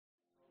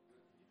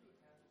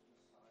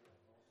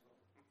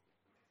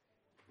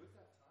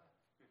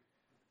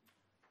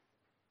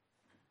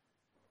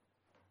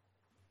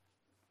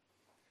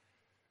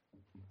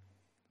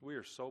We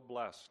are so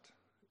blessed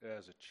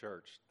as a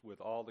church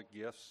with all the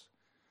gifts,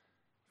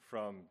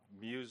 from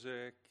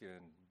music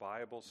and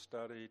Bible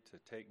study to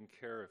taking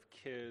care of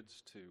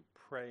kids to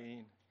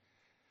praying.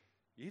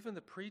 Even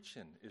the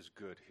preaching is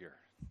good here.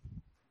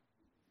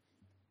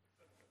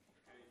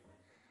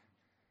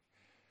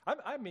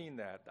 I mean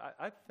that.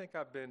 I think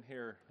I've been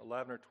here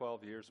 11 or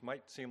 12 years.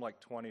 Might seem like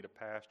 20 to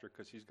pastor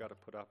because he's got to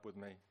put up with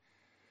me.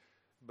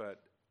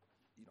 But,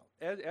 you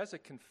know, as a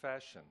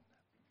confession,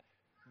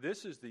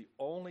 this is the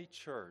only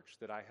church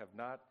that I have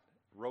not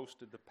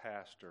roasted the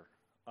pastor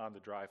on the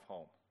drive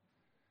home.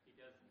 He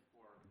does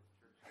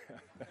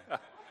before church.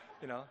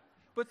 You know,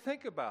 but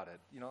think about it.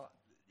 You know,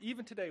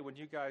 even today when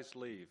you guys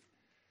leave,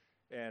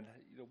 and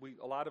you know,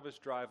 a lot of us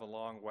drive a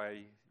long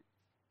way.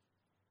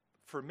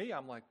 For me,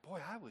 I'm like, boy,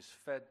 I was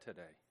fed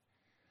today.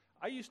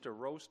 I used to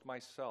roast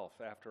myself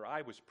after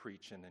I was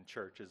preaching in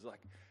churches. Like,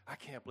 I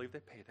can't believe they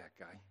pay that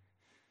guy.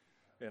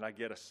 And I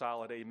get a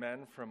solid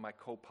amen from my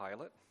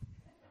co-pilot.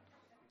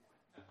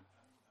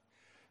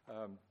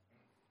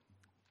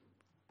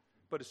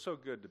 But it's so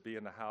good to be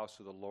in the house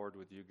of the Lord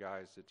with you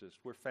guys.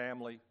 We're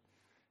family.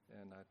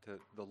 And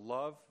the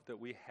love that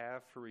we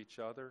have for each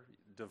other,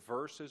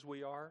 diverse as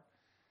we are,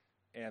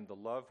 and the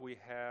love we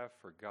have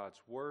for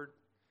God's Word,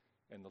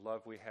 and the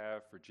love we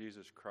have for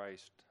Jesus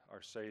Christ,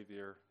 our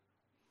Savior,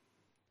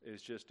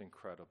 is just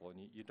incredible.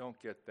 And you don't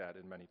get that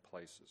in many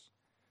places.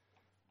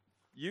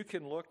 You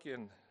can look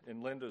in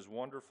Linda's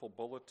wonderful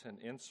bulletin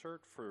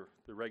insert for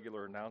the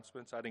regular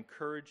announcements. I'd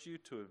encourage you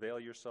to avail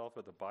yourself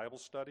of the Bible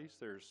studies.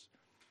 There's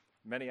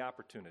many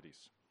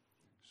opportunities.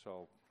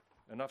 So,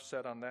 enough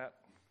said on that.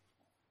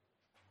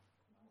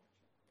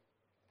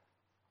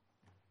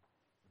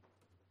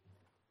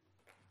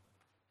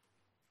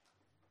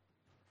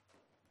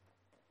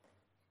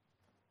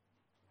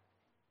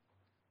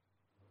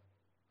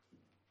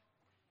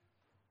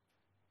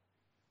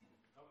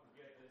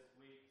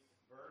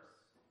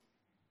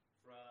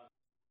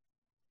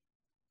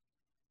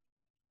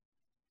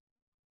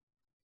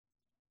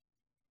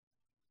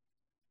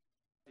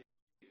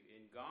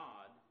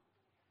 God,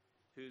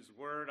 whose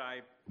word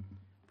I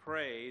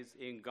praise,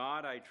 in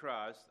God I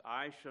trust,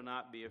 I shall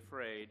not be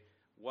afraid.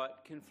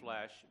 What can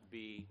flesh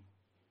be,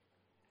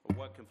 or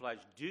what can flesh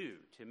do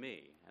to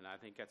me? And I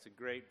think that's a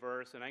great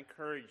verse, and I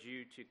encourage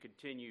you to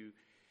continue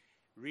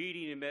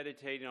reading and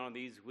meditating on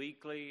these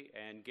weekly,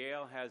 and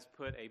Gail has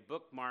put a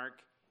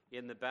bookmark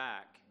in the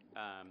back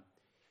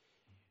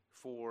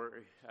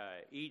for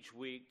each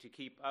week to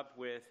keep up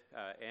with,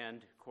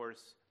 and of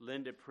course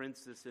Linda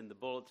prints this in the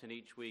bulletin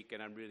each week,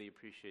 and I'm really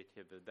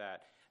appreciative of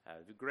that.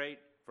 The great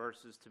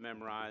verses to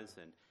memorize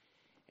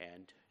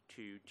and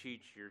to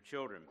teach your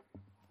children.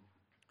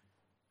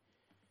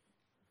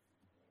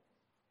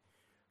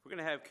 We're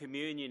going to have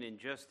communion in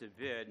just a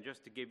bit, and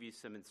just to give you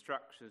some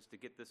instructions to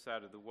get this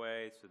out of the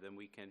way so then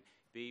we can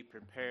be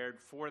prepared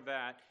for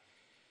that.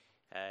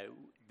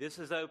 This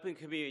is open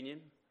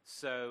communion.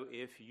 So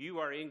if you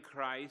are in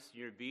Christ,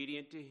 you're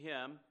obedient to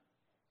Him,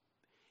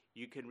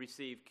 you can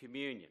receive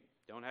communion.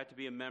 Don't have to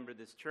be a member of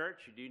this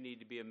church. You do need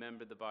to be a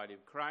member of the body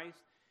of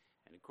Christ.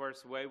 And of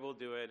course, the way we'll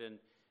do it, and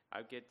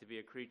I get to be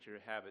a creature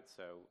of habit,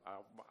 so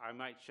I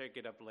might shake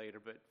it up later,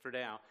 but for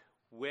now,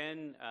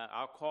 when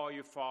I'll call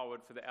you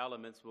forward for the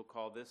elements, we'll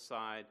call this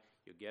side.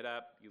 You'll get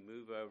up, you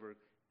move over,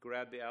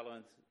 grab the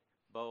elements,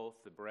 both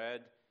the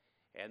bread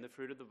and the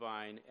fruit of the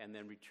vine, and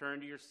then return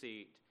to your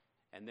seat.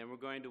 And then we're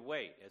going to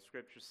wait. As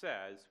Scripture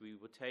says, we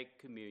will take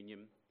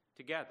communion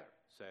together.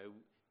 So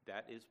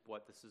that is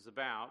what this is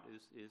about,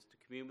 is to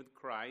commune with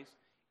Christ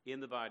in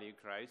the body of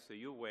Christ. So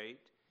you'll wait,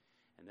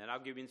 and then I'll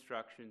give you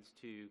instructions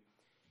to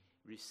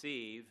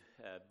receive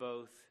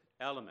both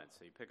elements.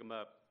 So you pick them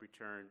up,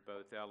 return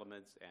both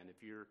elements, and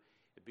if you're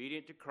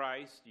obedient to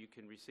Christ, you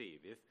can receive.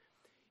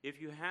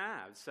 If you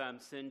have some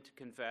sin to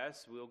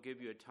confess, we'll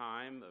give you a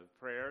time of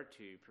prayer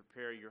to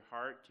prepare your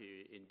heart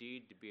to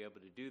indeed to be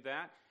able to do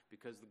that,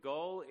 because the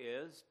goal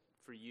is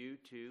for you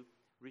to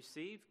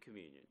receive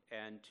communion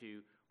and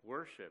to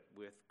worship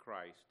with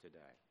Christ today.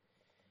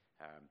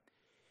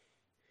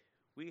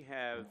 We've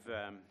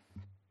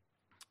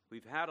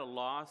had a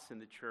loss in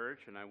the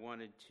church, and I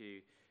wanted to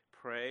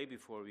pray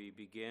before we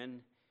begin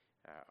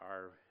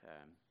our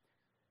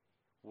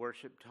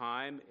worship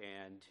time.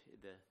 And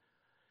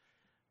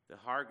the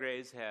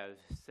Hargraves have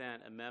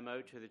sent a memo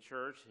to the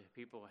church.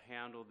 People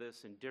handle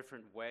this in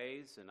different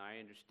ways, and I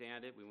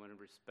understand it. We want to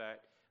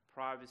respect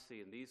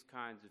privacy and these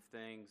kinds of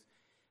things.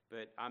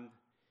 But I'm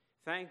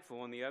thankful,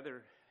 on the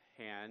other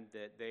hand,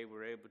 that they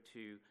were able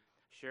to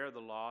share the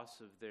loss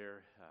of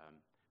their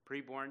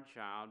preborn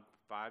child,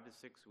 5 to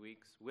 6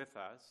 weeks, with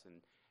us and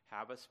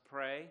have us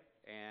pray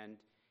and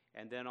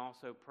then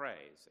also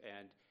praise.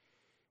 And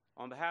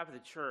on behalf of the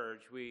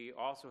church, we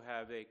also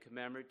have a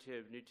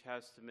commemorative New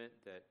Testament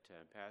that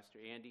Pastor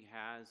Andy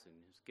has and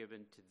has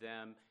given to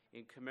them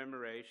in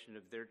commemoration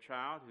of their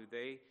child who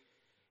they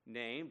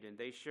named, and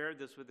they shared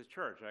this with the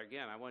church.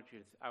 Again, I want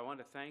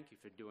to thank you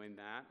for doing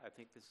that. I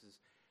think this is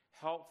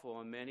helpful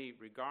in many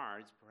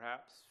regards,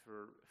 perhaps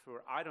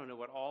for I don't know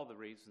what all the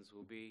reasons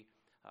will be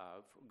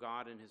for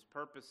God and his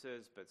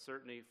purposes, but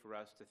certainly for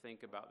us to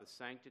think about the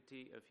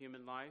sanctity of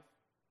human life.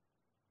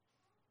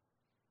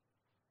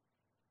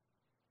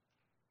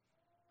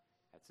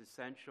 That's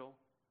essential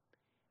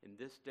in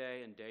this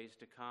day and days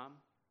to come.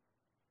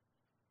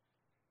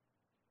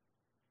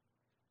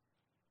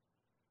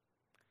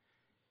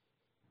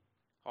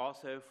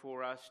 Also,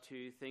 for us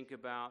to think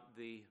about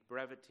the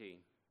brevity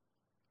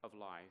of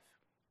life.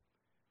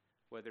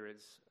 Whether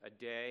it's a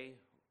day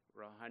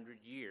or 100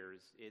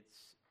 years,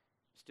 it's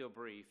still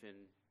brief in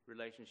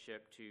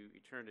relationship to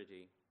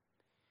eternity.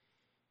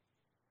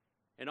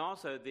 And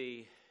also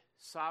the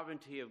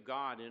sovereignty of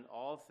God in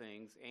all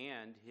things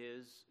and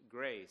his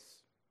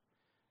grace.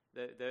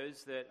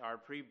 Those that are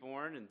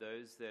preborn and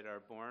those that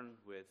are born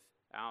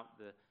without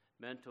the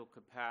mental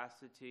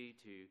capacity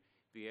to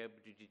be able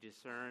to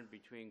discern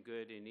between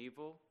good and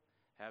evil,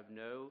 have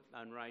no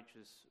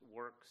unrighteous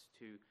works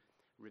to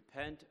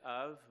repent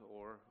of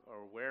or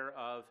aware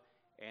of,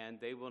 and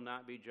they will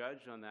not be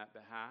judged on that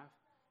behalf.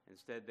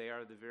 Instead, they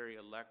are the very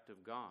elect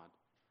of God.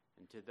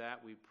 And to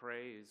that we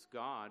praise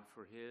God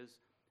for his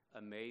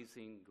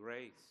amazing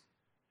grace.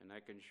 And I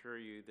can assure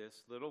you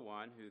this little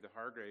one, who the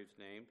Hargraves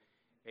named,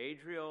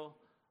 Adriel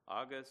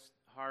August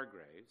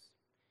Hargraves,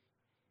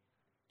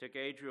 took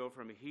Adriel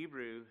from a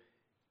Hebrew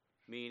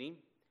meaning,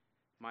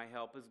 my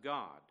help is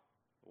God,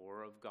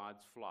 or of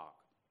God's flock.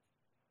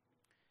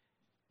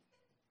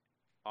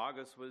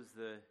 August was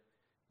the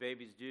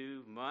baby's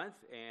due month,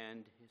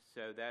 and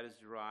so that is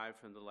derived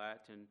from the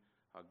Latin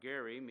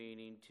augere,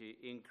 meaning to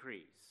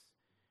increase.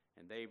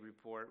 And they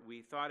report,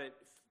 we thought it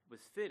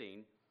was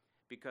fitting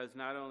because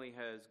not only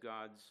has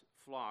God's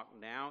flock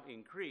now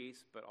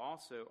increased, but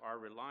also our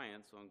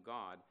reliance on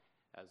God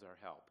as our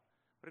help.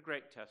 What a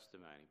great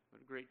testimony.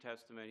 What a great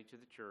testimony to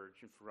the church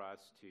and for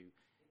us to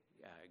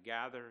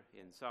gather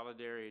in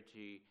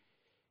solidarity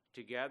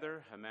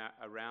together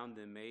around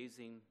the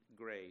amazing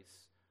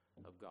grace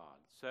of God.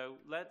 So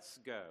let's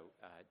go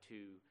to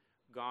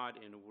God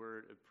in a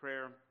word of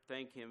prayer.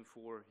 Thank him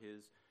for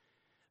his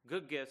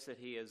good gifts that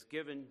he has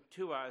given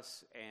to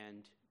us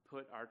and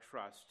put our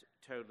trust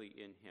totally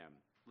in him.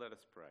 Let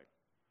us pray.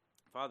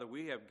 Father,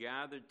 we have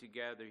gathered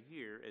together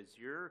here as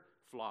your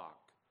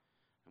flock,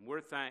 and we're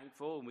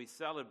thankful and we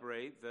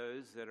celebrate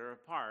those that are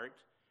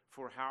apart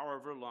for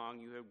however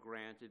long you have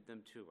granted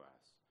them to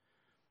us.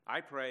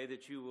 I pray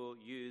that you will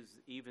use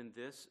even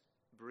this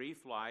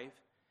brief life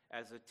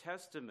as a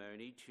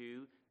testimony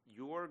to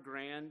your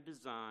grand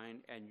design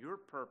and your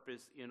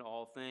purpose in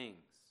all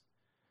things.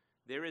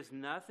 There is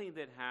nothing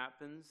that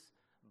happens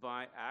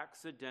by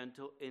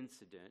accidental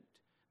incident,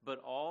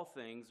 but all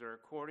things are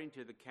according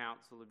to the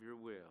counsel of your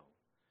will.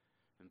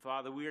 And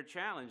Father, we are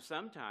challenged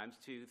sometimes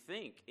to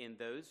think in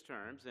those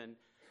terms, and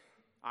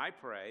I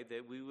pray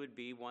that we would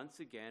be once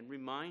again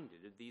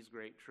reminded of these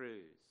great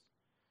truths.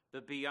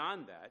 But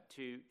beyond that,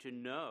 to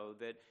know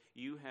that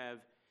you have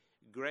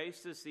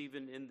graced us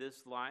even in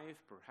this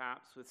life,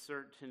 perhaps with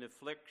certain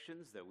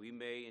afflictions, that we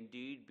may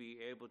indeed be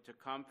able to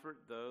comfort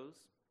those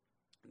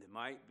that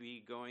might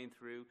be going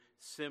through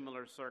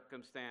similar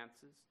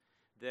circumstances,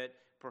 that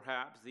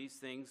perhaps these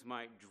things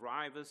might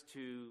drive us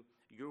to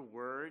your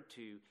word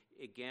to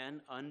again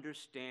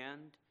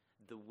understand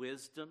the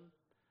wisdom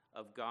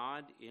of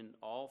God in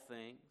all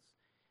things.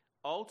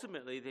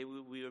 Ultimately,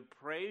 we would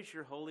praise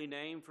your holy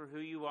name for who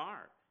you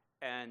are,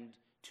 and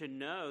to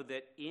know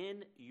that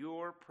in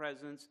your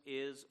presence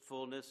is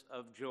fullness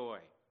of joy.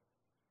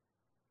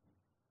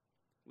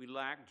 We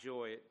lack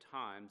joy at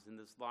times in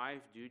this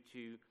life due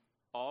to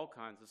all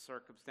kinds of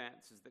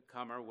circumstances that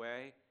come our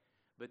way,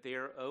 but they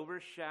are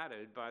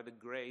overshadowed by the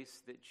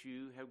grace that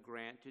you have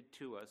granted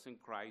to us in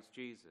Christ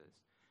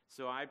Jesus.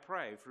 So I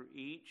pray for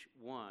each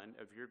one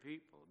of your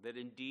people that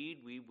indeed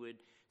we would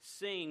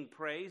sing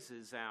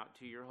praises out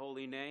to your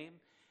holy name,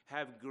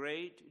 have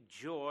great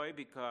joy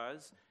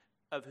because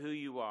of who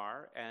you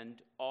are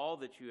and all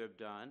that you have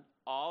done,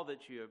 all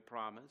that you have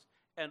promised,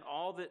 and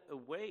all that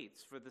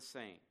awaits for the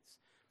saints.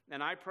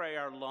 And I pray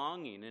our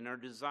longing and our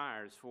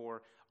desires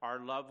for our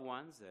loved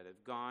ones that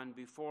have gone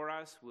before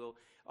us will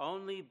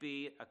only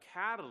be a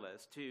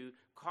catalyst to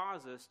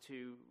cause us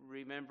to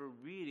remember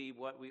really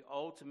what we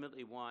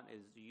ultimately want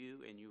is you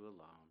and you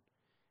alone.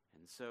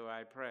 And so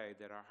I pray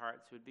that our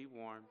hearts would be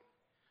warmed.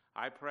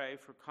 I pray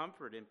for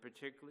comfort, in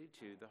particularly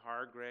to the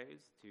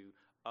Hargraves, to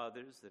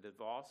others that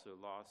have also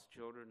lost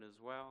children as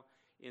well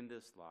in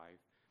this life.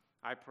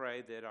 I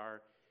pray that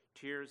our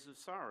tears of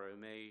sorrow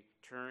may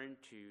turn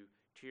to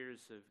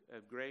tears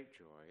of great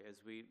joy as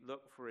we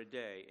look for a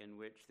day in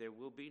which there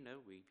will be no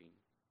weeping,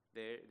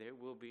 there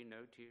will be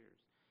no tears,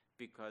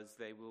 because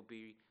they will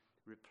be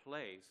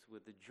replaced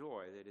with the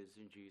joy that is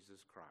in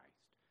Jesus Christ.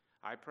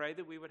 I pray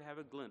that we would have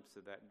a glimpse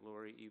of that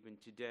glory even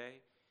today,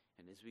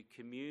 and as we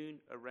commune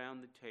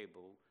around the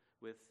table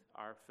with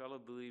our fellow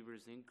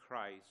believers in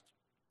Christ,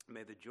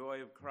 may the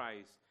joy of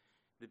Christ,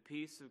 the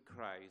peace of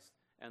Christ,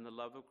 and the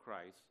love of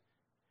Christ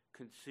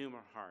consume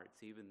our hearts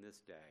even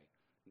this day.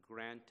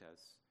 Grant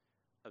us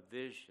a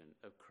vision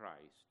of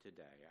Christ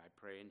today. I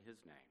pray in his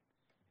name.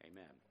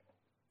 Amen.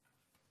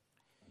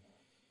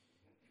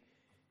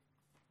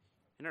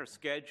 And our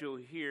schedule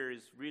here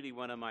is really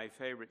one of my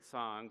favorite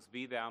songs,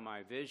 Be Thou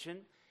My Vision.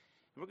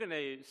 We're going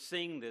to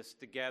sing this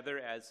together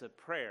as a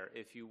prayer,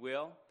 if you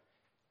will,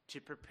 to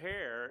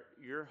prepare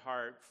your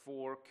heart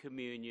for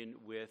communion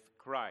with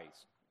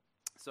Christ.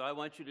 So I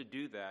want you to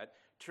do that.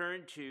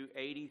 Turn to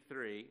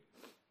 83.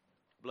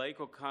 Blake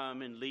will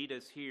come and lead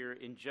us here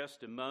in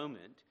just a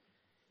moment.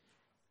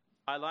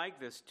 I like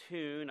this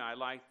tune. I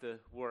like the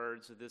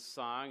words of this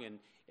song, and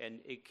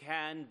it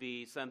can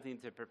be something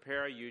to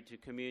prepare you to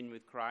commune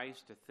with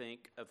Christ, to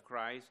think of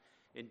Christ,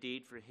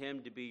 indeed for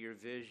Him to be your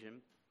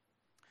vision.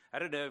 I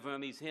don't know if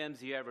on these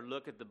hymns you ever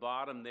look at the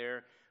bottom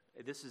there.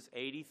 This is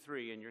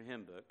 83 in your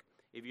hymn book.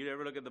 If you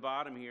ever look at the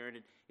bottom here, and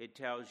it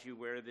tells you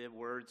where the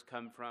words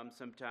come from,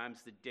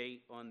 sometimes the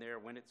date on there,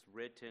 when it's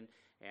written,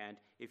 and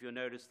if you'll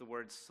notice the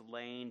word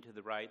slain to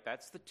the right,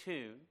 that's the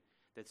tune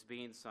that's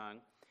being sung.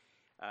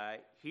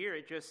 Here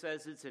it just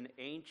says it's an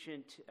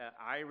ancient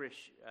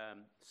Irish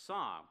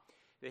song.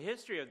 The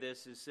history of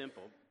this is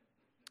simple.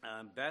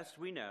 Best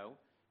we know,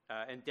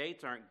 and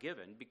dates aren't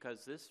given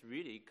because this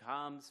really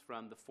comes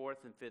from the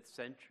 4th and 5th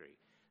century.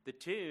 The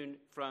tune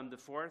from the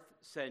 4th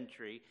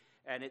century,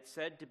 and it's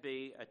said to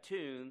be a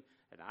tune,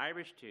 an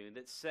Irish tune,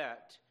 that's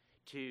set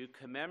to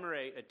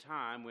commemorate a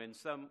time when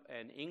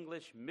an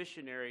English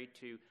missionary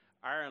to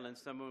Ireland,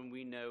 someone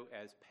we know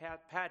as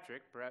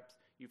Patrick, perhaps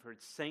you've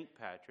heard Saint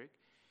Patrick.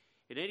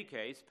 In any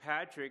case,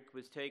 Patrick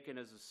was taken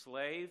as a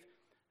slave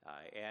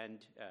and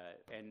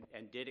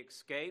did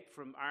escape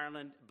from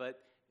Ireland, but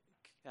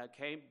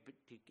came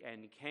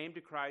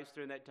to Christ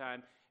during that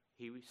time.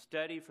 He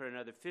studied for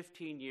another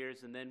 15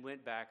 years and then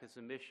went back as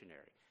a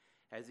missionary.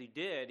 As he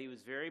did, he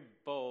was very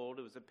bold.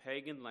 It was a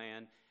pagan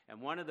land,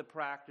 and one of the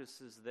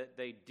practices that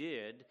they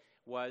did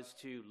was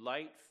to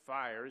light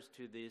fires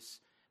to this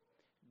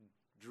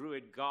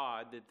druid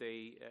god that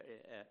they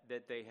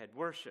had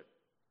worshipped.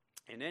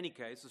 In any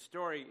case, the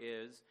story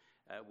is,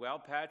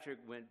 Patrick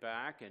went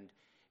back,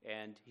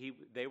 and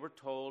they were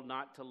told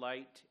not to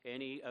light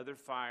any other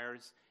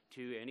fires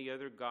to any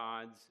other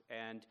gods,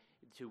 and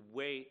to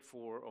wait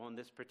for, on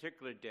this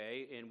particular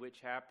day, in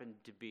which happened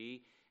to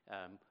be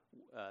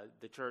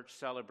the church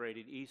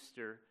celebrated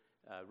Easter,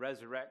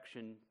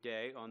 Resurrection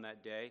Day. On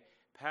that day,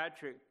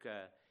 Patrick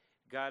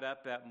got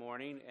up that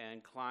morning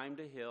and climbed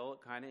a hill,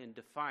 kind of in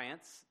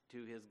defiance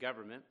to his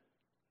government.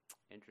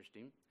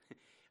 Interesting.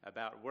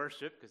 About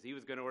worship, because he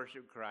was going to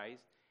worship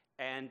Christ,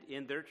 and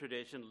in their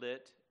tradition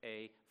lit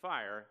a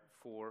fire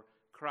for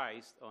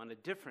Christ on a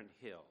different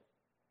hill.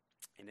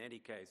 In any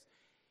case,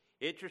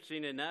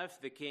 interesting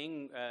enough, the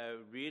king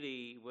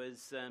really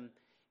was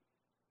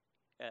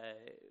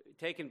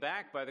taken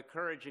back by the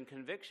courage and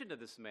conviction of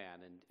this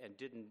man, and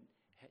didn't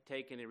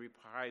take any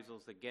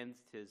reprisals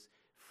against his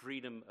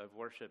freedom of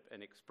worship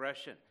and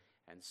expression.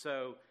 And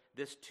so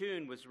this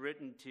tune was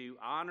written to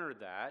honor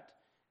that,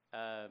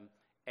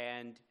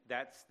 and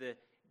that's the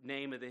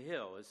name of the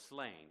hill, is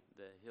Slain,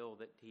 the hill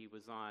that he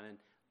was on, and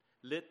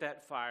lit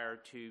that fire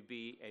to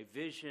be a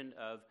vision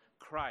of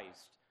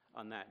Christ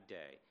on that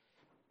day.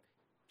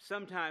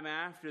 Sometime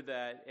after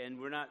that, and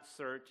we're not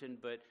certain,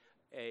 but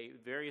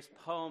various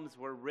poems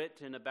were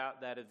written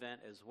about that event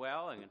as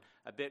well, and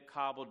a bit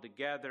cobbled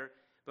together.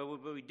 But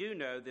what we do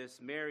know, this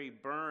Mary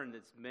Byrne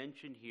that's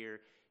mentioned here,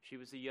 she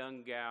was a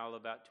young gal,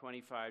 about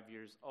 25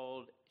 years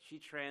old. She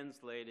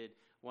translated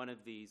one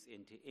of these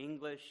into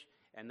English,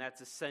 and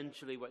that's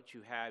essentially what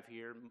you have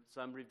here.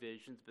 Some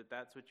revisions, but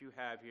that's what you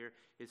have here,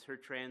 is her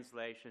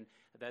translation.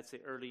 That's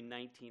the early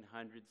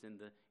 1900s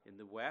in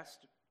the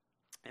West.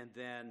 And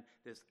then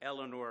this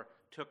Eleanor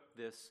took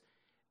this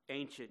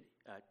ancient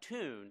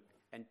tune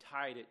and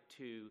tied it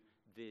to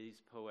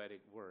these poetic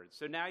words.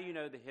 So now you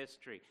know the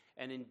history.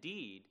 And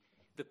indeed,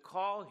 the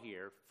call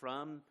here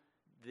from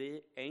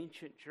the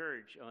ancient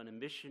church on a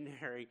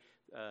missionary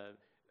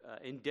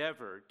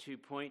endeavor to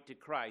point to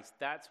Christ,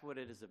 that's what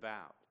it is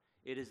about.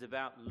 It is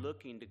about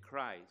looking to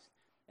Christ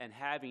and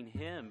having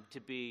Him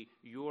to be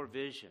your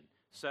vision.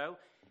 So,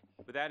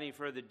 without any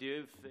further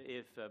ado,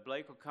 if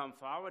Blake will come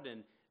forward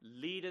and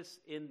lead us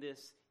in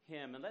this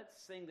hymn, and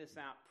let's sing this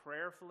out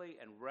prayerfully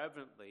and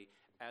reverently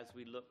as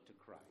we look to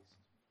Christ.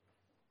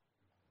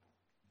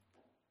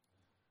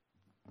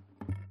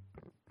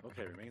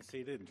 Okay, remain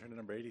seated and turn to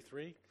number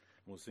 83, and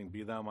we'll sing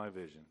Be Thou My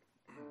Vision.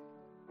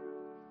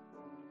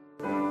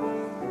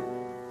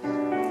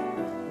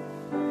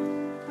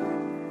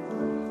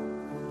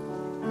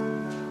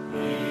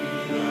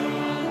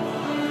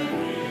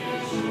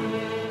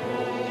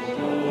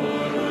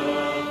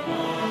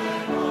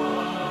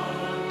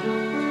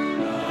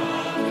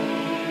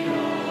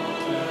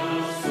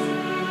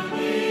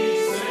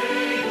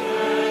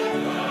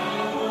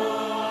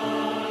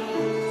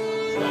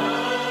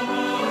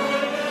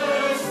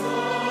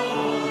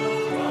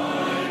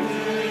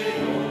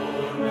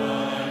 Lord,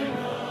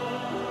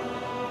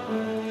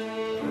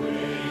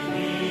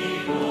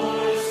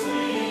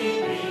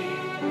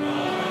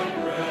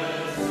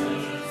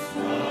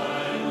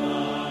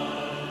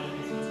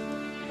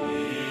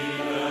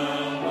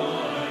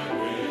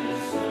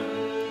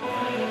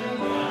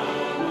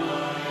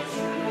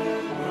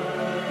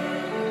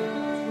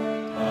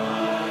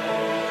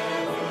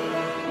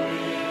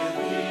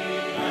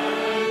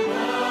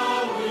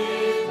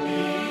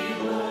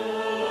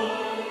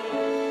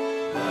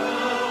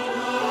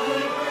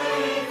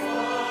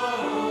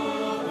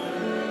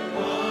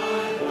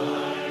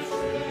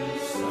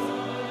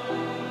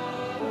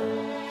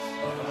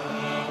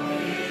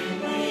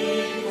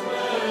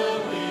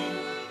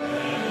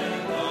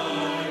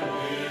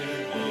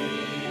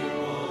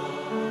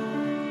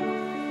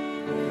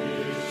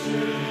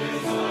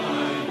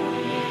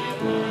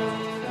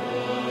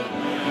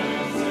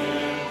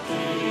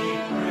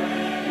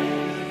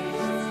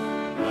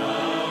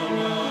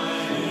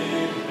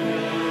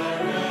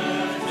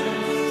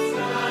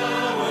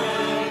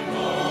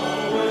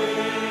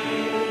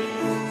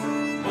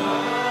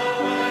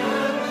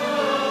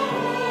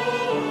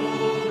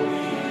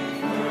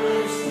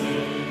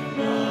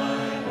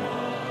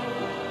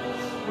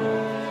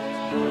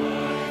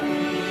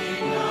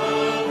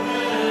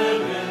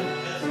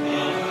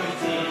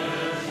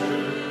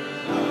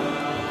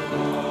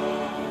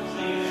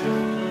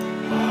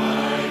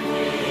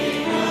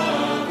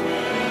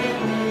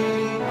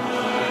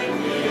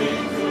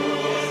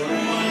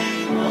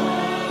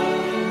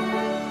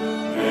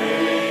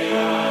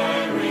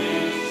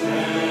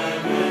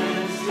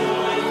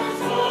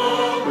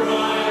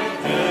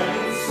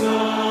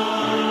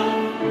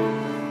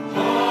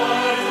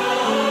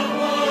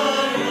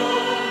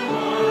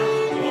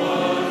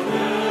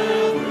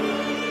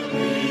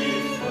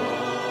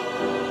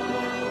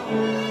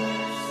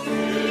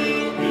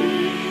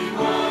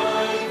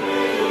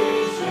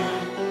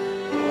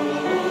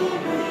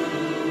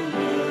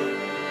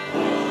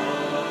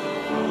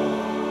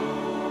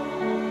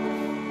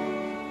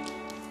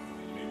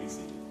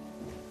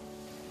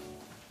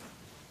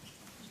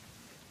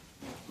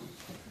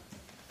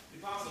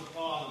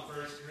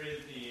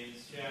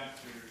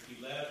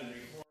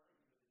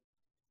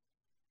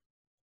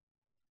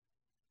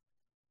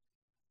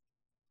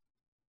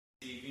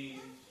 receiving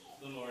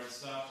the Lord's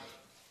Supper.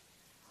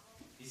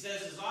 He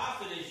says, as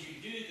often as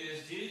you do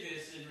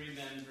this in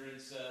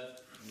remembrance of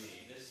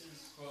me. This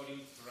is quoting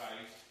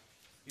Christ,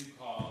 who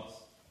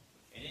calls,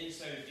 and in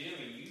so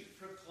doing, you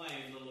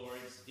proclaim the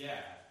Lord's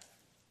death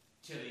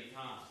till he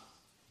comes.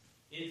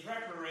 In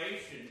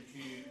preparation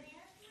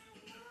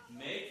to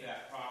make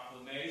that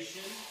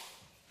proclamation,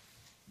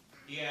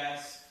 he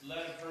has let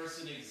a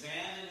person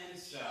examine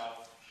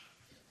himself,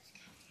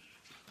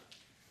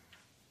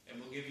 and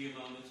we'll give you a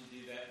moment to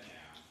do that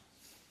now.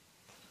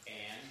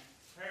 And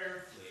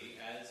prayerfully,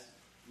 as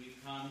we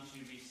come to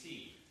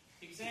receive,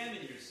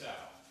 examine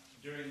yourself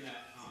during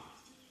that time.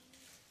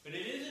 But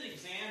it isn't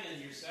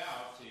examine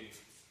yourself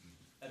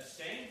to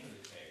abstain from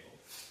the table.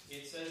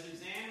 It says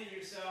examine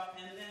yourself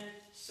and then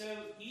so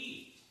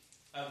eat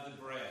of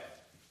the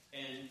bread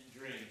and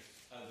drink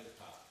of the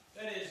cup.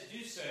 That is,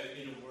 do so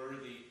in a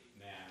worthy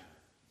manner.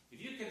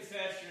 If you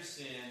confess your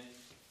sin,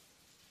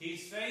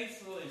 he's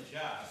faithful and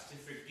just to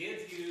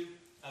forgive you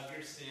of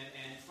your sin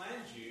and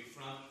cleanse you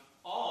from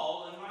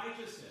all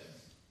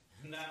unrighteousness.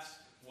 And that's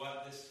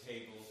what this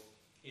table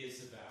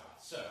is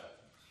about. So,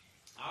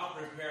 I'll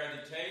prepare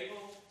the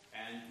table,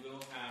 and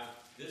we'll have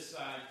this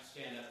side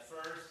stand up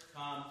first,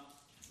 come,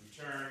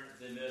 return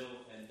the middle,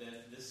 and then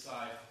this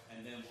side,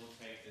 and then we'll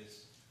take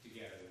this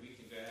together. We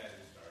can go ahead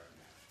and start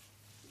now.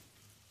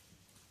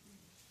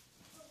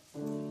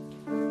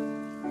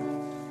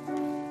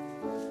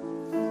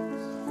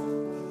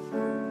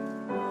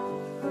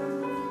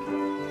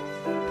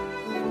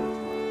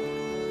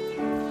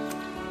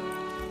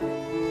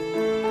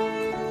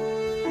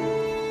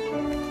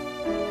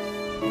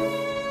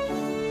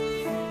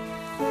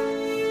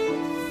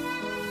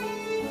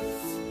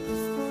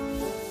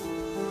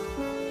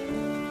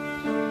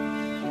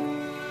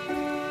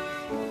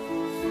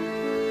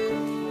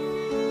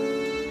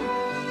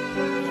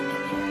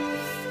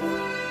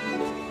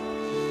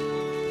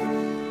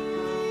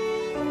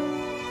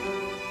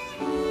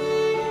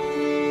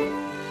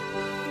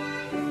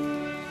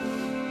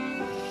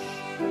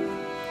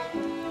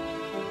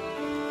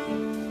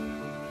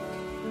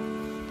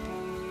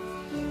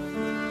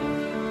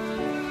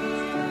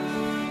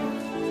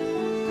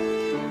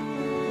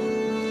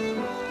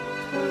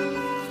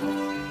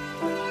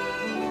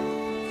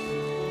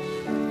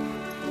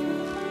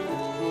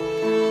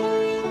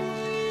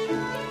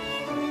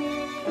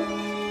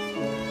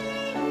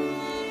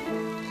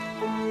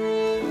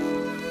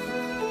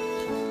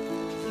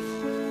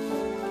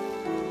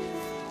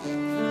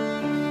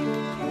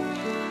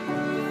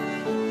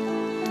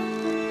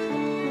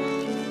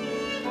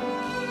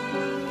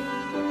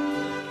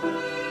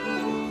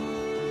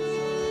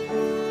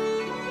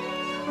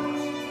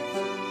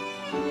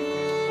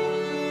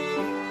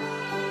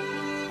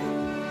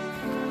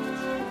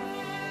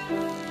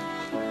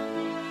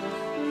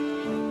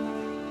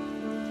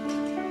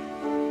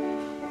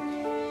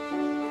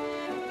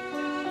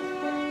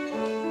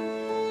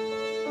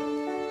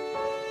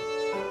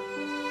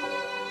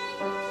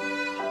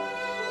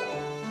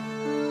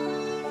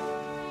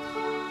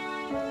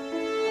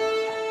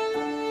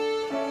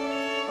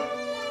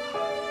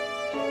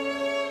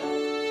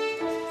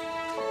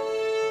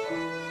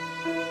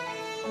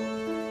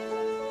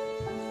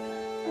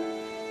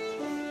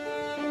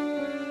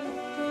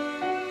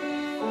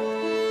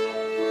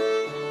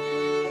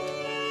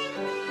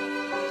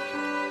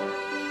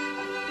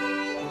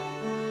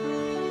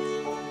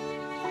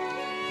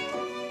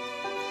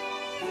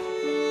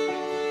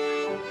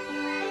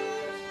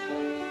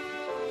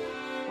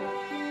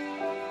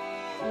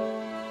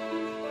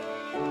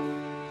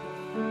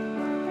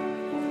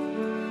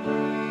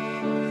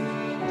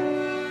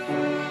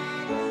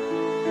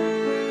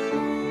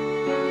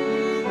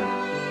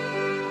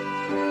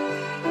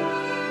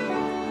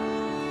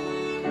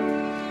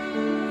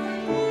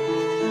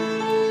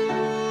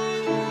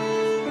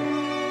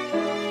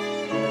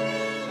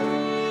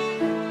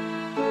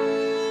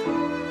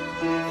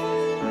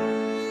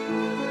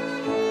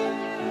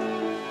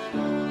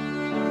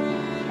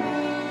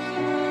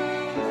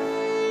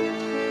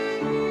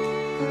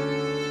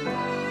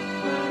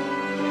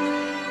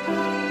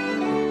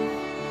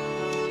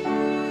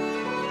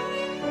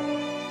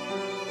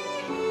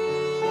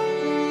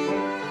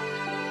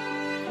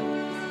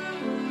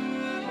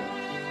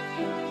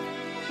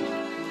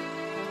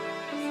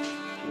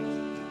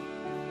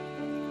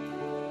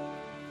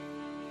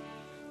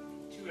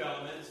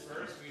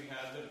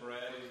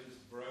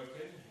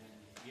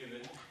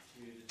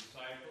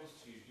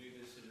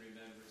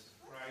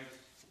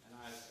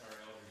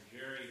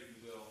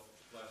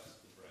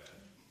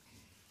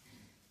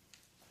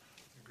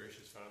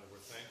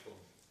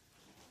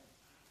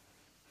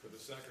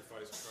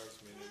 Sacrifice Christ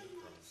made on the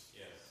cross.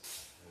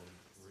 Yes. And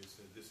where he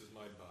said, this is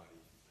my body.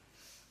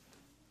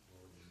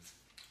 Lord,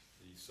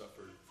 he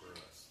suffered for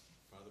us.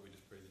 Father, we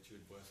just pray that you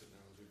would bless it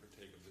now as we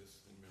partake of this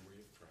in memory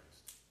of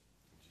Christ.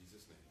 In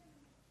Jesus' name.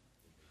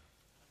 Amen.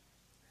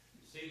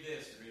 Receive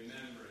this in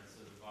remembrance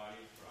of the body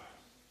of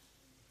Christ.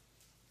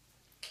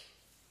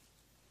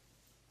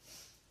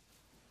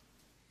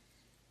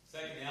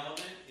 Second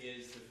element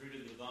is the fruit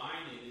of the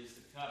vine. It is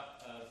the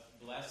cup of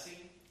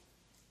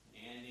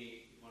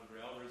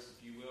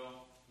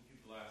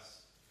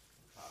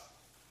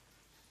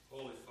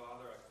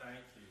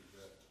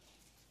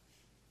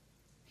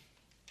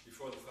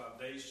before the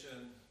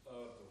foundation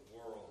of the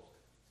world,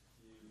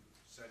 you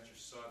sent your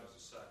Son as a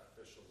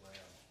sacrificial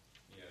lamb.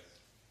 Yes.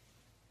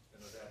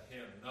 And that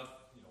hymn,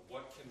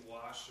 what can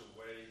wash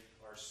away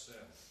our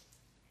sin?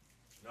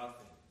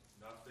 Nothing,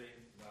 nothing,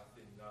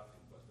 nothing,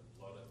 nothing but the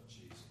blood of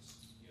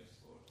Jesus. Yes,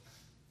 Lord.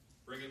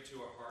 Bring it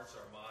to our hearts,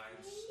 our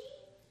minds,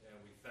 and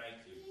we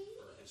thank you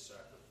for his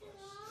sacrifice.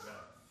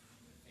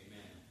 Amen.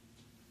 Amen.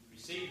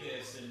 Receive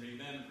this in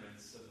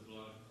remembrance of the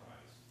blood of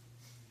Christ.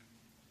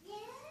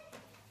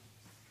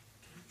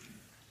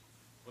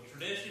 Well,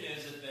 tradition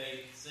is that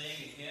they sing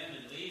a hymn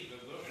and leave, but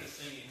we're going to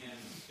sing a hymn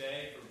and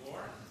stay for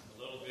more, a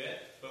little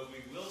bit, but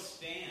we will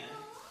stand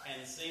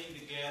and sing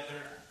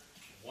together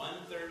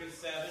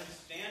 137,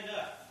 Stand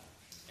Up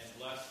and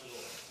Bless the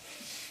Lord.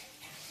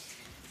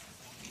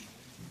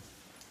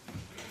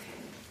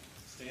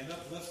 Stand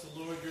up, bless the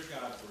Lord your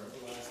God for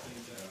everlasting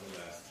to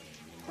everlasting.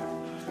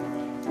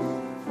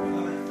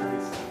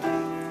 137.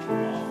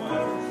 All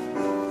five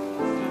verses.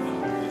 Stand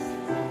up, bless the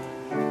Lord.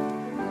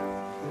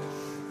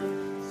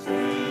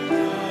 Stand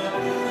up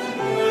and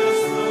bless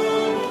the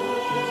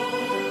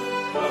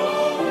Lord.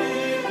 All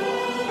people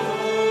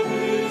of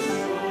his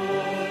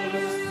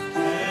shores.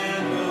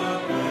 Stand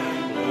up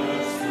and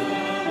bless the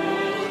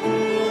Lord.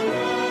 Pour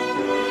out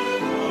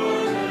with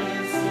heart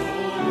and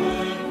soul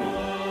and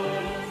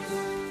voice.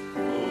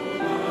 Oh,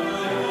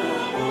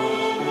 my,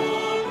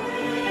 all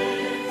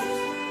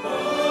praise.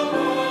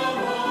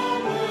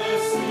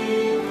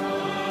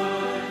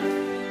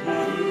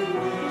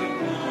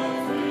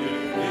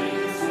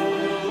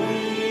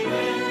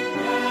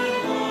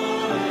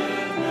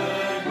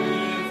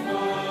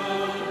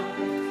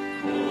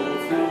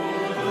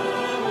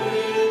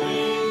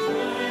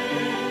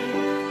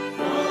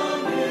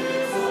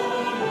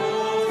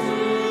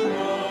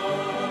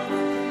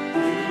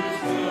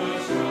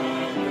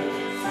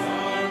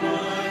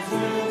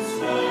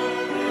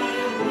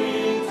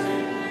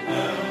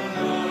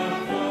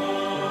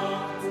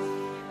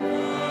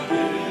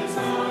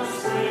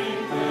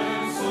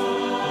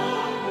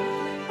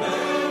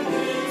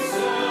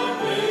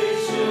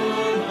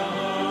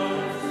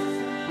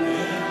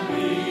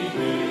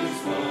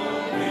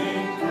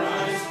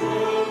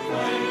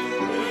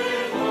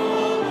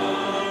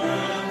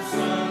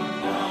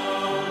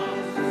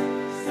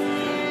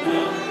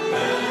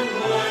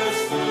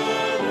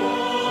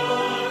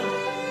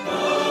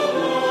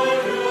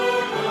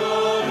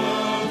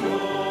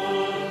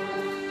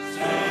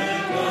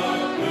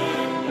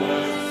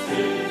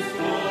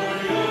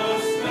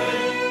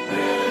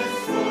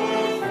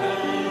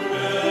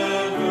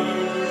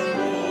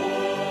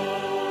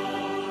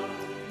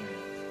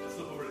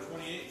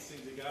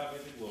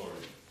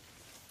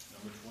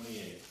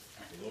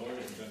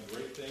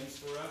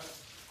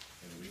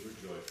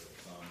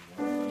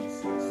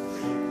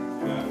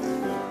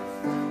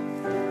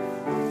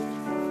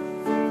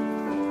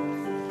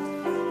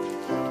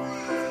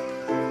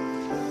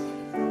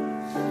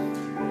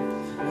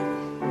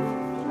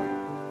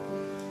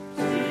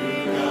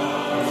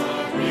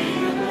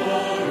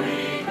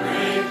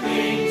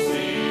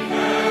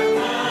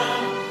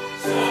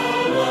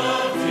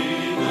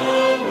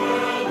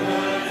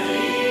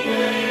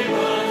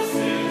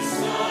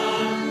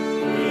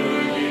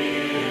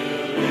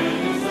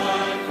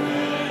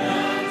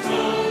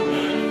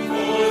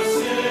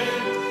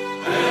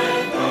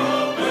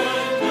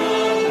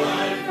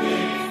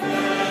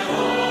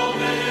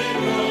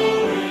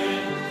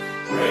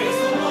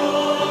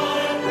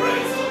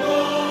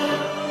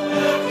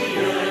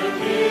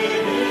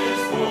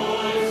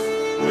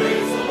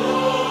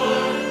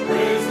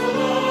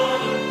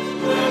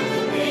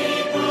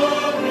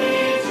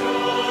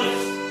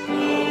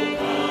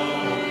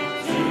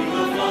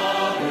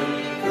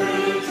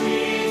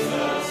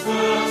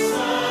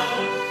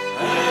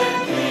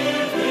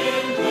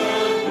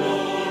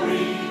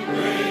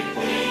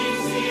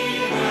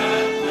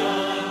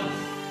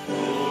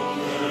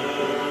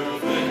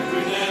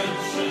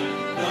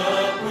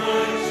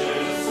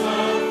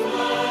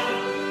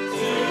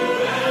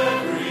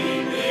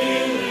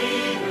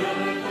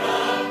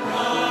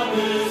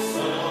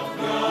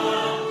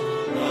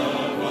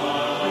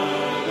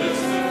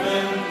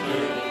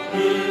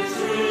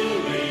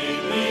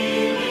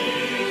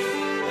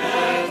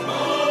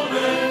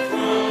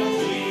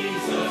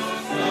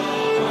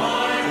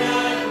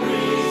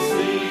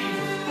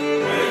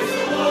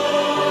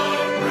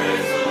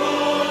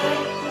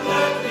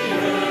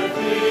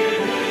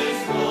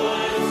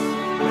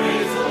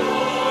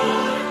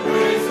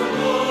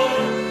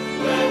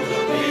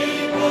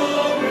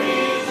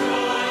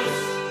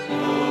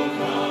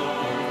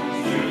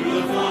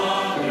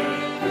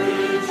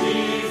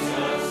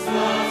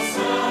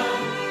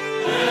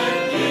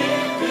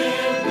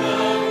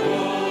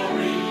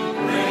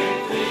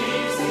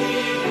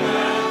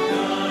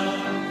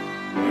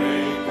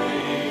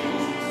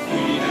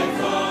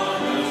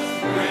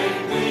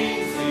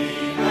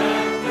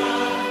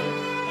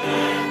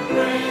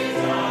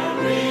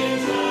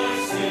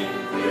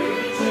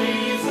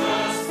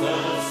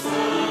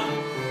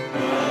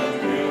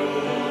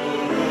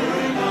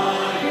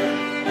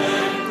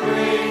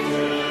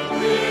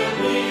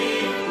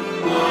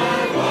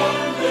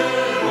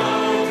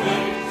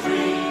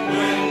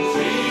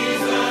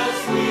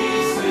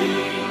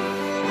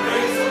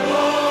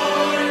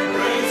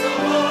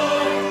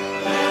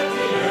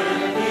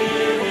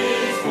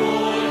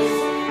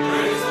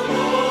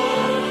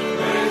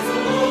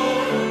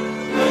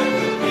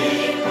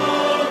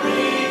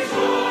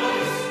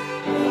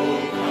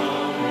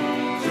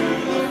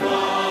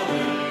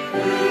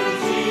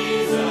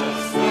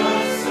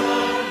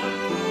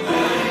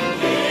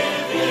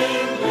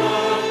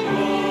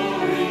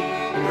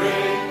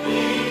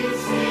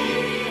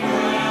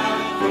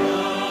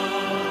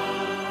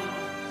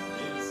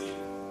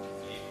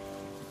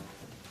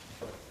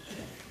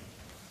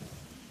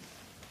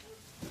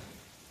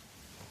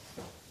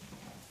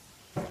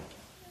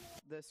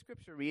 The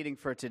scripture reading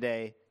for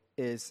today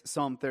is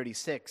Psalm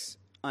 36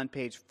 on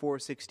page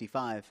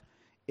 465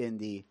 in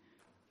the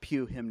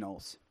Pew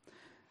Hymnals.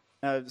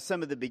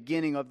 Some of the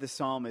beginning of the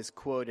psalm is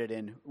quoted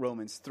in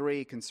Romans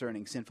 3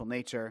 concerning sinful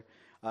nature.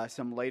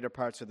 Some later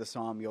parts of the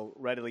psalm you'll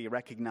readily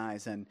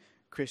recognize in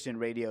Christian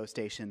radio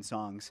station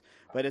songs.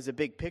 But as a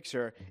big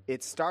picture,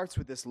 it starts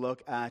with this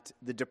look at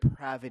the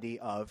depravity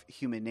of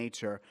human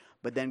nature,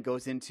 but then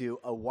goes into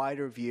a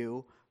wider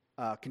view,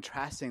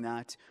 contrasting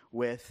that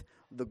with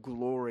the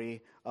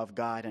glory of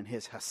God and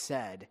his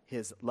hesed,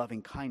 his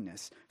loving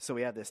kindness. So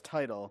we have this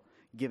title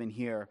given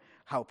here,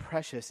 How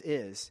Precious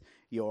Is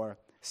Your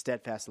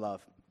Steadfast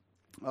Love.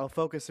 I'll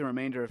focus the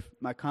remainder of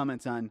my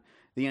comments on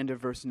the end of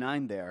verse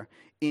 9 there.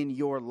 In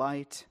your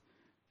light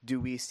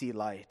do we see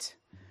light.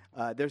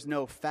 There's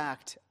no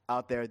fact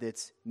out there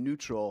that's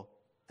neutral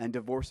and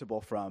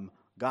divorceable from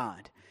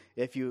God.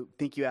 If you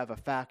think you have a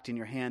fact in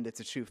your hand that's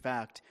a true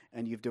fact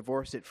and you've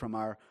divorced it from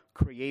our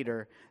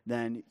Creator,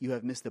 then you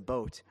have missed the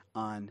boat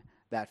on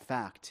that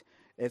fact.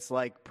 It's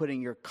like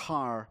putting your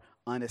car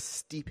on a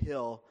steep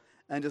hill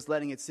and just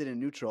letting it sit in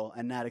neutral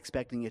and not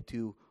expecting it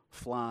to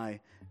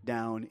fly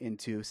down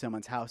into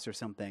someone's house or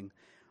something.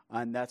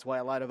 And that's why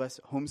a lot of us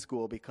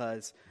homeschool,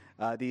 because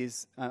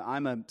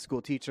I'm a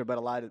school teacher, but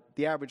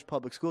the average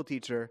public school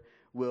teacher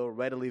will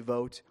readily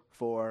vote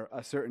for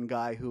a certain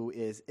guy who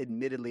is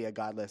admittedly a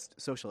godless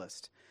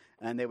socialist.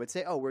 And they would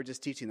say, oh, we're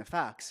just teaching the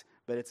facts,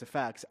 but it's the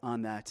facts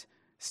on that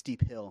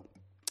steep hill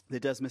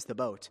that does miss the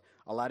boat.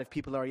 A lot of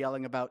people are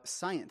yelling about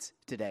science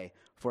today,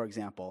 for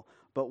example.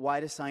 But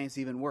why does science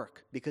even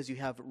work? Because you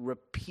have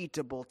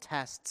repeatable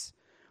tests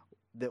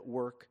that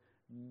work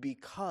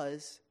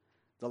because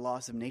the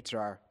laws of nature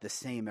are the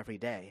same every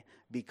day,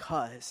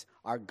 because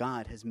our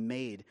God has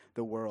made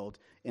the world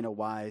in a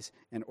wise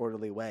and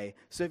orderly way.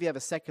 So if you have a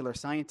secular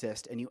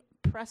scientist and you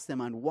press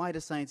them on why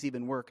does science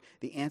even work,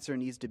 the answer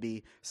needs to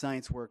be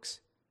science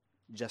works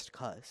just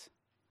 'cause.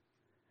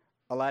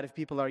 A lot of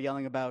people are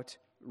yelling about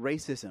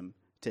racism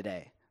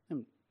today.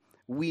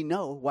 We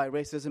know why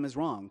racism is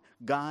wrong.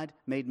 God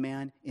made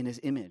man in his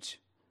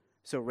image,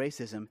 so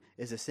racism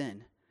is a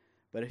sin.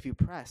 But if you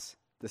press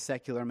the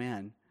secular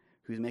man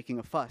who's making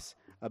a fuss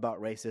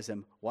about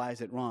racism, why is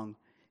it wrong?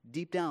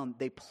 Deep down,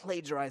 they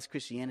plagiarize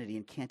Christianity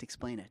and can't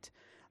explain it.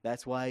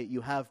 That's why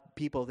you have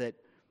people that,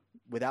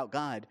 without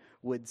God,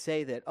 would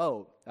say that,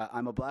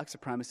 I'm a black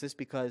supremacist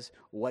because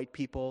white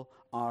people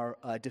are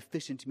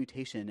deficient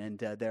mutation and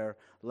they're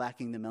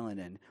lacking the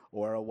melanin.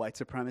 Or a white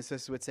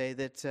supremacist would say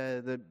that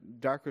the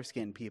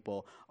darker-skinned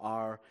people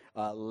are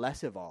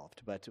less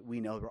evolved, but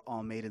we know we're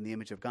all made in the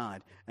image of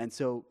God. And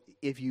so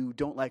if you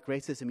don't like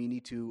racism, you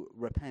need to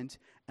repent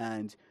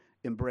and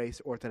embrace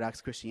Orthodox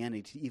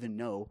Christianity to even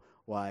know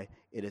why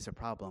it is a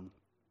problem.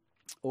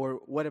 Or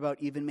what about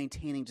even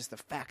maintaining just the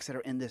facts that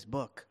are in this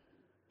book?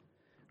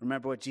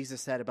 Remember what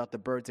Jesus said about the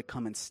birds that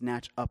come and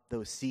snatch up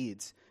those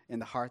seeds in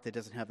the heart that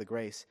doesn't have the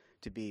grace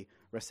to be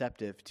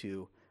receptive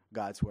to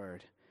God's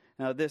word.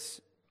 Now,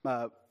 this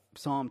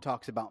psalm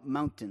talks about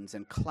mountains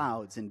and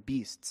clouds and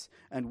beasts,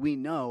 and we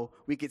know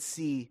we could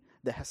see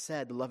the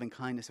hesed, the loving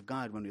kindness of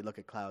God, when we look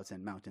at clouds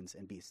and mountains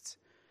and beasts.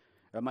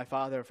 My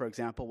father, for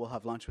example, we'll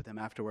have lunch with him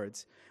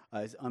afterwards,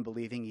 is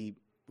unbelieving. He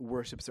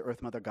worships the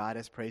earth mother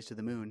goddess, prays to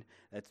the moon.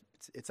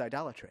 It's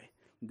idolatry.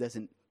 He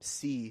doesn't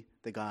see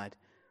the God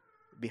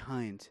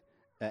behind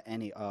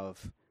any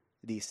of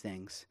these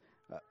things.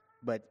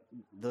 But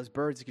those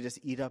birds could just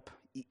eat up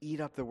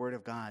the word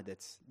of God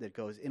that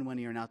goes in one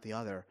ear and out the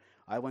other.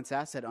 I once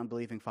asked that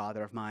unbelieving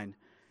father of mine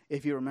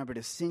if he remembered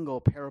a single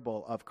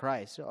parable of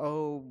Christ.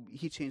 Oh,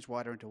 he changed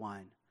water into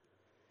wine.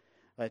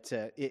 But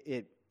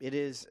it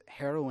is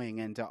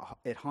harrowing, and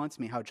it haunts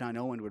me how John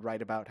Owen would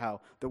write about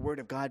how the word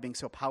of God being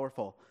so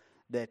powerful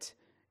that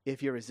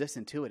if you're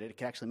resistant to it, it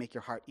can actually make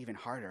your heart even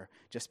harder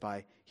just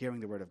by hearing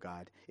the word of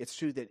God. It's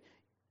true that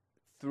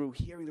through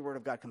hearing the word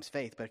of God comes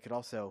faith, but it could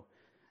also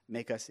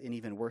make us in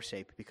even worse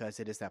shape because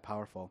it is that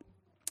powerful.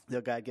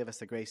 Though God give us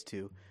the grace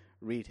to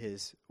read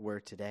his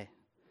word today.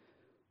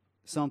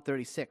 Psalm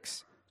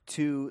 36,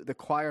 to the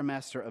choir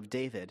master of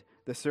David,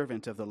 the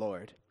servant of the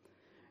Lord.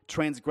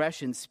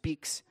 Transgression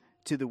speaks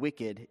to the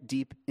wicked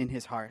deep in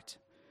his heart.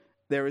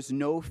 There is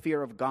no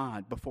fear of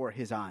God before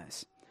his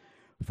eyes,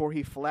 for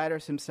he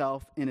flatters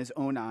himself in his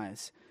own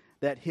eyes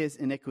that his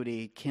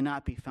iniquity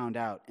cannot be found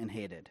out and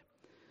hated.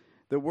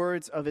 The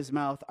words of his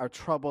mouth are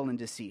trouble and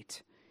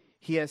deceit.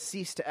 He has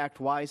ceased to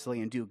act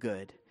wisely and do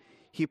good.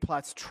 He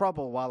plots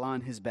trouble while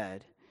on his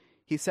bed.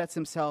 He sets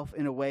himself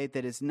in a way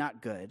that is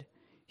not good.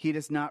 He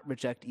does not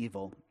reject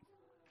evil.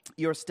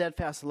 Your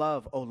steadfast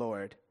love, O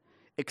Lord,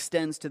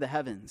 extends to the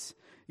heavens,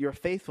 your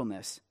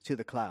faithfulness to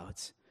the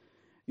clouds.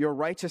 Your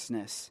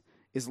righteousness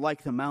is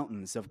like the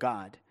mountains of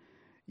God.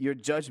 Your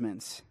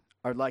judgments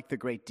are like the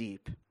great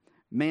deep.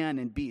 Man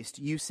and beast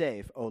you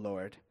save, O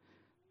Lord.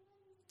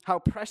 How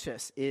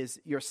precious is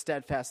your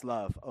steadfast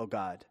love, O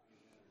God.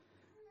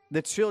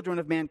 The children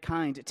of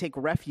mankind take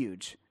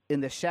refuge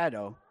in the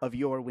shadow of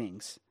your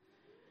wings.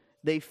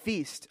 They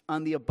feast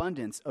on the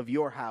abundance of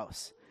your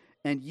house,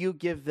 and you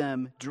give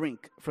them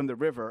drink from the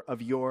river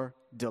of your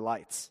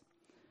delights.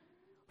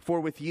 For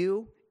with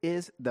you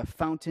is the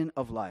fountain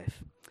of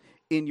life.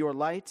 In your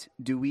light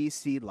do we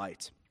see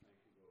light.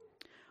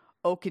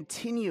 O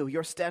continue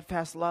your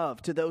steadfast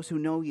love to those who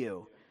know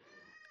you,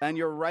 and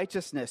your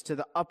righteousness to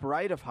the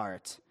upright of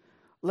heart.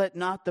 Let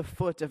not the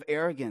foot of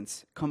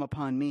arrogance come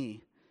upon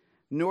me,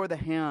 nor the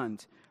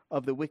hand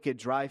of the wicked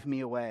drive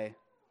me away.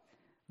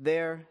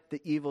 There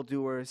the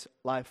evildoers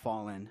lie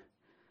fallen.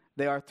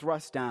 They are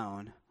thrust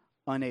down,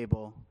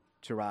 unable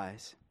to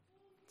rise.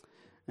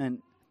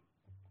 And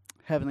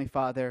Heavenly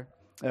Father,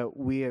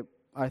 we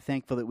are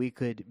thankful that we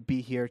could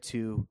be here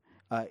to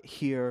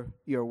hear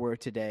your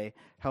word today.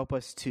 Help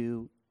us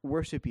to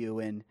worship you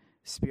in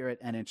spirit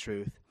and in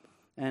truth.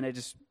 And I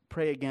just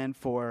pray again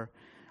for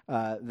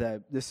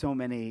the so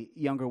many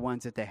younger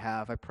ones that they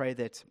have. I pray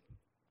that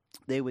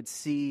they would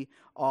see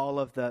all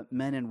of the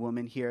men and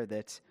women here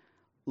that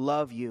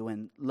love you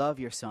and love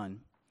your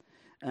Son,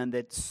 and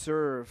that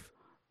serve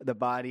the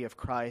body of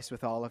Christ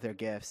with all of their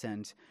gifts.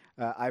 And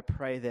I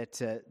pray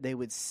that they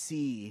would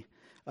see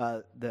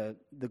the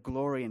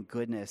glory and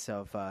goodness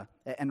of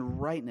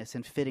and rightness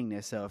and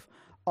fittingness of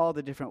all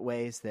the different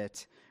ways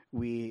that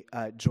we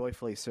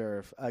joyfully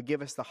serve.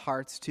 Give us the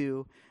hearts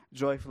to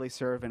joyfully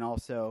serve, and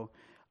also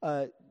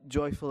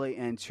joyfully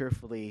and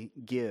cheerfully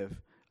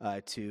give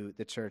to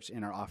the church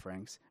in our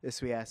offerings.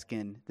 This we ask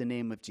in the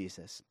name of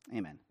Jesus.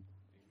 Amen.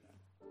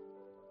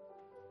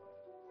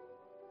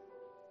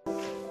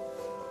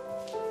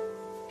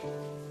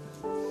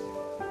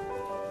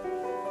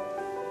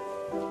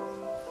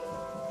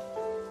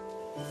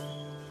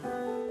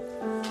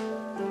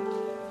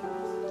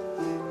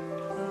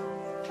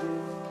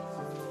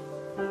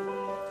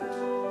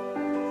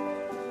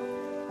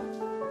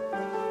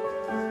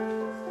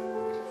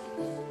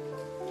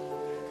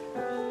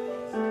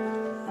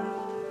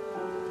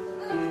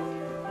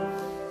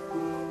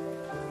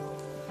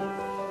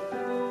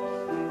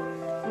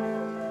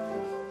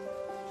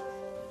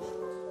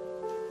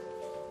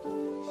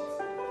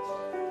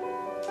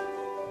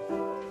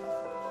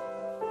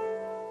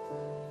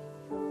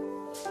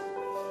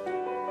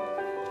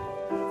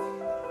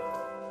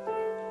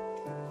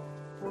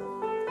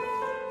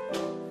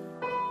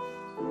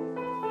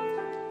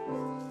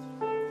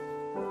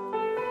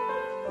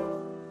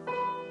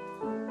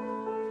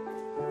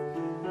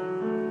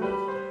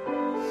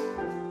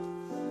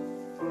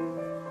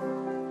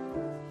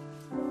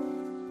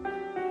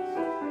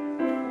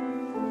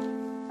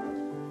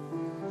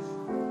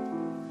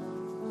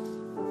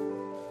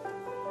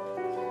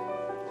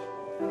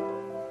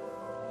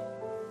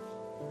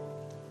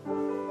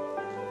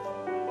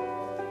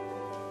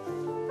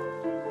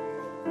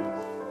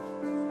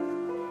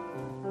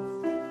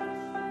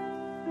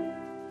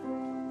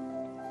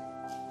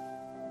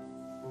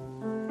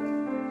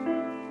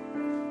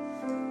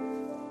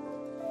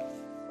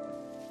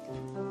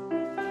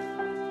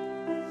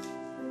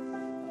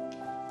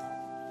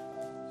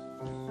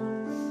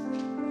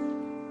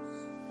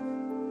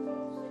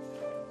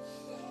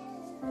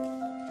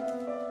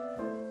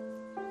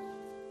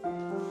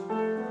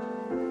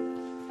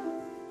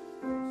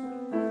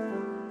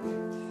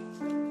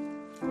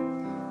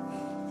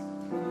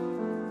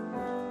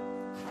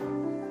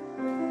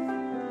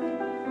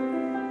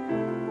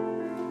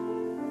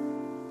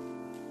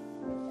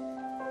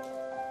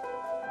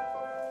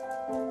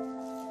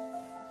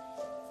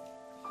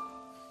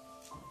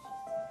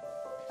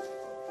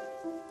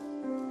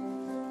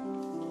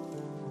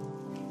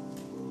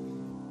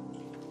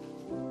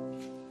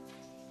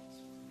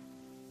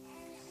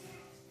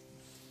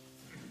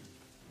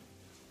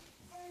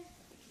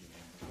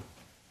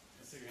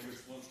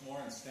 More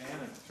and stand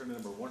and turn to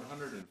number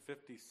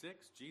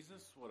 156.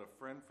 Jesus, what a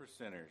friend for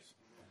sinners.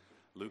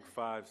 Luke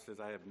 5 says,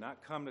 I have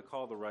not come to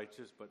call the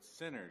righteous, but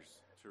sinners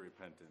to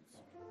repentance.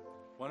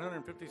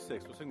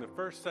 156. We'll sing the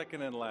first,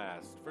 second, and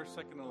last. First,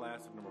 second, and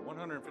last of number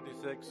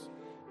 156.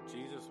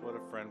 Jesus, what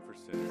a friend for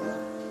sinners.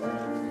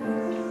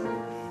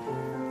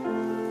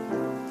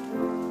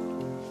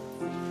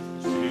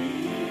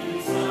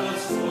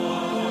 Savior,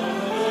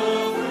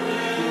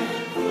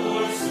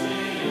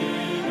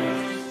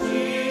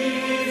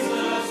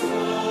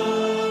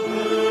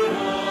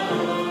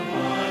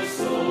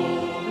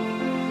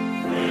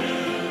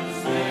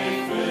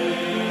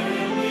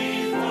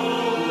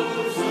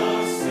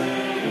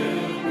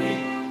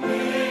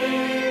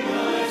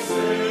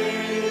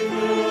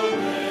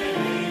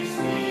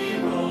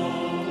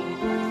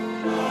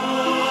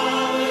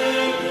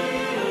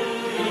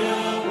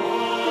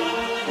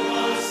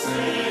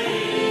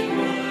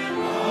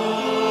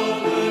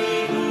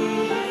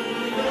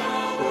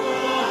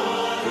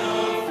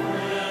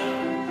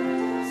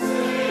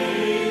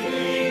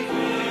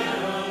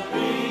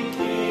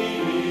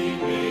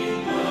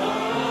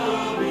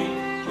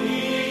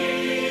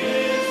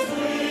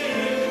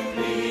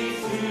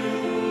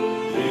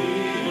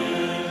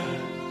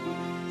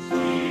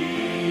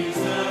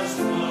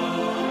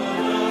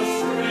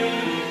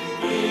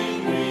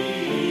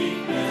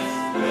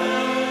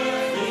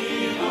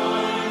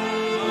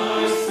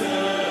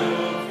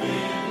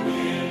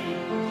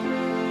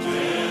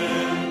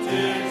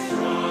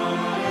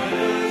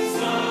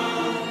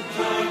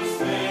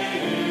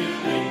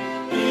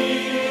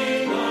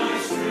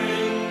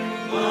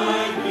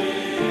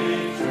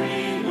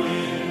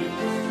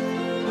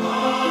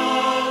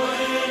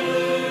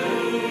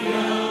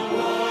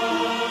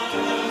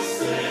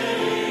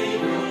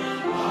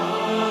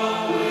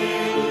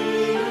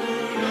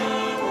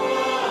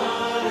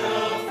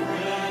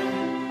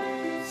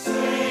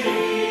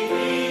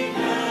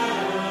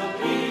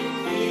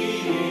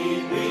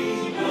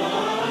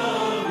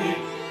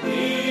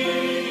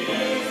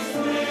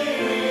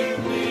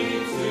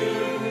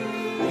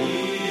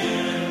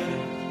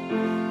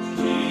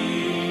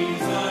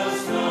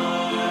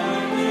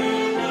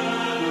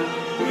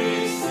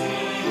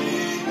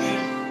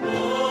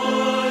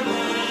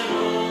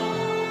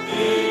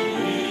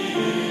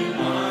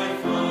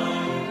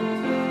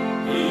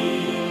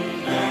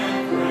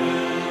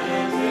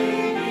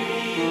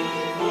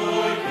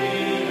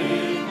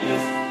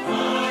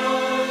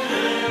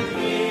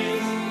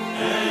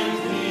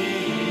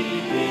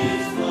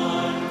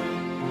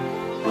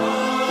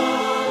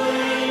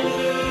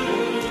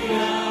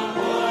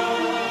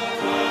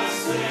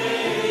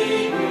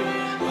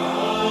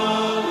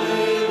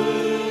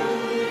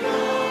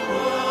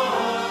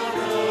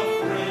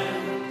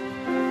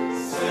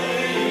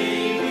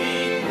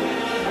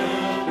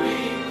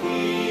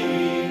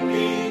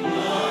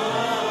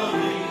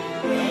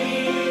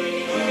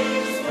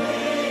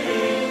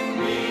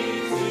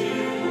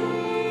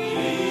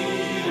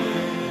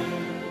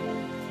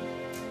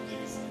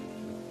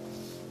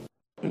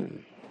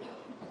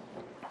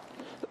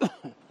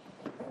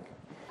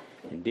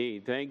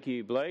 Indeed. Thank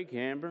you, Blake,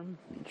 Amber,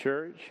 and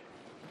church.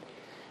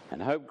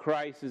 And I hope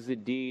Christ is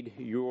indeed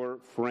your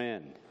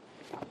friend.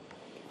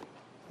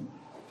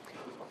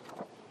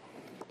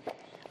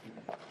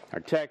 Our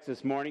text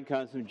this morning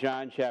comes from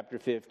John chapter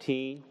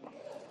 15.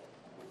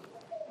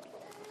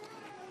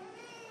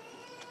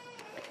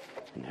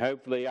 And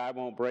hopefully I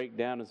won't break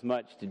down as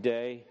much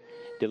today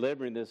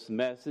delivering this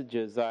message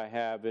as I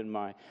have in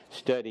my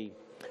study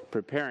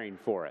preparing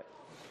for it.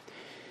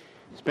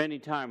 Spending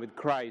time with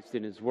Christ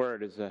in His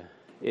Word is a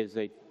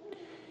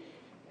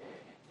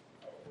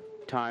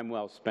time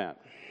well spent.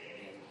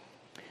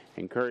 I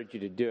encourage you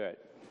to do it.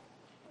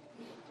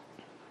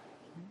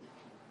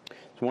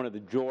 It's one of the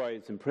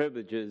joys and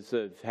privileges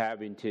of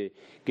having to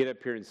get up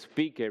here and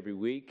speak every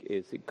week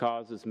is it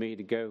causes me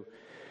to go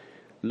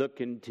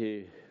look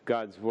into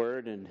God's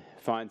Word and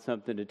find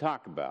something to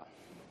talk about.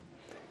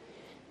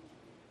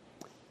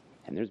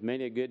 And there's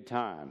many a good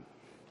time.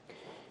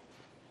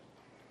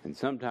 And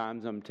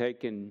sometimes I'm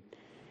taken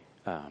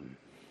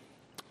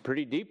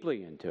pretty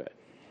deeply into it.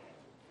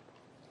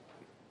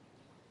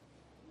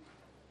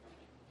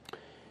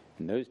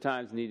 And those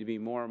times need to be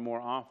more and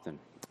more often.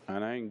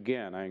 And I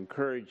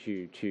encourage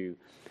you to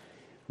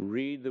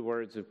read the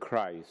words of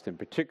Christ, and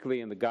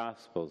particularly in the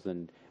Gospels.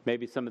 And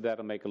maybe some of that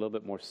will make a little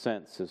bit more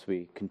sense as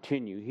we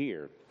continue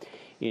here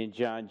in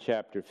John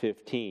chapter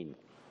 15.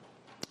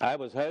 I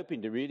was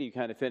hoping to really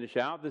kind of finish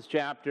out this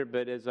chapter,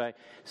 but as I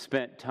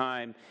spent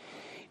time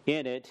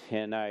in it,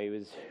 and I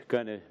was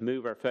going to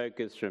move our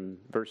focus from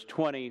verse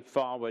 20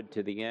 forward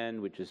to the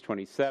end, which is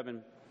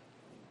 27.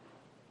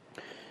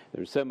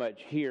 There's so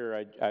much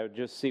here, I'll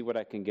just see what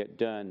I can get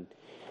done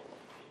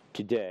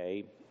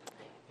today,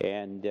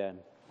 and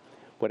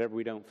whatever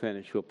we don't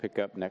finish, we'll pick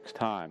up next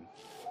time.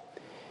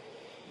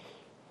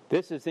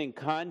 This is in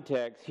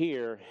context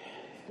here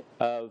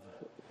of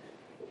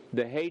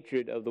the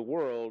hatred of the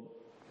world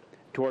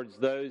towards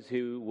those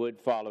who would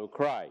follow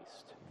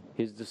Christ,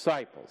 His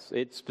disciples.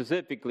 It's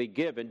specifically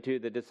given to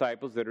the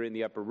disciples that are in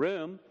the upper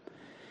room,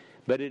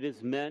 but it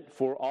is meant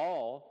for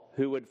all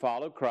who would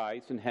follow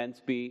Christ and hence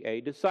be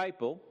a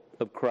disciple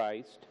of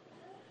Christ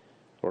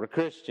or a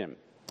Christian.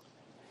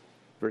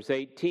 Verse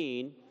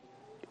 18,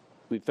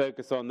 we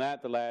focus on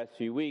that the last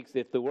few weeks.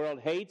 If the world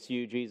hates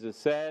you, Jesus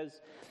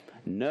says,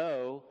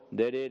 know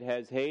that it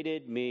has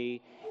hated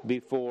me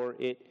before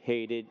it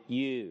hated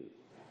you.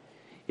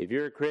 If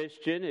you're a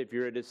Christian, if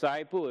you're a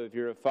disciple, if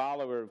you're a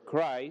follower of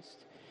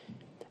Christ,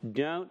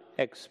 don't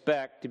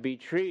expect to be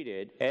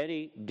treated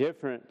any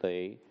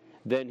differently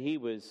than He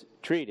was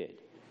treated.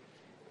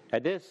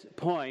 At this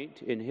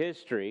point in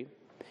history,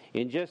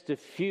 in just a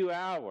few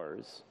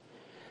hours,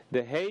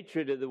 the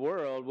hatred of the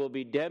world will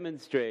be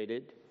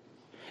demonstrated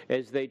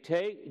as they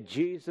take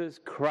Jesus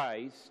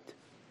Christ,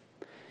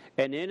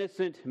 an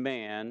innocent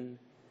man,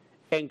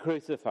 and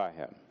crucify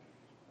Him.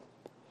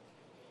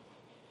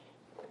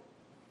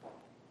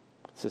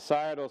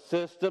 Societal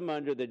system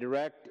under the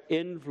direct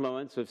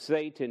influence of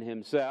Satan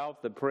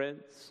himself, the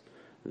prince,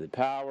 the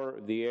power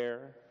of the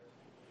air,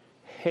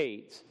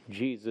 hates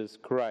Jesus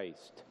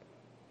Christ.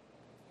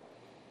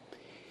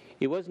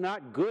 It was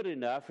not good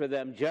enough for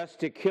them just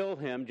to kill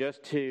Him,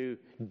 just to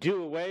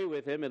do away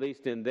with Him, at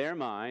least in their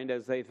mind,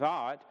 as they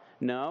thought.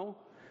 No.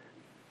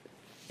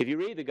 If you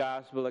read the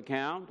gospel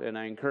account, and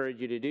I encourage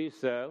you to do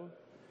so,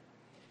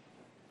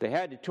 they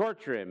had to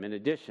torture Him in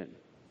addition.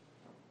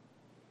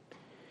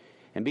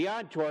 And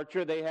beyond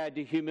torture, they had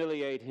to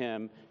humiliate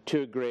Him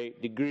to a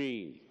great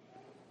degree.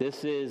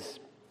 This is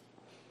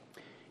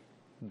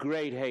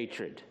great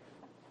hatred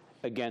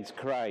against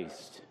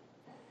Christ.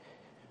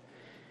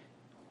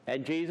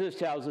 And Jesus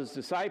tells His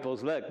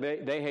disciples, look,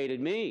 they hated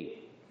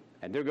me,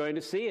 and they're going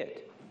to see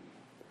it.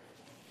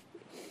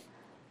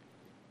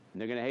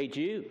 And they're going to hate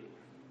you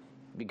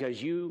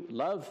because you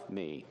love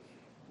me.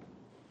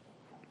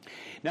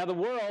 Now the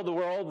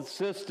world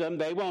system,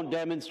 they won't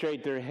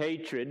demonstrate their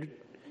hatred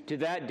to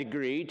that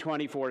degree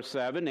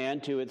 24/7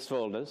 and to its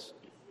fullness.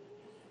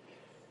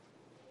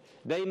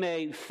 They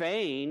may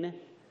feign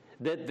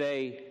that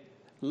they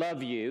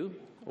love you,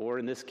 or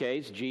in this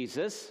case,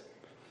 Jesus.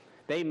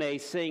 They may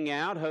sing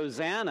out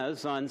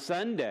hosannas on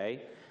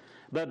Sunday,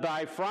 but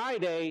by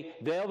Friday,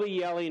 they'll be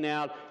yelling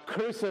out,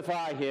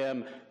 crucify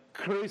Him,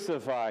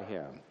 crucify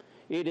Him.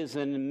 It is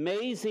an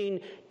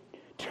amazing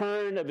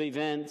turn of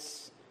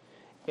events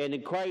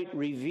and quite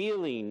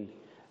revealing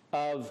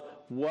of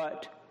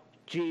what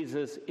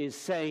Jesus is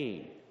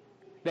saying.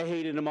 They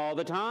hated Him all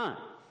the time.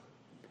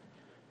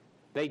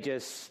 They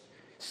just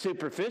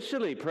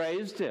superficially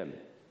praised Him,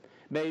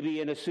 maybe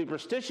in a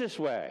superstitious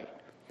way,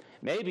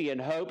 maybe in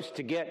hopes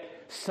to get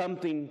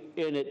something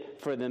in it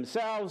for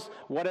themselves.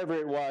 Whatever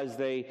it was,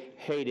 they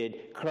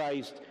hated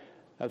Christ,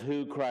 of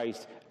who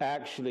Christ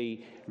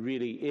actually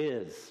really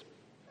is.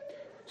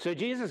 So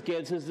Jesus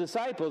gives His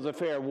disciples a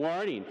fair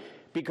warning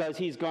because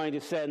He's going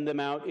to send them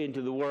out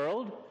into the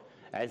world,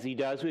 as He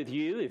does with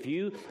you. If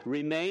you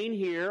remain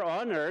here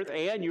on earth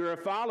and you're a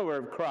follower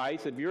of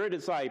Christ, if you're a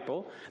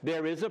disciple,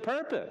 there is a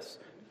purpose.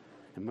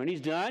 And when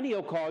He's done,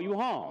 He'll call you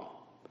home.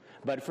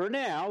 But for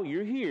now,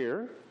 you're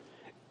here,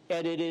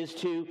 and it is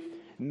to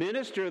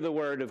minister the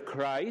word of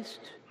Christ,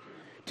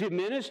 to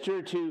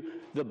minister to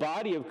the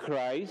body of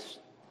Christ.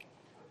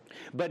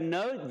 But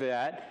note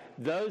that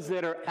those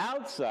that are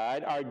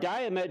outside are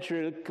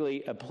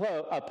diametrically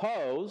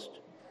opposed.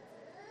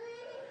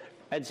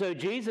 And so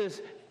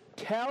Jesus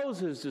tells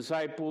his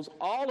disciples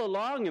all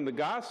along in the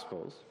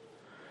Gospels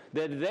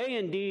that they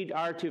indeed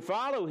are to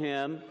follow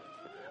him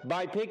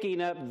by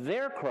picking up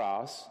their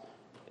cross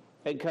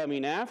and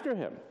coming after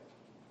him.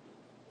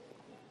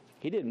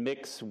 He didn't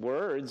mix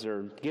words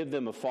or give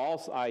them a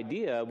false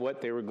idea of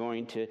what they were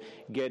going to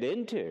get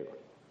into.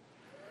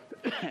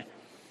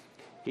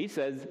 He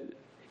says,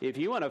 if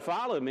you want to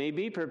follow me,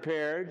 be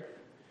prepared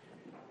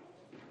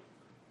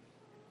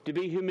to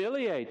be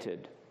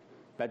humiliated,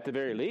 at the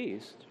very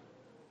least,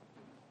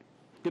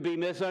 to be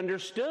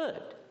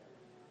misunderstood,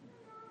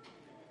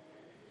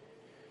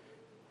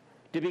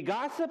 to be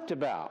gossiped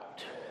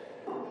about,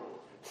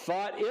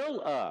 thought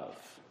ill of.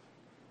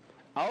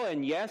 Oh,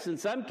 and yes, in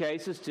some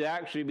cases, to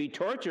actually be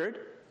tortured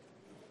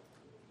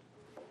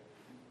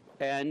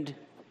and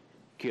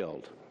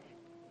killed.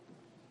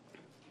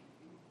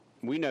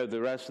 We know the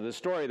rest of the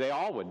story. They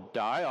all would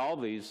die, all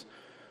these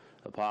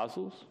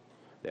apostles.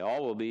 They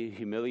all will be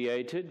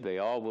humiliated. They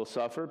all will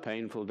suffer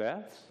painful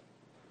deaths.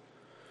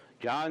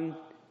 John,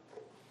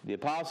 the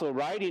apostle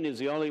writing, is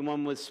the only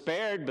one was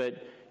spared,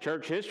 but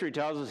church history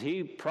tells us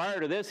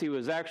prior to this, he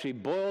was actually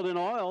boiled in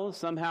oil.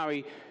 Somehow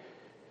he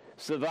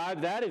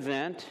survived that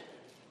event,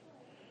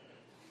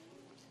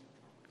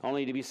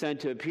 only to be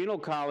sent to a penal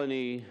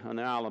colony on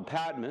the island of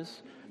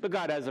Patmos. But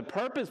God has a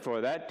purpose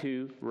for that,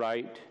 to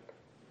write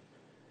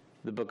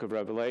the book of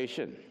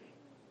Revelation.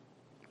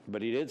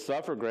 But he did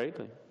suffer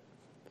greatly.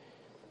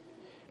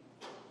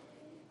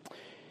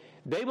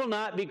 They will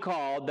not be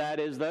called, that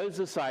is, those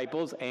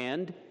disciples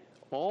and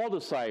all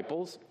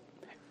disciples,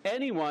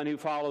 anyone who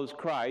follows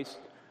Christ.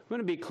 I'm going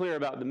to be clear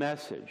about the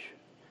message.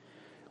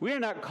 We are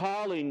not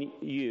calling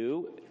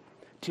you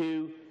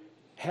to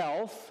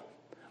health,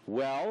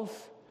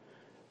 wealth,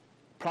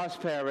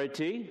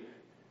 prosperity,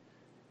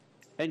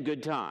 and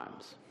good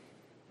times.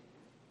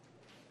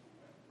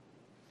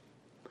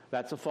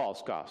 That's a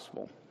false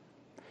gospel.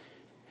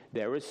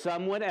 There is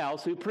someone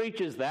else who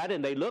preaches that,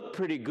 and they look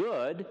pretty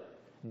good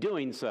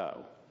doing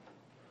so.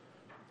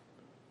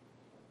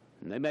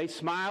 And they may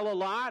smile a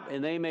lot,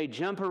 and they may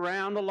jump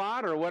around a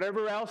lot, or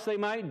whatever else they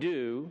might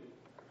do.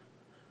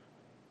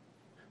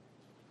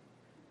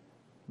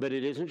 But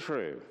it isn't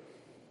true.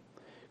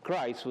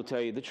 Christ will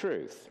tell you the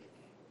truth.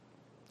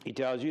 He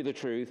tells you the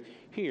truth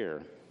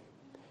here.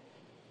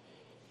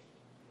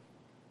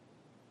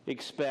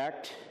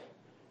 Expect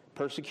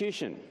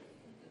persecution.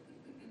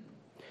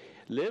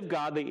 Live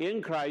godly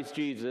in Christ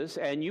Jesus,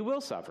 and you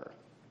will suffer.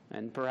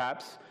 And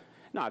perhaps,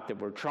 not that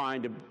we're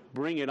trying to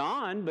bring it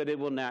on, but it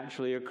will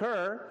naturally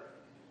occur,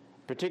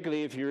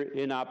 particularly if you're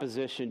in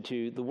opposition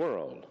to the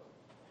world.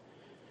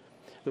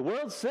 The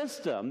world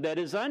system that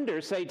is under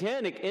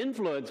satanic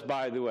influence,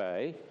 by the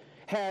way,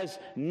 has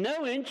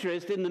no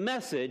interest in the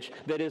message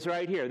that is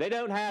right here. They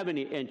don't have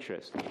any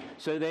interest.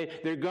 So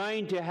they're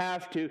going to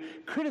have to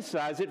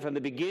criticize it from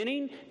the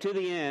beginning to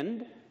the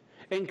end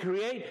and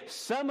create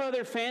some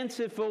other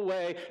fanciful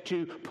way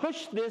to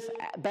push this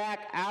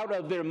back out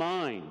of their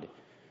mind.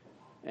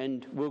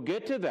 And we'll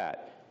get to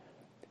that.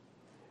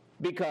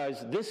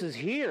 Because this is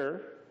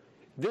here,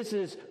 this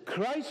is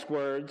Christ's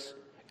words,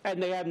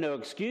 and they have no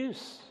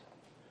excuse.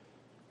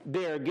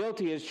 They are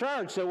guilty as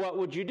charged, so what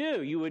would you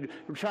do? You would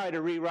try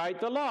to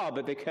rewrite the law,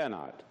 but they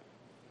cannot.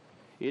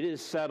 It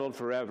is settled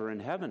forever in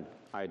heaven,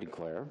 I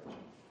declare.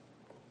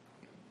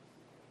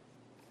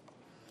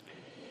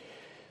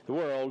 The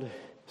world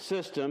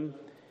system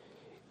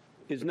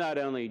is not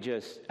only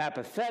just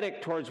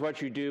apathetic towards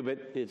what you do,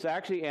 but it's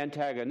actually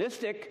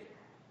antagonistic,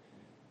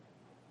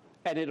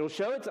 and it'll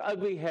show its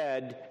ugly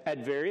head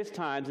at various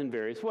times in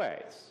various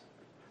ways.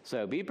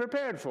 So be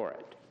prepared for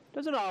it.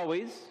 Doesn't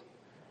always,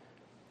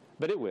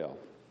 but it will,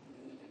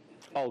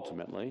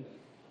 ultimately.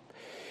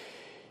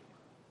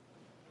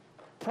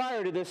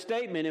 Prior to this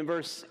statement in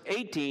verse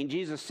 18,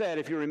 Jesus said,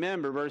 if you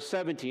remember verse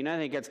 17, I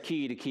think that's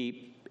key to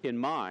keep in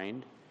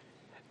mind,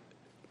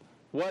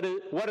 what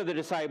are the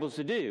disciples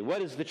to do?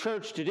 What is the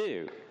church to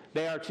do?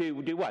 They are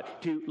to do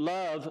what? To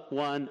love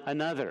one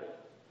another.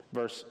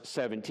 Verse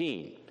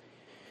 17.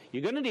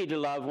 You're going to need to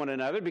love one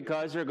another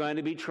because there are going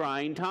to be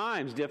trying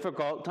times.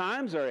 Difficult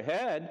times are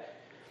ahead.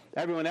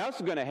 Everyone else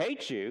is going to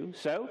hate you.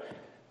 So,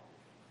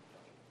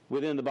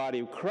 within the body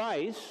of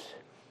Christ,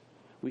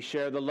 we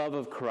share the love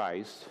of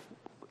Christ,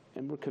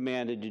 and we're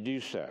commanded to do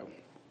so.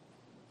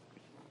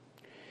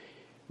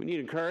 We need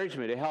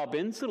encouragement to help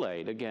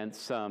insulate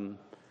against some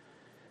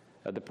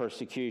of the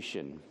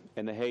persecution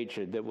and the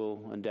hatred that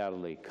will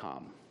undoubtedly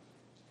come.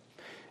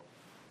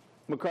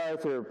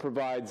 MacArthur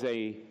provides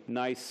a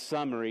nice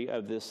summary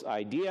of this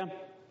idea.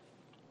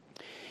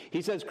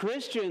 He says,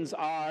 Christians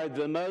are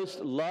the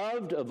most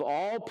loved of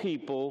all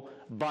people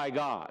by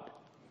God,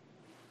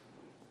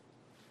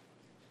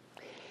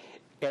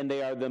 and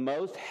they are the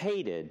most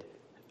hated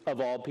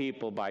of all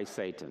people by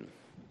Satan.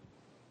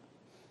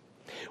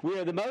 We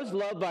are the most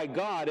loved by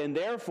God and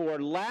therefore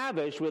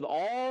lavish with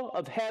all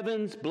of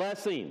heaven's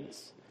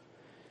blessings.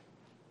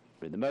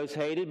 We're the most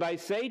hated by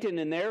Satan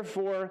and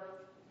therefore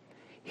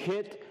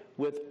hit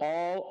with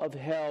all of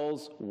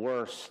hell's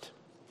worst.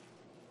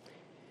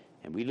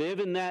 And we live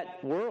in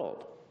that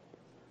world,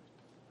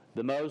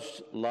 the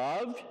most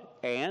loved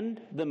and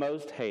the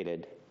most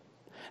hated,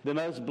 the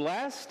most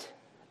blessed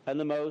and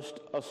the most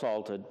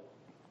assaulted.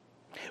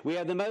 We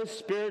have the most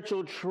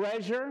spiritual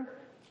treasure.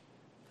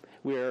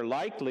 We are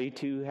likely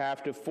to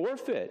have to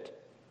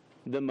forfeit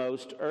the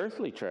most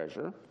earthly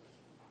treasure.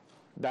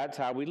 That's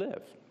how we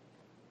live.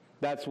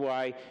 That's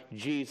why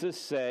Jesus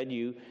said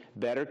you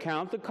better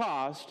count the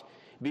cost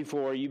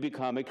before you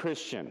become a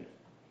Christian.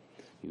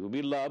 You will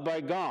be loved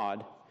by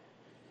God,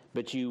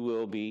 but you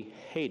will be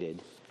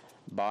hated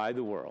by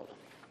the world.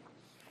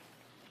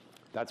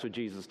 That's what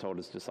Jesus told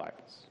his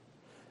disciples.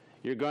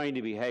 You're going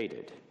to be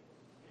hated.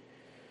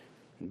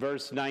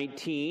 Verse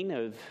 19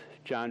 of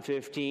John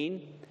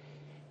 15,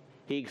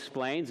 he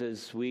explains,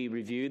 as we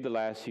reviewed the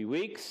last few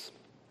weeks,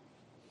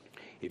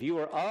 if you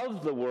are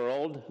of the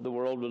world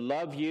will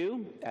love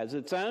you as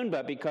its own,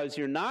 but because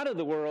you're not of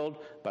the world,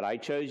 but I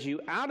chose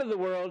you out of the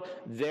world,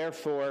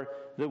 therefore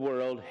the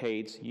world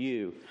hates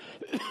you.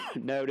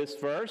 Notice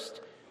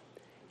first,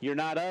 you're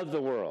not of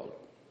the world.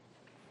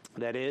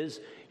 That is,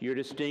 you're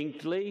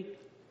distinctly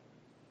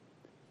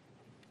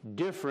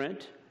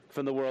different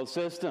from the world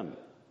system.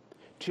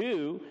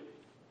 2,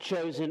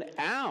 chosen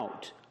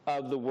out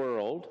of the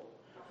world,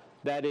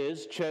 that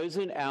is,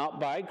 chosen out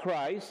by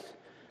Christ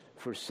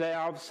for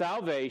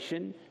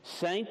salvation,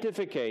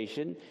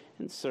 sanctification,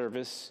 and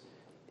service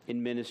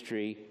in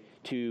ministry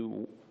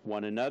to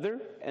one another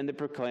and the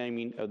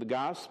proclaiming of the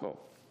gospel.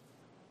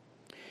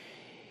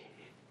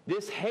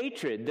 This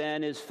hatred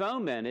then is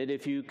fomented,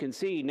 if you can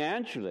see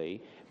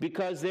naturally,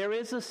 because there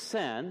is a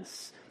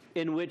sense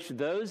in which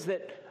those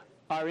that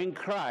are in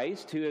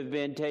Christ, who have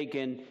been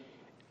taken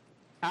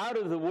out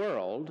of the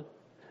world,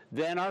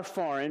 then are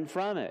foreign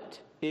from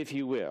it, if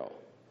you will.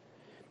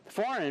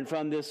 Foreign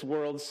from this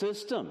world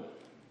system.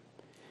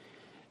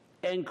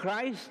 And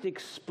Christ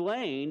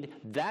explained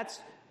that's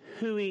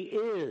who he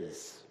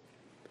is.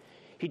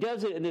 He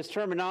does it in this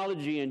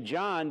terminology in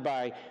John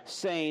by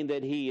saying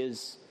that he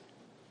is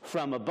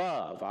from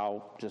above.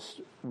 I'll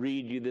just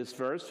read you this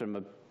verse from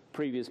a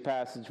previous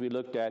passage we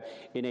looked at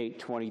in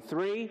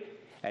 8:23,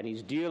 and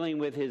he's dealing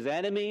with his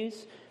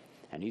enemies,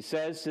 and he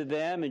says to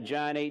them in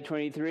John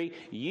 8:23,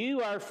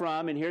 you are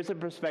from, and here's the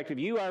perspective,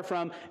 you are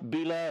from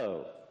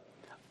below.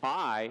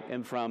 I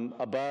am from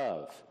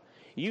above.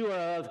 You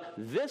are of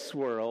this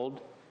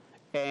world,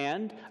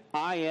 and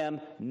I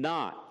am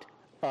not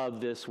of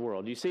this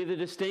world. You see the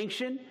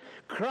distinction?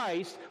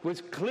 Christ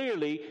was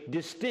clearly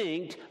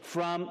distinct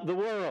from the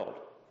world.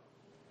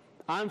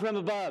 I'm from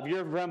above,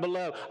 you're from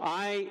below.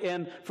 I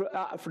am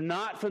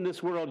not from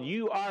this world,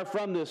 you are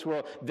from this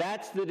world.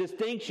 That's the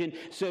distinction.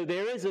 So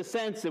there is a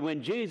sense that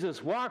when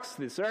Jesus walks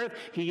this earth,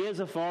 he is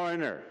a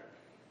foreigner,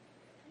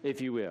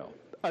 if you will,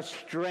 a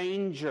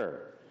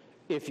stranger,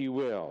 if you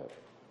will.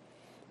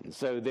 And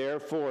so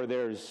therefore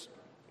there's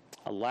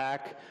a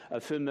lack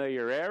of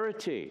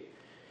familiarity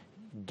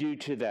due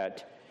to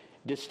that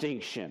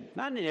distinction.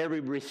 Not in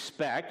every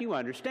respect, you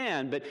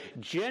understand, but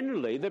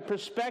generally the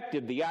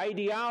perspective, the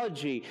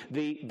ideology,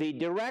 the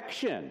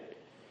direction.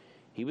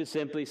 He would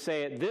simply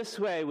say it this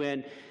way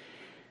when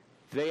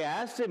they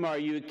asked him, are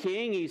you a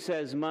king? He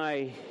says,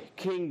 my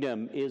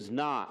kingdom is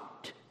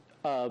not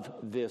of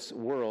this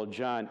world.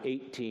 John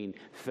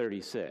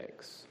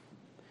 18:36.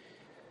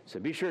 So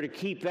be sure to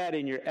keep that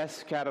in your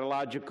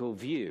eschatological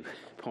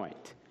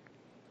viewpoint.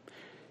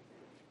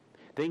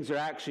 Things are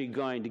actually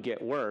going to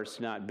get worse,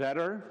 not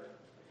better.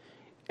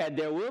 And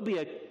there will be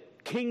a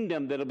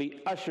kingdom that will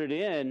be ushered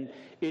in.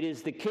 It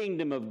is the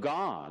kingdom of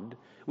God,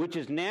 which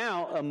is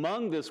now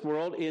among this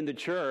world in the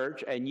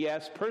church, and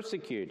yes,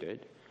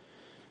 persecuted.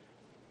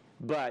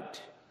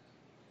 But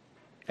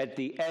at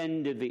the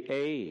end of the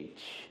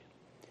age,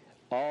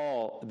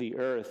 all the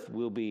earth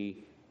will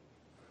be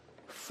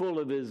full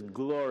of his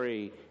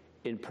glory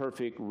in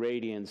perfect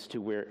radiance,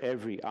 to where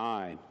every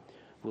eye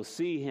will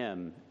see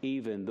him,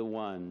 even the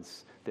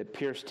ones that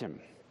pierced him.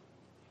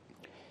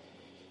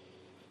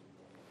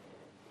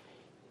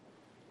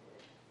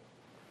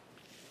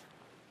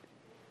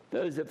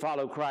 Those that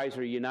follow Christ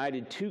are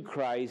united to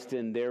Christ,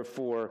 and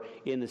therefore,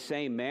 in the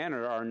same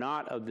manner, are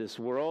not of this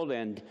world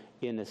and,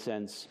 in a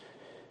sense,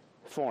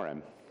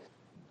 foreign.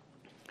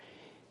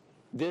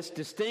 This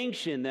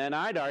distinction, then,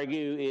 I'd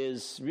argue,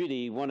 is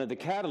really one of the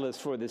catalysts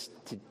for this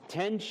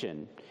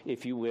tension,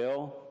 if you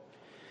will.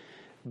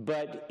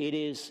 But it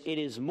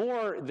is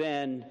more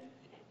than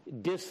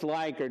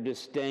dislike or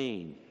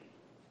disdain.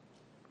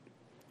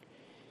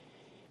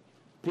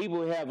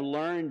 People have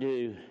learned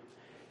to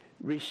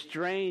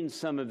restrain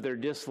some of their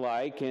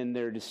dislike and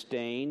their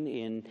disdain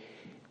in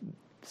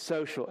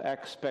social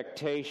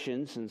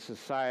expectations and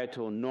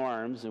societal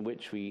norms in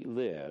which we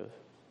live.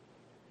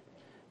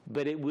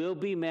 But it will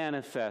be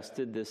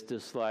manifested, this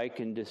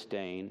dislike and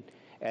disdain,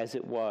 as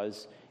it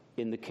was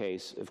in the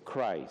case of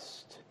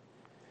Christ.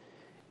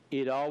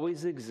 It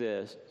always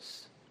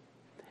exists,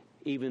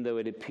 even though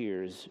it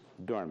appears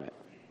dormant.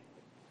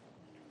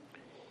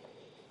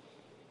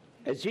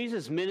 As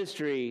Jesus'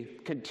 ministry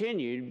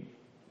continued,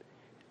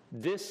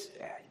 this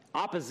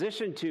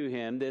opposition to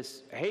him,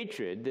 this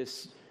hatred,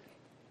 this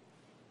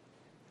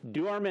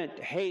dormant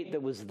hate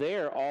that was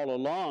there all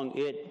along,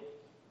 it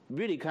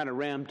really kind of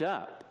ramped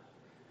up.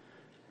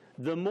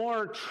 The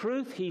more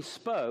truth he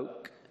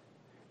spoke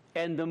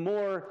and the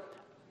more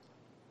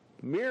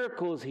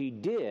miracles he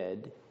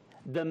did,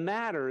 the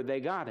madder they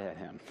got at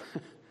him.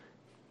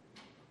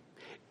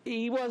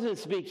 He wasn't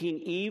speaking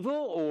evil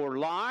or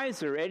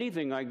lies or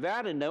anything like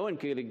that, and no one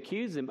could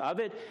accuse him of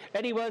it,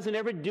 and he wasn't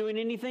ever doing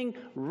anything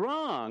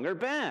wrong or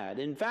bad.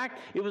 In fact,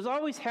 it was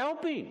always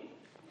helping,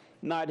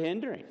 not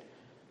hindering.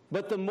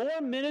 But the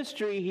more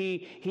ministry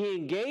he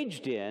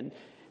engaged in,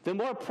 the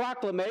more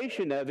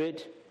proclamation of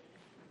it,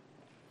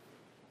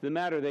 the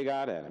madder they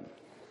got at him.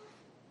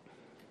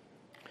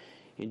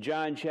 In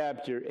John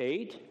chapter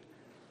 8,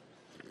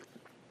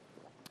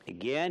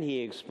 again, he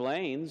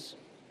explains,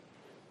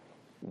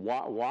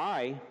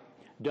 why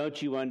don't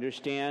you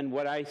understand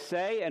what I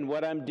say and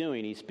what I'm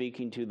doing? He's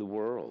speaking to the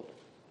world.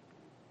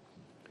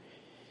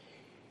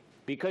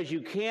 Because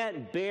you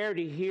can't bear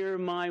to hear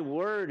my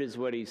word, is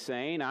what he's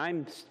saying.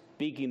 I'm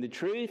speaking the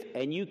truth,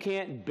 and you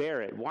can't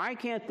bear it. Why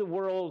can't the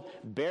world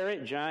bear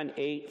it? John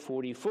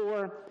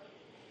 8:44.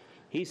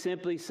 He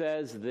simply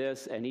says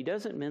this, and he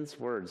doesn't mince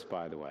words,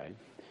 by the way.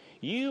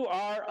 You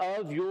are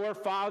of your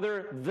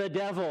father, the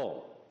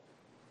devil.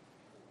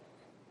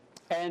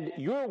 And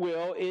your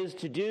will is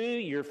to do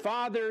your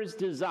father's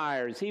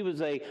desires. He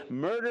was a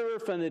murderer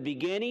from the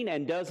beginning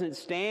and doesn't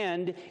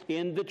stand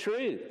in the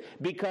truth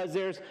because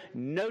there's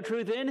no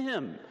truth in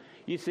him.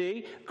 You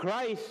see,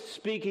 Christ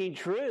speaking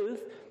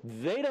truth,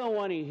 they don't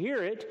want to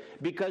hear it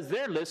because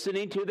they're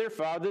listening to their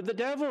father, the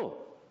devil.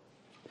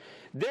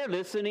 They're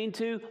listening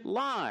to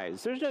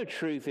lies. There's no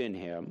truth in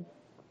him.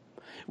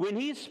 When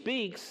he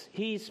speaks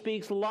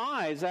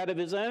lies out of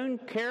his own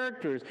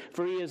characters,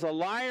 for he is a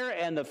liar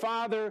and the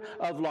father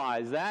of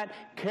lies. That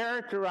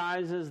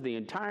characterizes the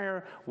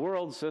entire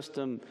world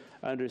system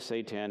under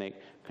satanic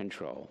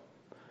control.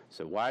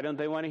 So why don't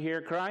they want to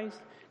hear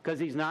Christ? Because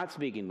he's not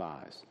speaking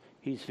lies.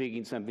 He's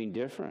speaking something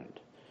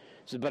different.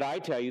 So, but I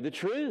tell you the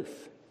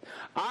truth.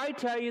 I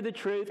tell you the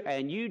truth,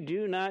 and you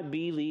do not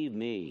believe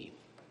me.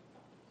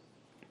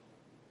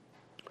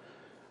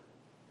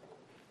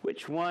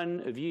 Which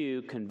one of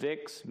you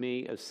convicts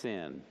me of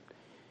sin?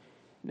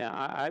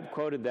 Now, I've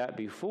quoted that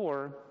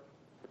before,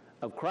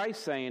 of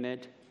Christ saying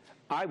it.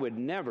 I would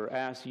never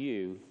ask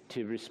you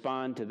to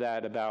respond to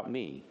that about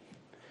me,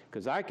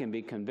 because I can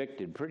be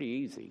convicted pretty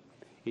easy.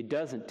 It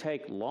doesn't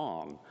take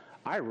long.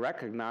 I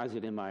recognize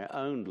it in my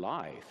own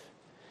life.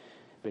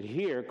 But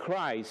here,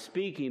 Christ,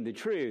 speaking the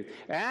truth,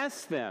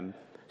 asks them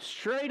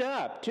straight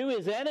up to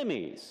his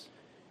enemies,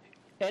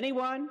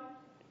 anyone?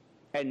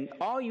 And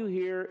all you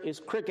hear is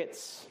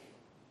crickets.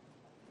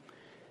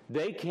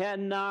 They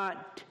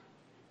cannot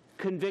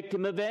convict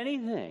him of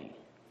anything.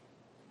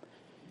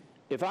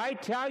 If I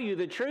tell you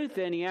the truth,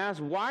 then he asks,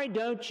 why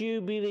don't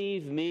you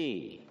believe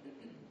me?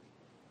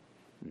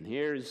 And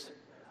here's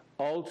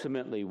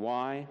ultimately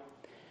why.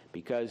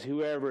 Because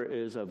whoever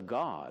is of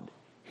God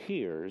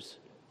hears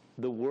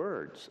the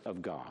words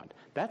of God.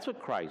 That's what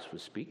Christ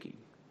was speaking.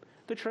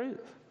 The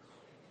truth.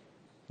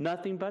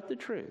 Nothing but the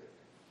truth.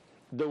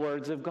 The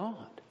words of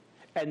God.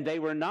 And they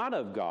were not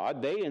of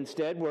God. They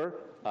instead were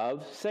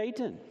of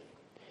Satan.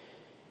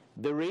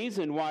 The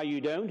reason why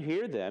you don't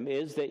hear them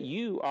is that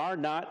you are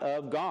not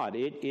of God.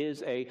 It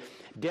is a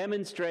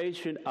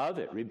demonstration of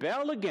it.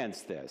 Rebel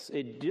against this.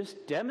 It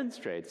just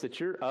demonstrates that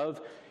you're of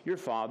your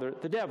father,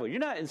 the devil. You're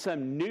not in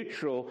some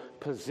neutral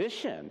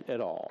position at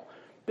all.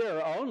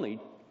 There are only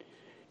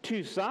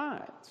two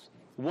sides,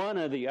 one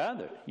or the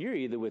other. You're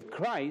either with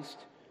Christ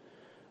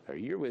or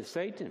you're with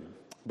Satan.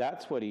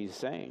 That's what he's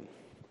saying.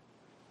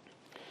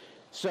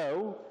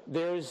 So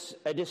there's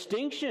a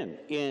distinction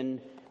in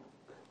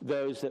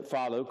those that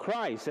follow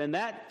Christ, and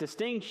that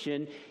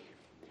distinction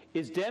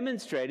is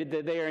demonstrated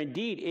that they are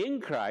indeed in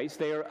Christ,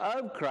 they are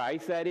of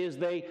Christ, that is,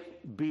 they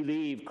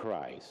believe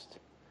Christ.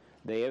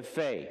 They have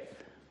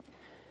faith.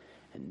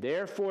 And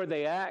therefore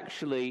they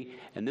actually,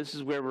 and this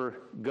is where we're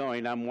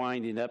going, I'm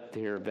winding up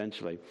here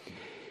eventually,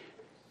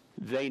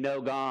 they know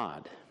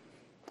God.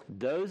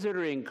 Those that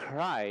are in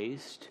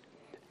Christ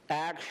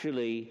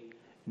actually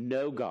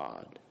know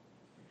God.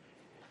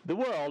 The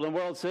world and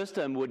world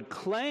system would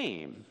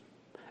claim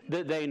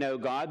that they know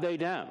God. They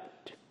don't.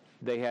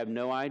 They have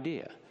no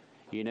idea.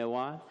 You know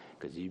why?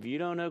 Because if you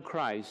don't know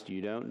Christ,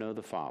 you don't know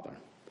the Father.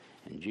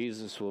 And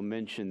Jesus will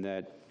mention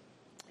that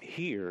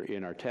here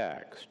in our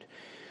text.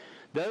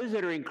 Those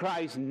that are in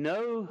Christ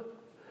know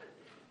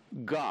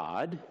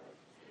God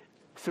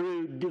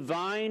through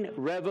divine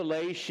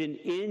revelation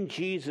in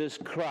Jesus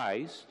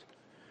Christ.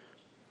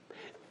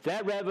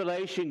 That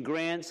revelation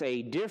grants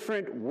a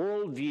different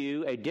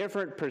worldview, a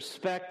different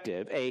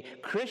perspective, a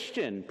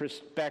Christian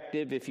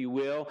perspective, if you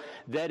will,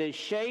 that is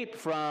shaped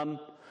from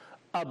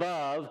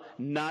above,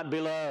 not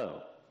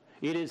below.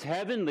 It is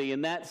heavenly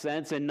in that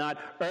sense and not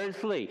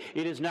earthly.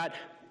 It is not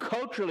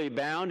culturally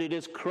bound, it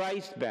is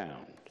Christ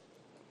bound.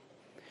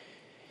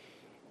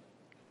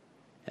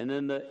 And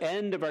then the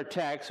end of our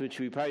text, which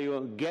we probably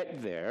won't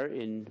get there,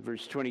 in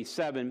verse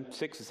 27,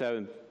 6 and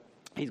 7,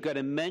 he's going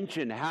to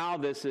mention how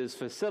this is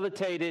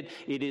facilitated.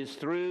 It is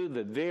through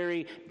the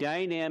very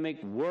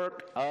dynamic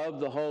work of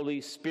the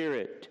Holy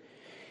Spirit,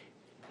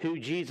 who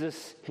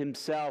Jesus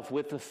himself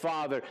with the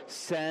Father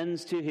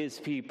sends to his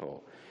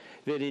people,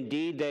 that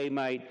indeed they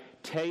might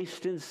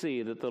taste and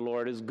see that the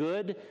Lord is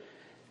good,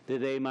 that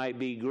they might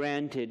be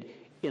granted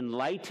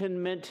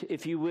enlightenment,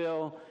 if you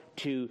will,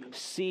 to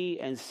see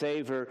and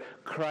savor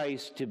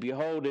Christ, to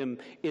behold him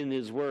in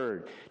his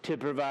word, to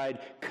provide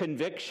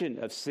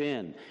conviction of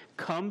sin,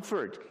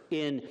 comfort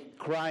in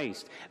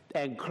Christ,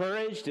 and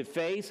courage to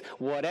face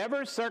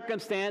whatever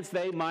circumstance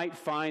they might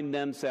find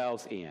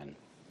themselves in.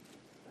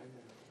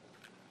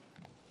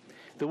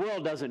 The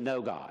world doesn't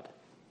know God.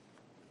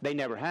 They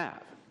never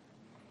have.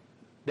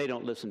 They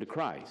don't listen to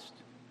Christ.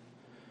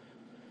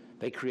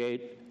 They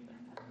create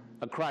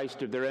a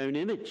Christ of their own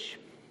image.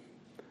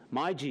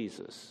 My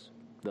Jesus,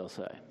 they'll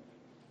say,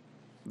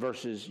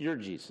 versus your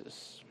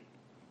Jesus.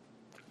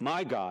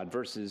 My God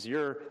versus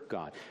your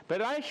God.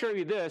 But I assure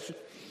you this,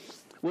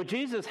 what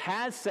Jesus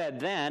has said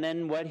then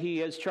and what he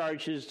has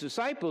charged his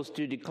disciples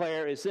to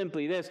declare is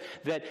simply this,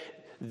 that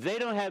they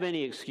don't have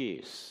any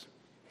excuse.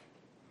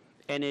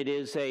 And it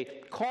is a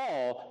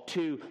call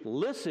to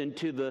listen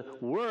to the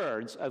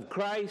words of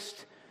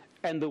Christ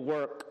and the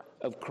work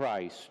of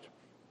Christ.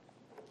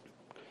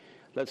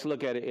 Let's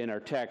look at it in our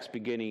text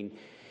beginning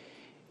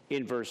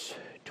in verse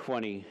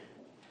 20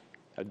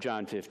 of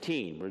John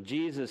 15, where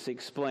Jesus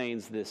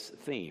explains this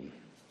theme.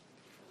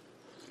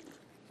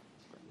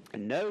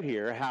 And note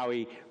here how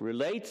he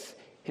relates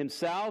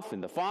himself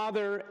and the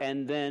Father,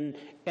 and then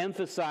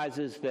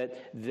emphasizes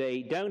that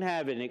they don't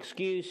have an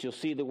excuse. You'll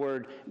see the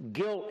word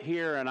guilt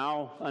here, and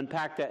I'll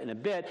unpack that in a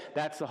bit.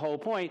 That's the whole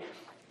point.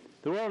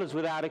 The world is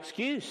without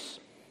excuse,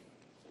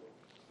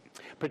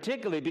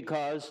 particularly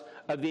because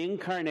of the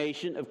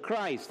incarnation of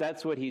Christ.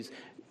 That's what he's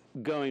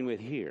going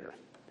with here.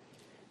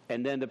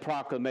 And then the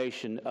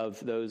proclamation of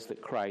those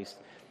that Christ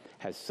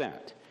has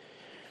sent.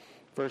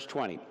 Verse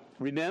 20,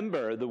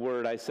 remember the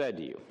word I said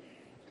to you.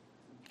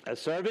 A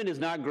servant is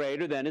not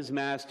greater than his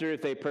master.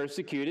 If they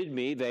persecuted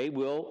me, they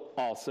will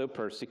also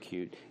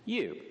persecute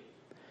you.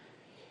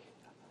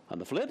 On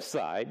the flip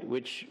side,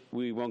 which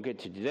we won't get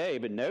to today,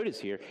 but notice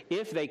here,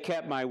 if they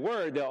kept my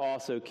word, they'll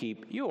also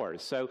keep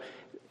yours. So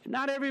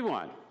not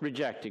everyone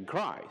rejected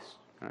Christ,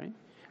 right?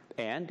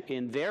 And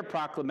in their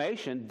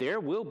proclamation, there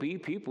will be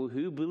people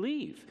who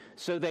believe.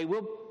 So they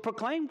will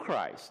proclaim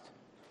Christ,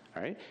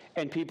 right?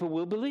 And people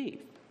will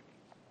believe.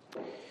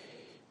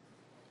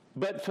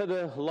 But for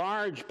the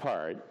large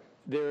part,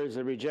 there is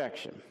a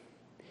rejection.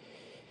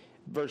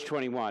 Verse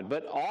 21,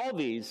 but all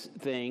these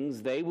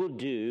things they will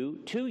do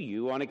to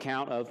you on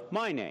account of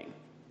my name,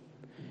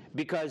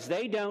 because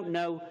they don't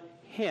know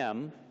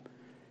him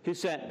who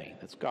sent me.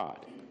 That's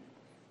God.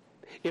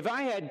 If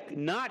I had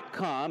not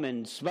come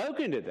and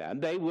spoken to them,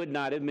 they would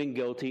not have been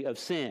guilty of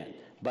sin.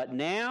 But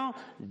now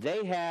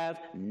they have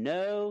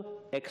no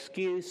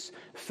excuse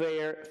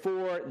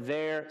for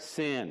their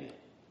sin.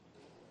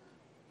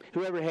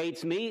 Whoever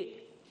hates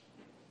me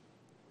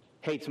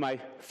hates my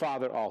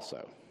Father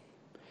also.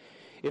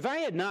 If I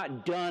had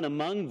not done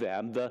among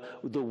them the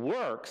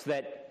works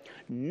that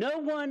no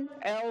one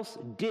else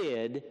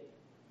did,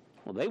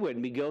 well, they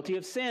wouldn't be guilty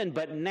of sin.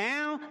 But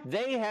now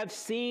they have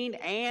seen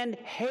and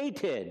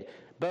hated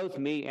both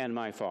me and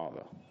my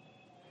Father.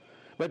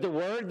 But the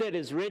word that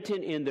is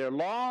written in their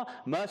law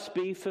must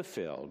be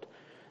fulfilled.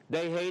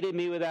 They hated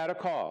me without a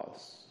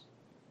cause.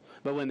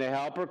 But when the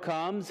Helper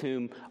comes,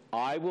 whom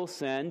I will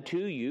send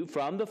to you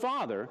from the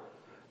Father,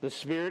 the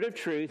Spirit of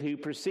truth who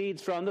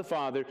proceeds from the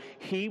Father,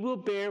 he will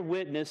bear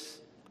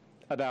witness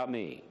about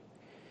me.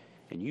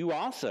 And you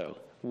also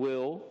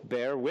will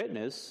bear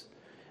witness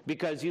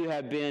because you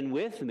have been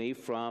with me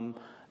from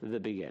the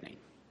beginning.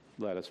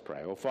 Let us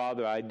pray. Oh,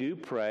 Father, I do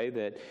pray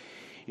that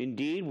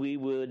indeed we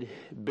would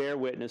bear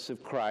witness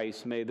of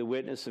Christ. May the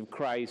witness of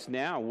Christ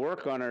now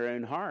work on our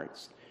own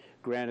hearts.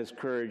 Grant us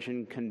courage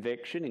and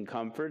conviction and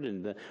comfort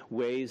in the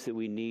ways that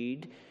we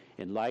need,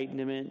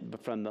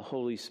 enlightenment from the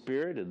Holy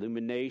Spirit,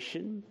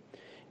 illumination,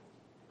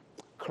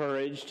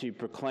 courage to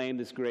proclaim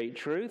this great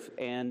truth.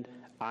 And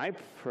I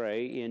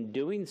pray in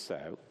doing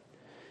so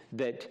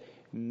that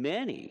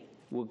many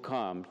will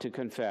come to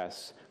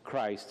confess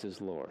Christ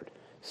as Lord.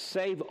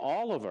 Save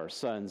all of our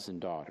sons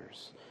and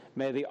daughters.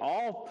 May they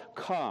all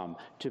come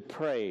to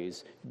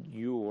praise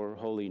your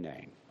holy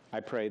name.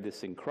 I pray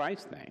this in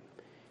Christ's name.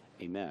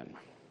 Amen.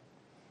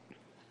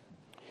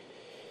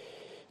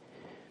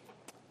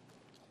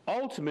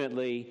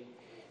 Ultimately,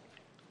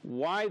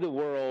 why the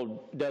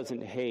world does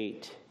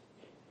hate,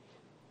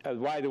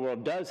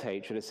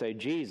 should I say,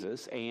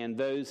 Jesus and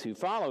those who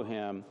follow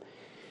him,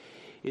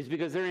 is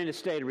because they're in a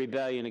state of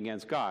rebellion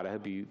against God. I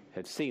hope you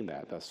have seen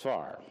that thus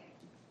far.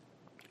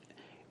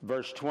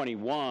 Verse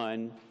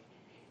 21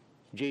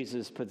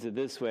 Jesus puts it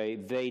this way,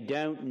 they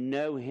don't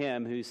know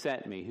him who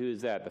sent me. Who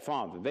is that? The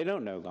Father. They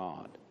don't know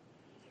God.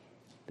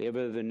 They have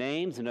other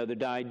names and other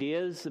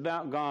ideas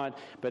about God,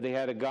 but they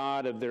had a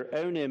God of their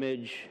own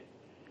image,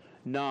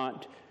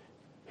 not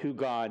who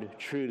God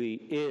truly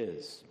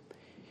is.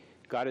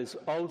 God is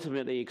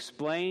ultimately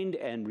explained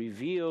and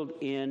revealed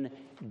in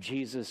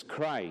Jesus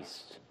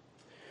Christ.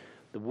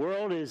 The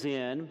world is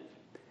in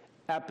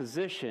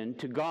opposition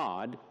to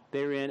God.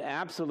 They're in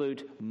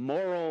absolute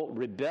moral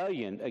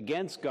rebellion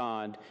against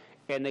God,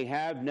 and they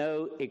have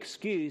no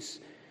excuse.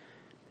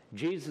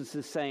 Jesus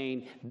is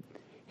saying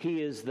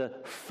he is the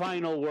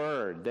final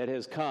word that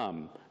has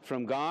come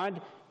from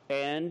God,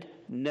 and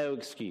no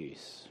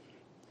excuse.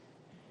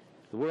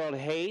 The world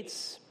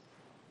hates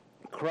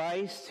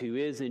Christ, who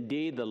is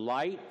indeed the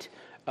light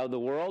of the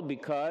world,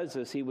 because,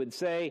 as he would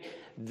say,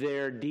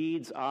 their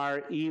deeds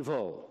are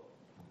evil.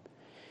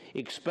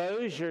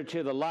 Exposure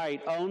to the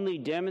light only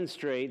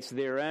demonstrates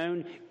their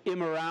own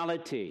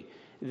immorality,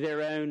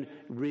 their own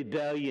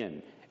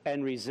rebellion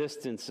and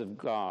resistance of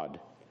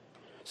God.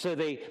 So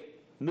they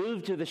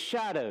move to the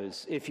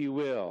shadows, if you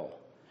will,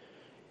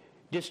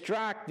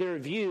 distract their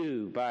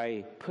view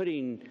by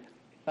putting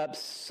up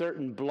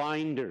certain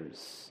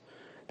blinders.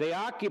 They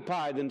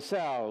occupy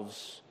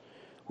themselves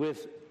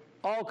with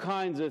all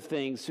kinds of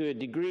things to a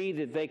degree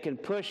that they can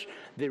push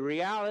the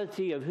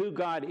reality of who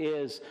God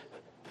is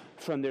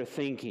from their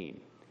thinking.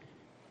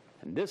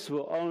 And this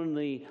will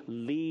only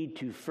lead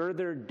to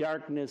further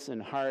darkness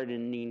and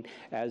hardening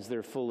as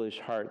their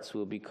foolish hearts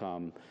will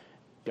become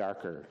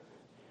darker.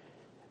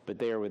 But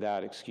they are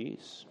without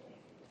excuse.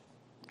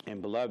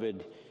 And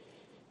beloved,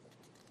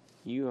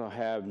 you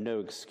have no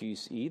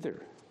excuse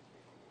either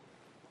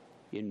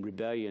in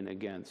rebellion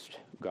against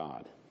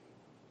God.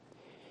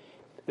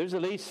 There's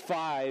at least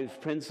 5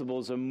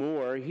 principles or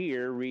more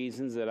here,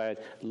 reasons that I'd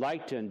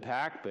like to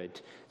unpack,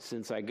 but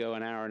since I go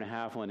an hour and a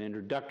half on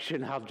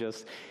introduction, I'll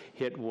just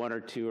hit 1 or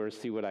 2 or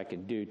see what I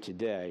can do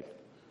today.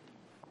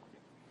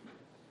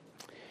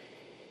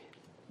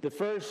 The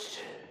first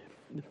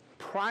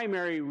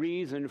primary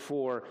reason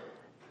for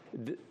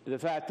the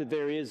fact that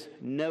there is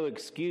no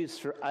excuse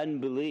for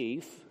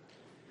unbelief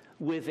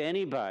with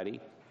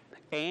anybody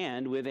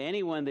and with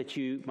anyone that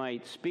you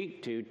might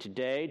speak to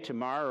today,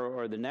 tomorrow,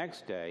 or the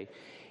next day,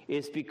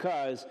 is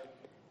because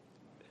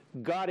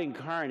God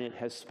incarnate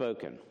has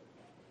spoken.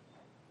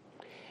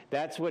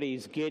 That's what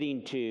he's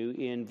getting to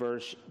in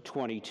verse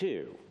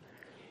 22.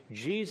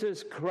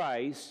 Jesus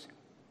Christ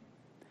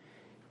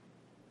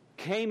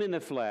came in the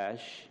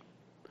flesh,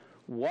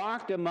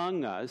 walked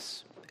among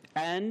us,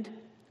 and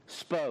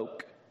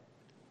spoke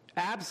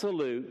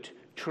absolute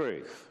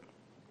truth.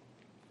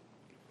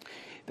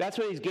 That's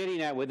what he's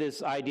getting at with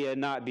this idea of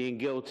not being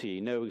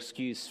guilty, no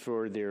excuse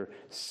for their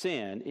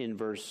sin in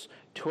verse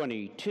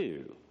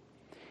 22.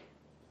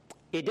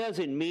 It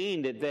doesn't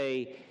mean that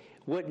they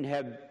wouldn't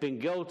have been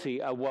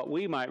guilty of what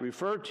we might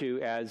refer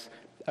to as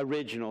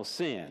original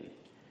sin.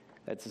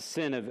 That's the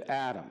sin of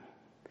Adam.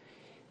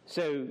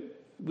 So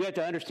we have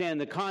to understand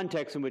the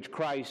context in which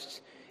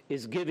Christ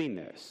is giving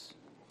this.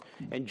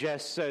 And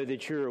just so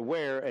that you're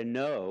aware and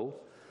know,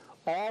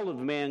 all of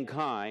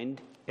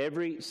mankind,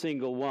 every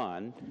single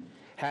one,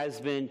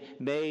 has been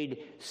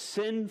made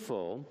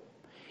sinful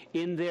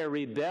in their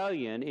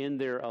rebellion, in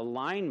their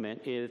alignment,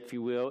 if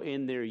you will,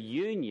 in their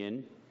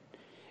union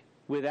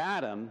with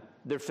Adam,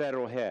 their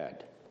federal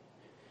head.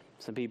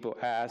 Some people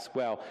ask,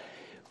 well,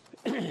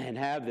 and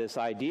have this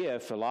idea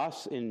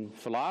in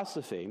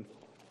philosophy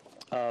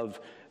of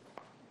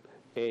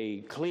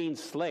a clean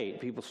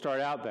slate. People start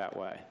out that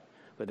way.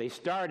 But they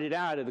started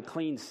out at a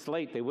clean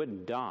slate, they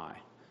wouldn't die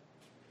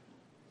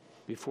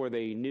before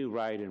they knew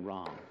right and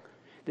wrong.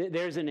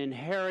 There's an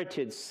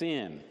inherited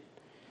sin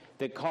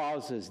that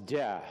causes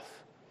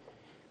death.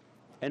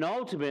 And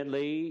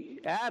ultimately,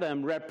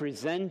 Adam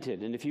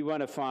represented, and if you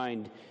want to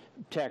find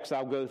text,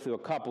 I'll go through a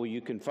couple. You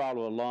can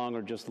follow along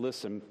or just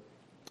listen.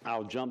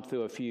 I'll jump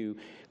through a few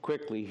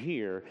quickly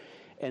here,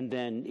 and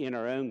then in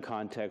our own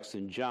context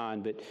in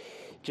John. But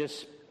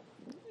just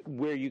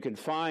where you can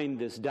find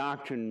this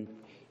doctrine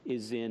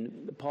is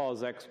in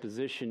Paul's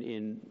exposition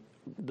in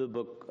the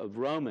book of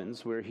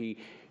Romans, where he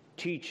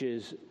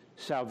teaches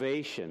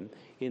salvation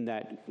in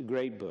that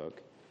great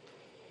book.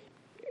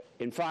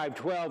 In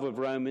 5:12 of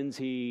Romans,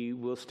 he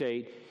will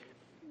state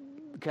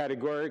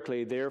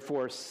categorically,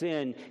 therefore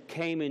sin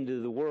came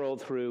into the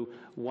world through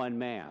one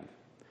man.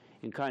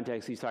 In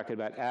context, he's talking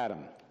about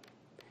Adam.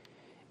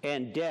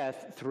 And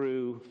death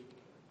through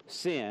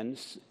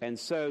sins, and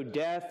so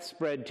death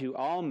spread to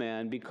all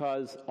men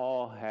because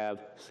all have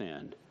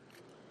sinned.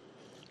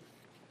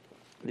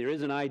 There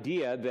is an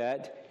idea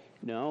that,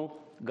 no,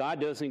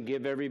 God doesn't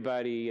give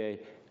everybody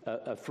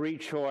a free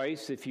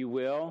choice, if you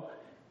will,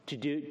 to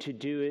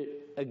do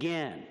it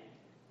again,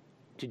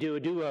 to do a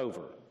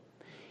do-over.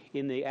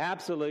 In the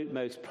absolute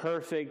most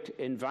perfect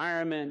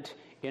environment,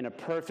 in a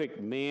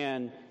perfect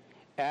man,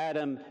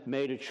 Adam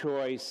made a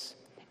choice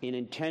in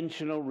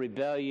intentional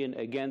rebellion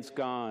against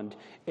God,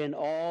 and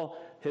all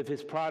of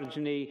his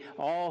progeny,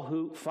 all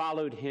who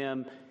followed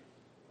him,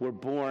 were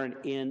born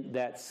in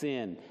that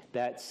sin.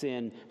 That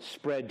sin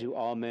spread to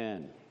all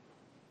men.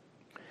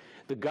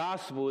 The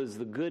gospel is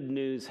the good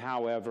news,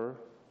 however,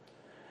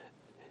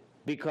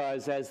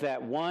 because as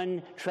that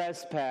one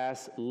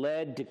trespass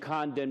led to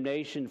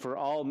condemnation for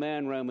all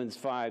men, Romans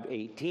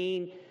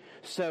 5:18,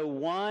 so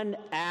one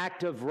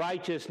act of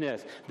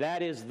righteousness,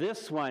 that is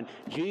this one,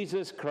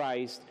 Jesus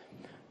Christ,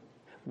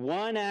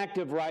 one act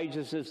of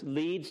righteousness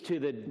leads to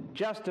the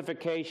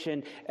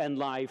justification and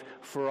life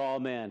for all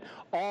men.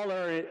 All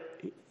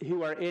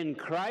who are in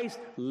Christ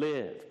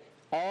live.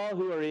 All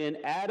who are in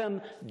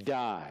Adam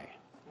die.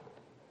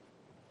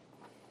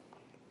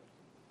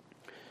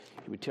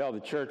 He would tell the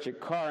church at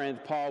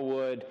Corinth, Paul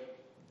would,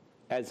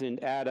 as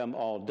in Adam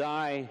all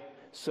die,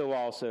 so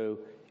also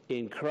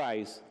in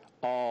Christ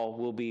all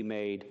will be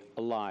made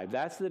alive.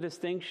 That's the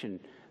distinction.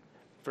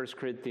 1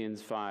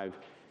 Corinthians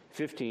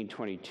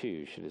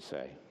 5:15-22, should I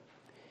say.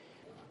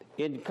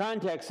 In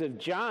context of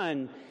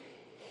John,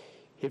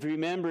 if you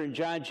remember in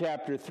John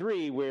chapter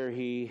 3, where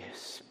he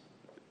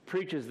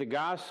preaches the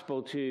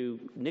gospel to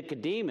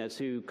Nicodemus,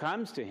 who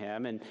comes to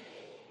him, and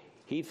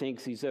he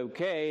thinks he's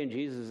okay, and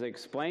Jesus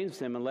explains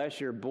to him, unless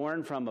you're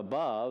born from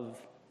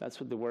above, that's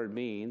what the word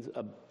means,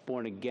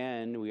 born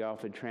again, we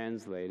often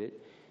translate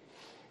it,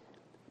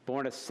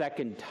 born a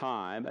second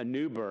time, a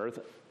new birth,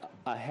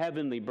 a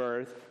heavenly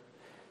birth,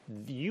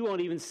 you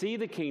won't even see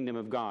the kingdom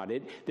of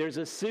God. There's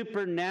a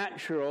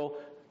supernatural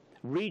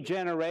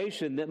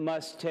regeneration that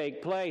must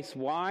take place.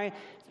 Why?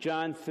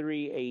 John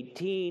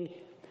 3:18,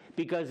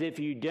 because if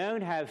you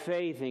don't have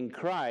faith in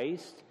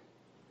Christ,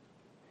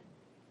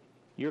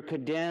 you're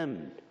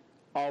condemned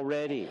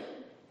already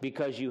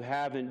because you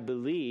haven't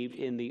believed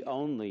in the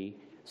only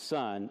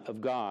Son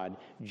of God,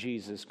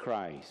 Jesus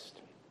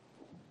Christ.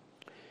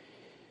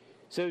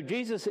 So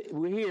Jesus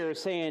here is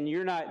saying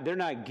they're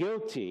not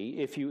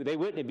guilty they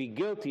wouldn't be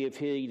guilty if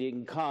he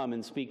didn't come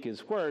and speak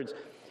his words.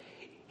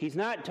 He's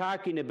not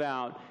talking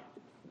about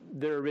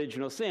their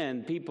original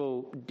sin.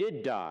 People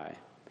did die.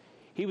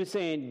 He was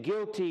saying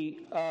guilty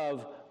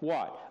of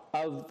what?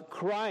 Of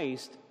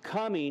Christ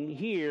coming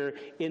here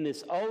in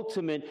this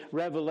ultimate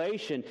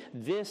revelation.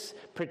 This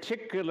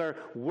particular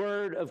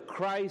word of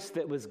Christ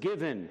that was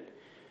given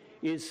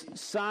is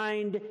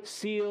signed,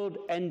 sealed,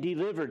 and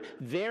delivered.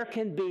 There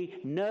can be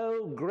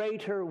no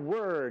greater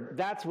word.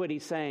 That's what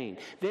he's saying.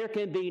 There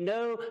can be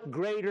no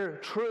greater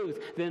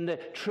truth than the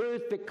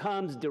truth that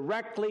comes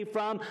directly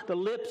from the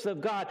lips of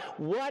God.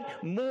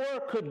 What more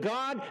could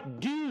God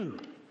do?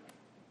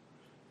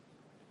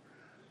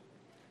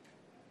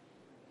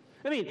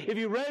 I mean, if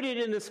you wrote it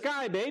in the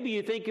sky, maybe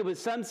you think it was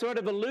some sort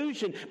of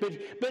illusion.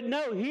 But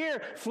no, here,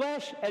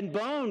 flesh and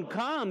bone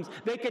comes.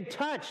 They could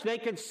touch, they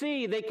could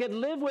see, they could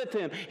live with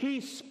him.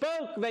 He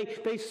spoke,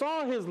 they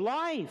saw his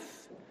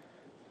life.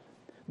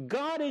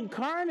 God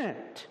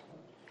incarnate.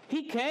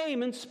 He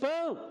came and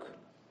spoke.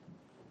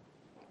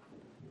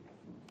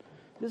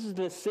 This is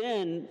the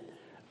sin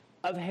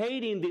of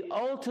hating the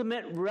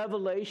ultimate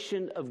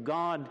revelation of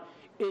God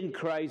in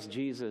Christ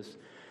Jesus.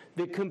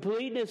 The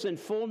completeness and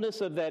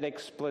fullness of that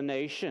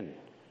explanation.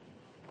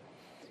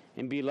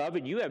 And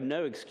beloved, you have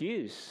no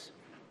excuse.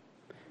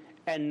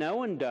 And no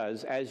one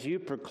does as you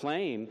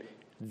proclaim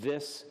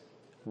this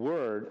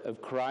word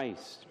of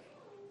Christ.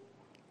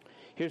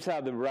 Here's how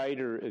the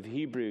writer of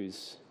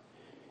Hebrews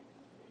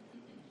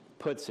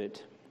puts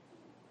it.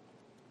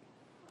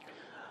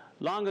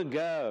 Long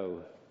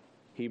ago,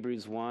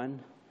 Hebrews 1,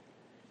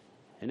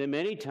 and in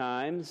many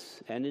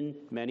times and in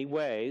many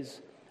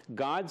ways,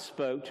 God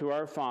spoke to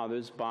our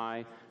fathers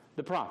by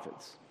the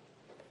prophets.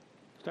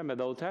 He's talking about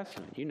the Old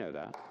Testament. You know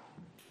that.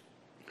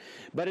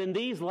 But in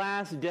these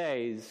last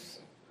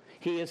days,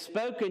 he has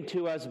spoken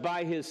to us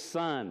by his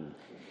Son,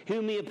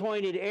 whom he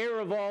appointed heir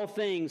of all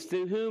things,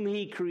 through whom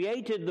he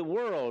created the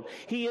world.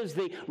 He is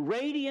the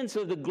radiance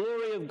of the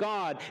glory of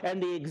God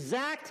and the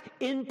exact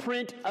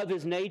imprint of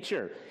his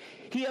nature.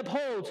 He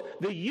upholds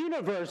the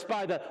universe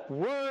by the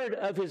word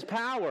of his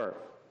power.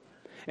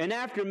 And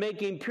after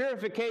making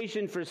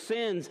purification for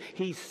sins,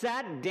 he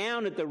sat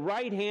down at the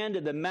right hand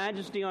of the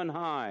Majesty on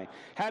high,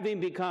 having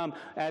become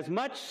as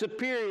much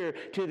superior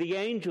to the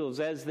angels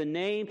as the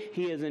name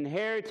he has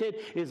inherited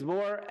is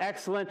more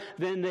excellent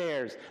than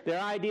theirs.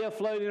 Their idea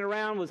floating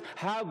around was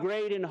how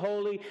great and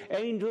holy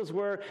angels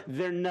were.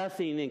 They're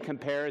nothing in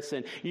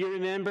comparison. You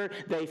remember,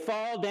 they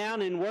fall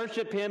down and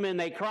worship him and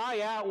they cry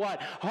out, what?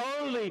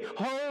 Holy,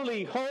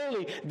 holy,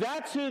 holy.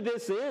 That's who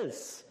this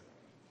is.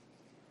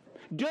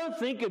 Don't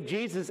think of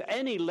Jesus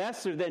any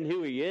lesser than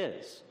who he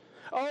is.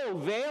 Oh,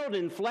 veiled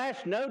in flesh,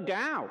 no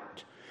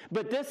doubt.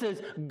 But this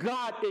is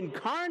God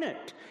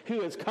incarnate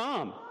who has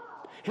come,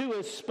 who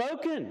has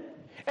spoken,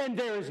 and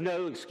there is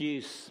no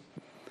excuse.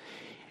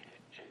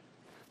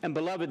 And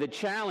beloved, the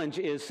challenge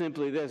is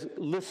simply this: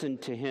 listen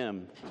to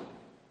him.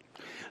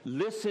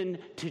 Listen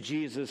to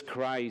Jesus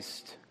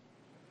Christ.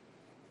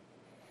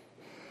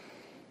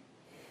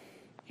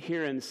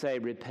 Hear him say,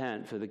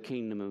 repent, for the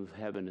kingdom of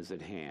heaven is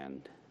at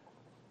hand.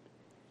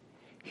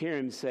 Hear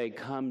him say,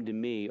 come to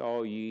me,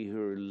 all ye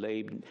who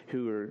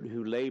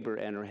labor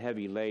and are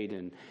heavy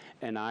laden,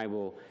 and I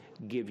will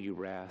give you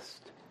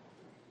rest.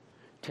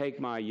 Take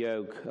my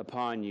yoke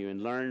upon you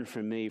and learn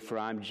from me, for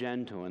I'm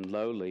gentle and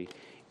lowly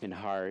in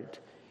heart.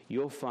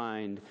 You'll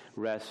find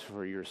rest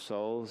for your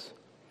souls.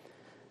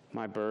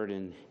 My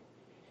burden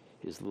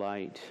is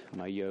light,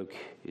 my yoke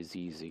is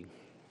easy.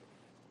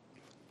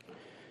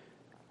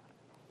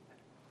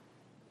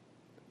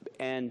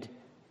 And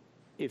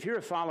if you're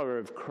a follower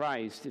of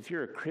Christ, if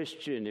you're a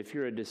Christian, if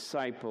you're a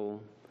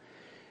disciple,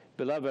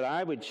 beloved,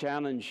 I would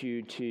challenge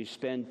you to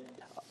spend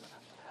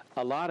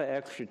a lot of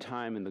extra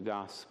time in the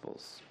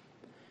Gospels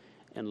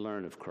and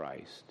learn of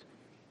Christ.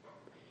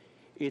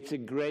 It's a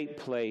great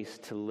place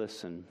to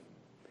listen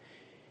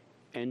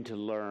and to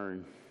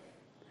learn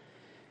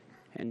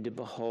and to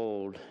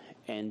behold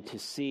and to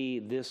see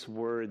this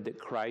word that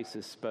Christ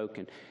has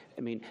spoken.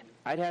 I mean,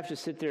 I'd have to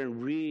sit there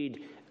and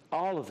read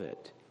all of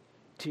it,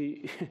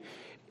 to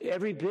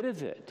every bit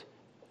of it,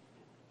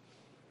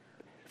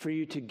 for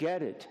you to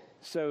get it.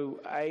 So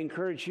I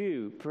encourage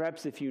you,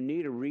 perhaps if you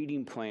need a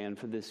reading plan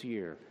for this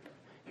year,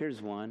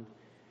 here's one.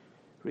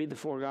 Read the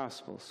 4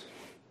 Gospels.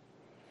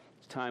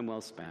 It's time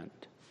well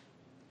spent.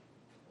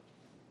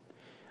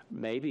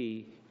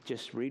 Maybe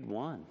just read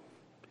one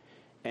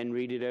and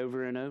read it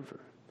over and over.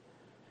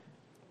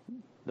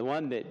 The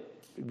one that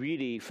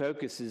really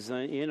focuses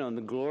in on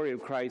the glory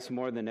of Christ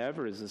more than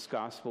ever is this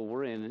gospel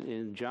we're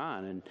in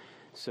John. And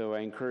so I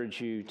encourage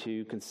you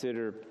to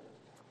consider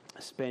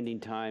spending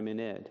time in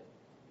it.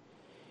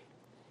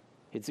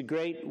 It's a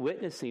great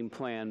witnessing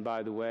plan,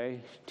 by the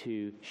way,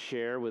 to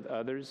share with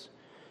others.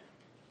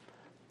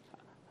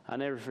 I'll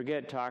never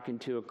forget talking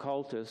to a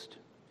cultist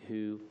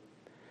who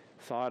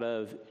thought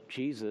of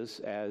Jesus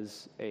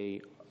as an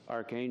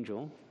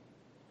archangel.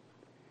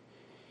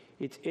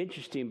 It's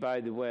interesting, by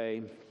the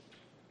way,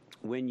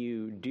 when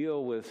you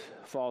deal with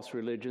false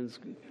religions,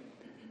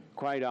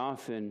 quite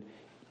often,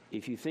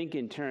 if you think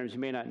in terms, you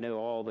may not know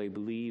all they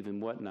believe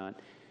and whatnot,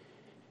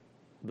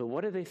 but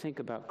what do they think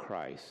about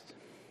Christ?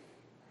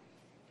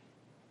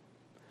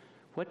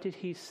 What did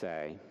he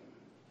say?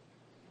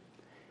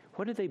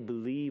 What do they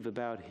believe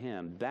about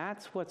him?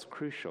 That's what's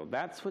crucial.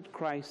 That's what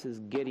Christ is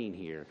getting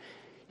here.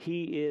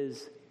 He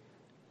is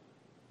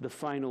the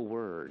final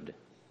word.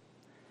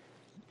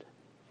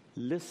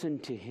 Listen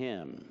to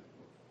him.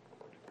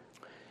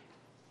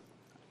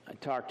 I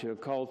talked to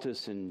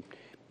occultists and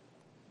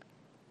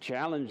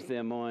challenged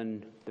them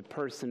on the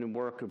person and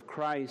work of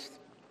Christ,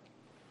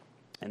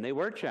 and they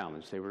were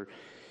challenged. They were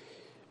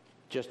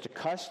just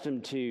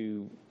accustomed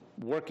to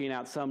working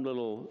out some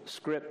little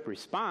script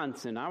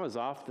response, and I was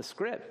off the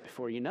script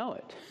before you know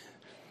it.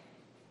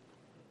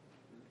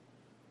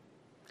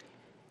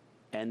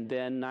 And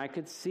then I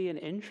could see an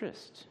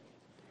interest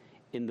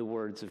in the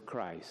words of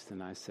Christ,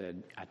 and I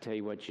said, I tell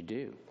you what you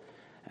do.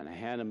 And I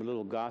had him a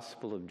little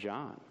Gospel of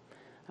John.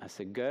 I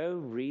said, go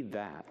read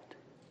that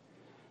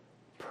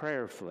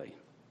prayerfully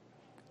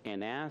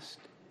and ask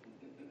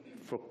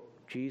for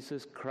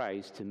Jesus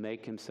Christ to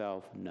make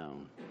himself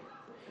known.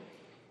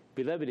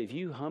 Beloved, if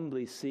you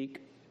humbly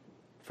seek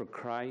for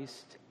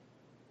Christ,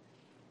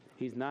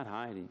 he's not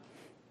hiding.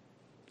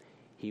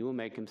 He will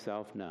make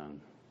himself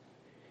known.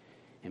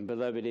 And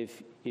beloved,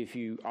 if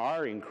you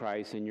are in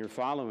Christ and you're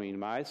following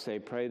him, I say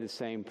pray the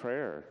same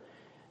prayer.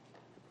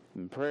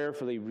 And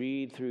prayerfully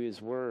read through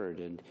his word,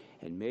 and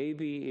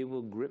maybe it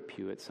will grip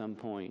you at some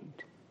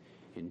point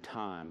in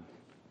time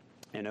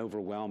and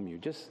overwhelm you.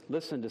 Just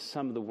listen to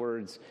some of the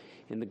words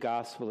in the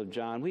Gospel of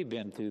John. We've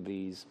been through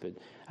these, but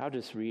I'll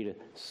just read a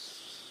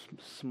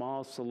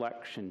small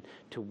selection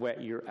to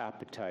whet your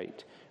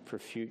appetite for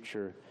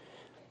future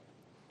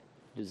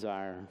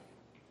desire.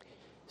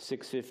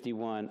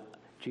 6:51,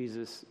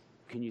 Jesus,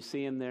 can you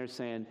see him there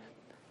saying,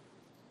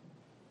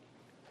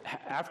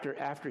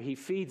 after he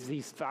feeds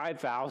these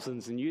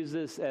 5,000s and uses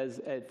this as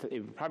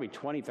probably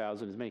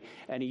 20,000 as many,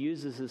 and he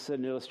uses this as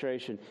an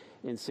illustration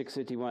in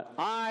 6:51,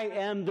 I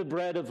am the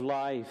bread of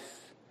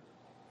life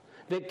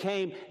that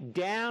came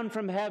down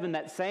from heaven.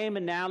 That same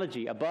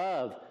analogy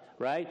above,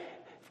 right?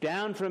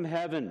 Down from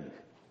heaven.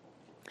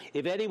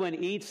 If anyone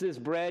eats this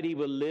bread, he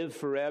will live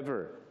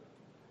forever.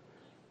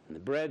 And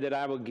the bread that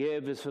I will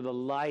give is for the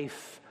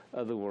life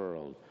of the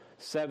world.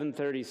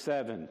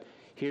 7:37.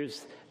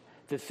 Here's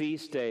the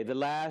feast day, the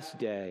last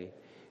day.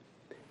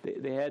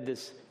 They had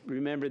this,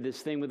 remember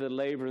this thing with the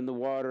laver and the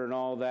water and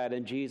all that,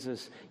 and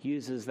Jesus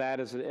uses that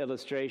as an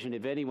illustration.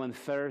 If anyone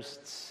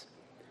thirsts,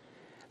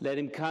 let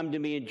him come to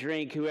me and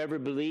drink. Whoever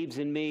believes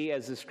in me,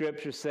 as the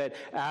scripture said,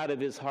 out of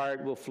his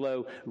heart will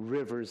flow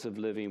rivers of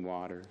living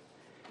water.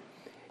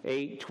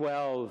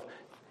 8:12,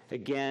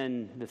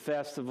 again, the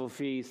festival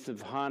feast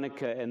of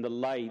Hanukkah and the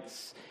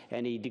lights.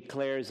 And he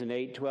declares in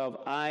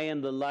 8:12, I am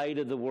the light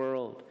of the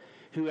world.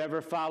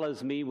 Whoever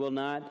follows me will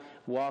not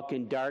walk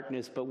in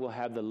darkness, but will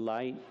have the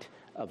light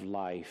of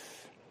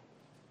life.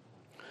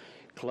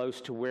 Close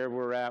to where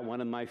we're at,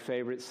 one of my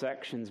favorite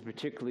sections,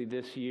 particularly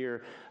this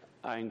year,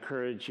 I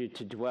encourage you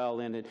to dwell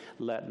in it.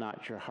 Let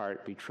not your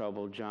heart be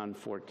troubled, John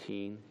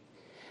 14.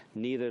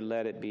 Neither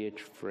let it be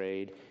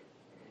afraid.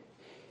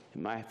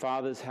 In my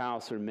Father's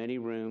house are many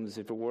rooms.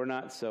 If it were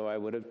not so, I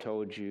would have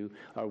told you,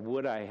 or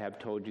would I have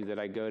told you that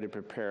I go to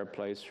prepare a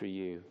place for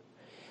you.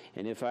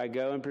 And if I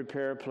go and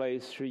prepare a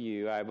place for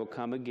you, I will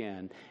come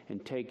again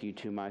and take you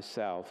to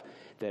myself,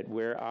 that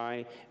where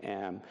I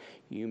am,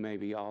 you may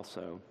be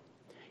also.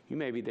 You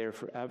may be there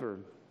forever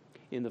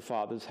in the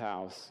Father's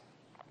house.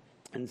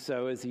 And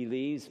so as he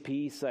leaves,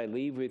 peace I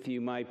leave with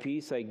you, my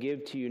peace I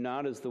give to you,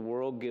 not as the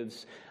world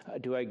gives,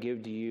 do I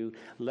give to you.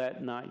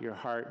 Let not your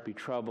heart be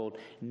troubled,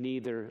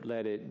 neither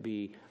let it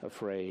be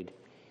afraid.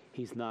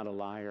 He's not a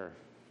liar.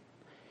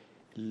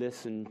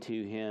 Listen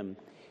to him.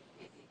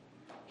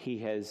 He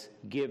has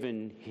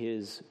given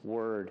his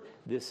word.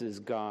 This is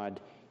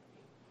God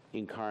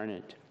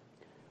incarnate.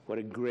 What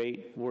a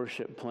great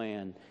worship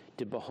plan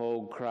to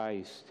behold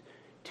Christ,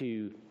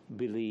 to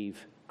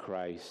believe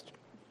Christ.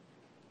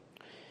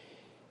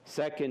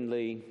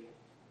 Secondly,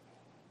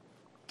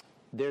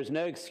 there's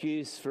no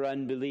excuse for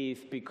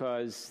unbelief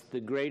because the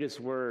greatest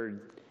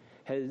word,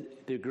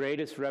 the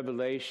greatest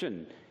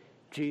revelation,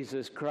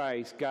 Jesus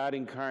Christ, God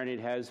incarnate,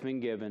 has been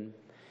given,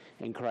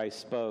 and Christ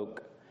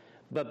spoke.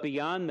 But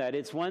beyond that,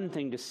 it's one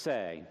thing to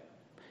say.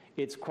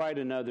 It's quite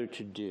another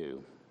to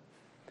do.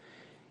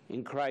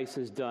 And Christ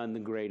has done the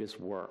greatest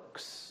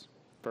works.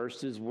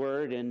 First his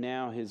word and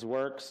now his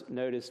works.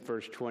 Notice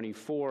verse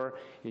 24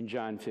 in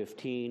John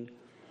 15.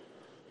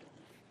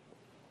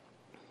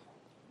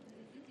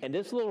 And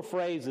this little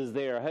phrase is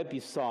there. I hope you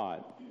saw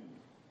it.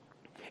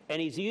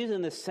 And he's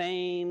using the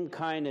same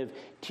kind of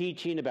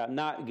teaching about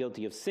not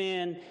guilty of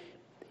sin.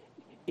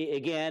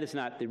 Again, it's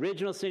not the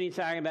original sin he's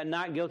talking about.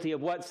 Not guilty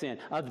of what sin?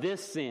 Of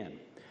this sin.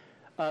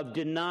 Of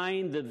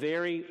denying the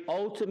very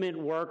ultimate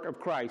work of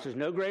Christ. There's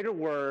no greater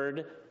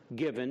word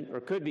given, or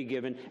could be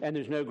given, and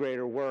there's no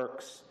greater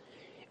works.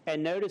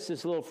 And notice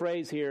this little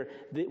phrase here.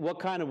 What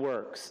kind of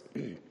works?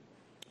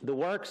 The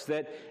works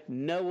that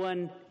no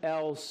one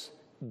else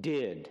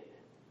did.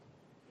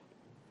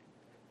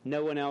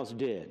 No one else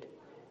did.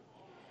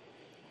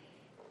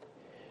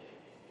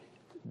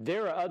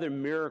 There are other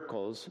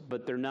miracles,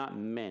 but they're not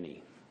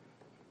many.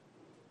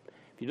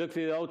 If you look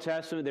through the Old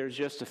Testament, there's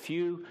just a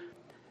few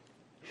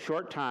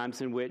short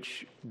times in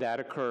which that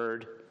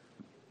occurred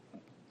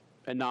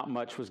and not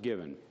much was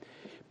given.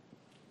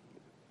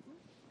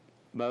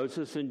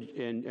 Moses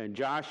and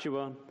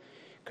Joshua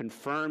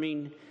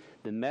confirming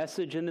the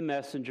message and the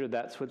messenger,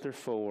 that's what they're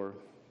for.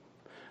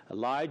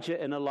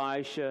 Elijah and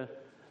Elisha,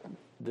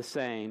 the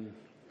same.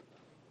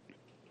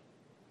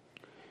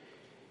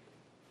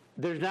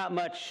 There's not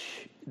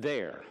much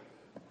there.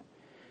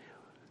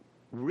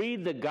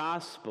 Read the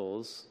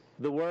Gospels,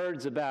 the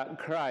words about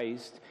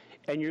Christ,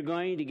 and you're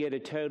going to get a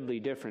totally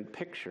different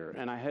picture.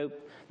 And I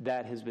hope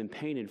that has been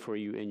painted for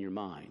you in your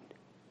mind.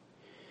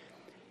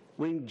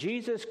 When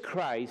Jesus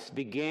Christ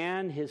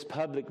began his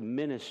public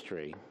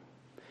ministry,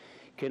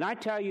 can I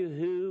tell you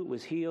who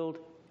was healed?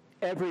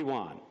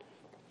 Everyone.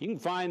 You can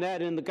find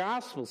that in the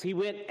Gospels. He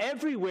went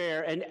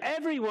everywhere, and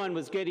everyone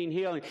was getting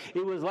healing.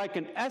 It was like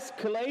an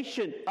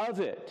escalation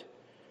of it.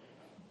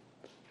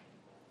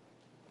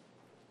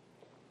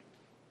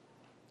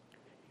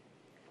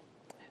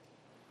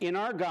 In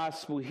our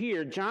Gospel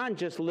here, John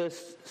just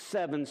lists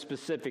 7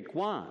 specific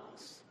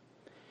ones.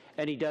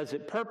 And he does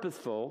it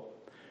purposeful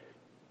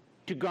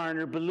to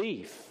garner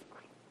belief.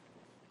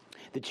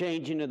 The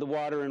changing of the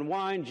water and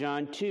wine,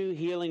 John 2,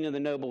 healing of the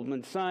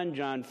nobleman's son,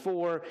 John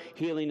 4,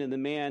 healing of the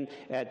man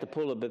at the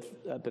pool of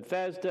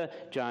Bethesda,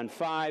 John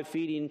 5,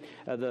 feeding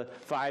of the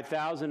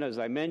 5,000, as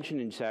I mentioned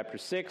in chapter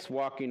 6,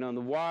 walking on the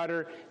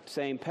water,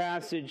 same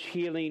passage,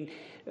 healing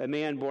a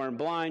man born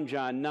blind,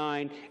 John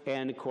 9,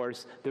 and of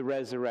course the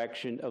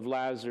resurrection of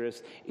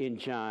Lazarus in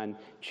John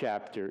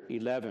chapter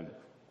 11.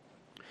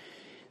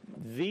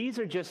 These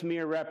are just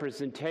mere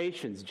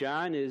representations.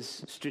 John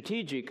is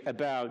strategic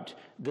about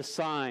the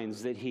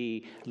signs that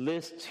he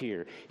lists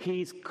here.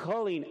 He's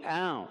culling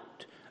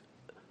out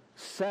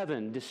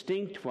 7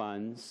 distinct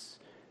ones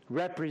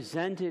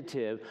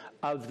representative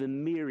of the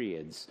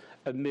myriads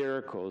of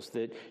miracles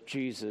that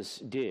Jesus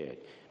did.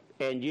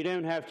 And you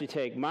don't have to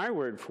take my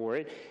word for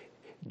it.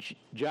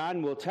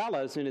 John will tell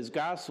us in his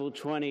Gospel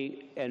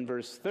 20 and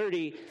verse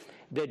 30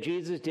 that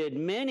Jesus did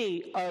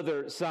many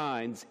other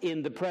signs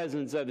in the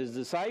presence of his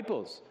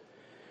disciples,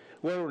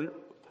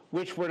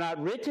 which were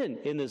not written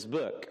in this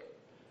book.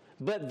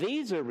 But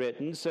these are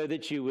written so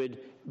that you would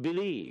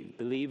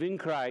believe in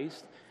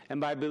Christ, and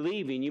by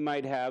believing you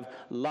might have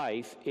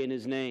life in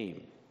his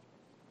name.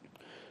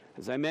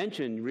 As I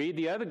mentioned, read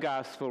the other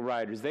gospel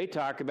writers. They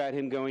talk about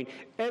him going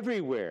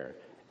everywhere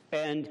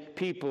and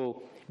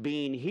people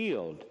being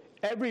healed.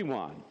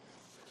 Everyone.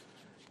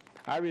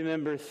 I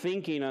remember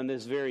thinking on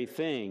this very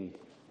thing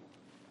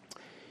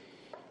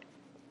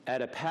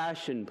at a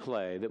passion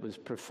play that was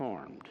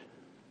performed.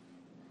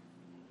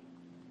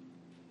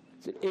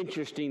 It's an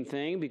interesting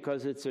thing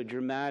because it's a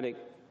dramatic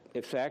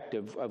effect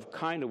of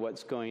kind of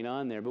what's going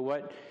on there. But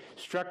what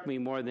struck me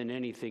more than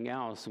anything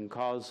else and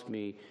caused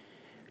me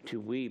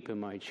to weep in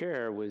my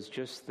chair was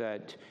just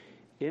that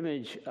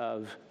image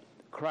of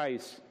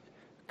Christ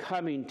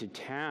coming to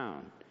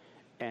town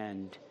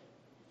and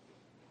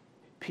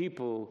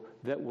people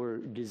that were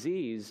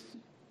diseased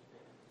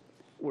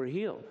were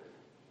healed.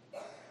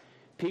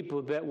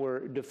 People that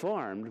were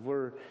deformed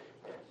were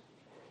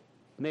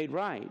made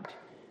right.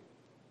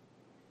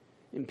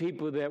 And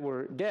people that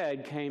were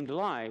dead came to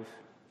life.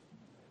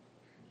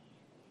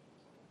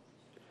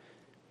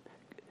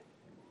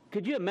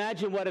 Could you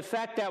imagine what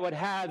effect that would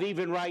have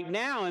even right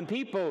now? And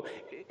people,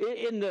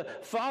 in the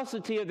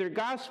falsity of their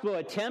gospel,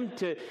 attempt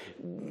to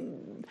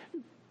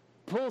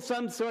pull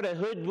some sort of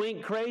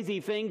hoodwink crazy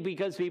thing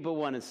because people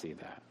want to see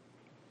that.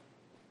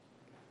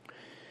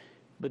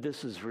 But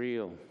this is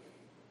real.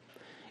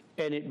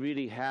 And it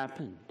really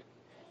happened.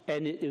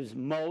 And it was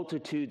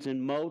multitudes and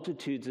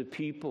multitudes of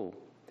people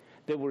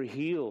that were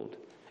healed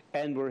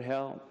and were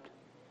helped.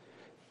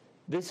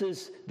 This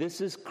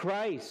is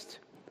Christ,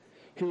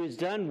 who has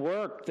done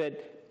work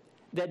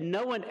that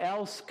no one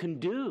else can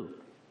do.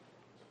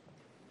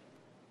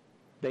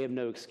 They have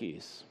no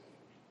excuse.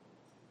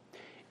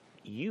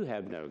 You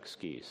have no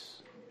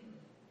excuse.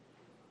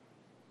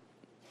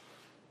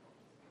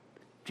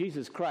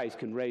 Jesus Christ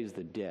can raise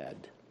the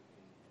dead.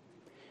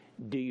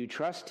 Do you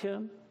trust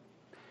him?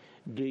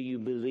 Do you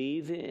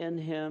believe in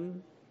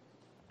him?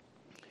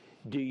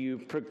 Do you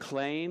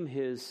proclaim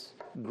his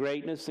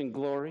greatness and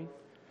glory?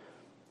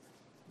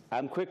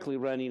 I'm quickly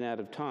running out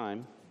of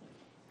time.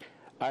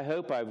 I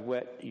hope I've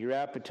whet your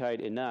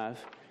appetite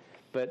enough,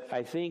 but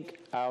I think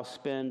I'll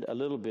spend a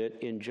little bit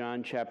in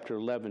John chapter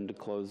 11 to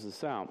close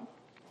this out,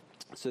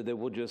 so that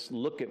we'll just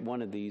look at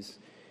one of these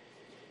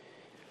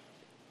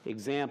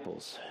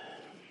examples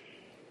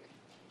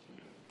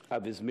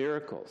of his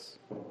miracles.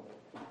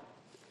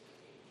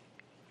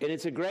 And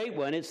it's a great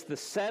one. It's the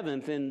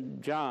 7th in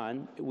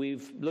John.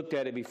 We've looked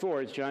at it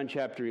before. It's John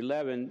chapter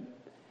 11,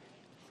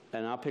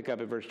 and I'll pick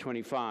up at verse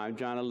 25,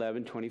 John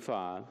 11,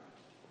 25.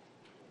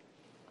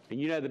 And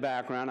you know the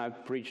background.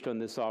 I've preached on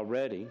this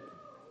already.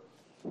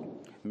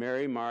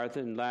 Mary, Martha,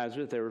 and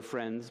Lazarus, they were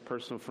friends,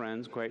 personal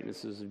friends,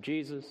 acquaintances of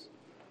Jesus.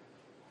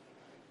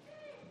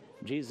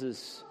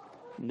 Jesus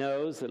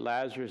knows that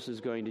Lazarus is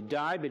going to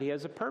die, but he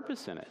has a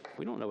purpose in it.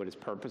 We don't know what his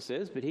purpose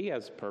is, but he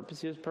has a purpose.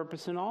 He has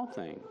purpose in all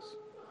things.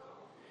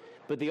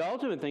 But the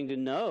ultimate thing to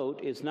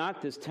note is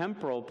not this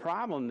temporal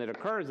problem that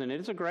occurs, and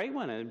it is a great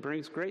one, and it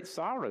brings great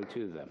sorrow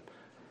to them.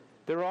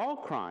 They're all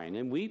crying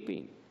and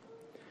weeping.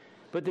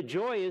 But the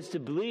joy is to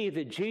believe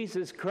that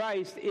Jesus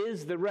Christ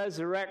is the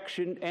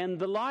resurrection and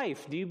the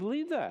life. Do you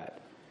believe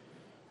that?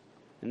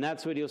 And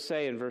that's what he'll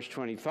say in verse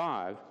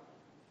 25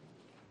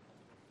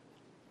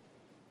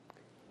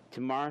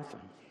 to Martha.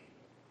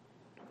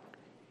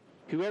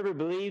 Whoever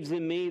believes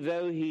in me,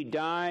 though he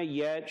die,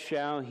 yet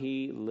shall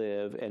he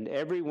live. And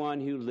everyone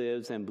who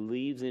lives and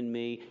believes in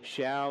me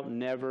shall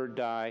never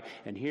die.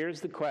 And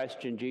here's the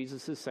question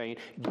Jesus is saying,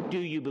 do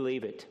you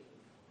believe it?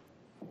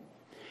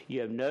 You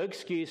have no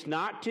excuse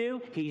not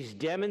to. He's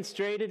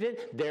demonstrated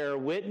it. There are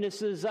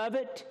witnesses of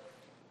it.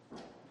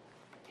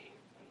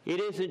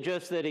 It isn't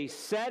just that he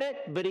said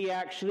it, but he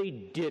actually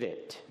did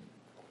it.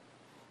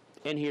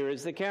 And here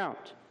is the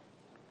count.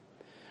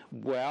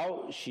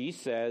 Well, she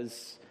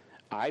says,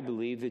 I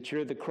believe that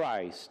you're the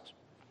Christ,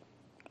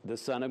 the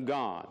Son of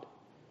God,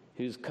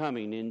 who's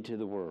coming into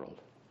the world.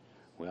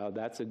 Well,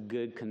 that's a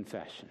good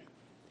confession.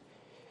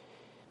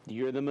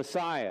 You're the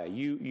Messiah.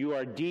 You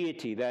are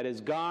deity, that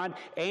is God,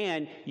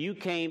 and you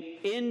came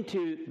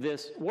into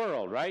this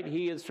world, right?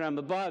 He is from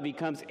above. He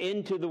comes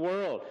into the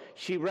world.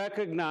 She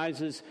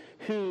recognizes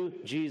who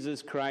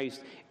Jesus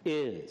Christ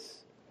is.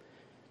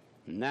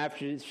 And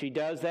after she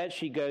does that,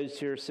 she goes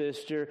to her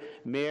sister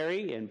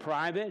Mary in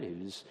private,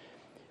 who's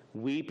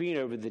weeping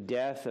over the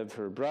death of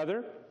her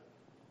brother.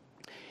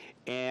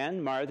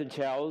 And Martha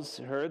tells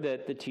her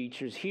that the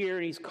teacher's here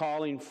and he's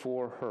calling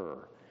for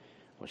her.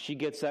 Well, she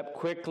gets up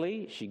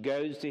quickly. She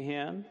goes to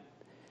him.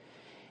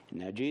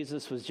 Now,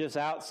 Jesus was just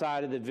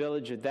outside of the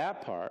village at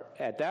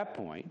that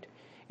point.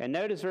 And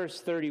notice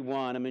verse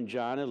 31, I'm in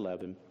John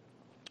 11.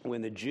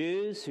 When the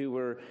Jews who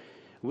were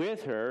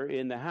with her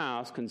in the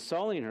house,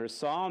 consoling her,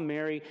 saw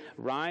Mary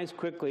rise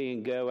quickly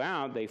and go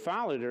out, they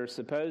followed her,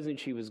 supposing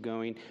she was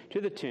going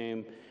to the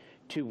tomb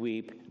to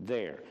weep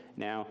there.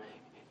 Now,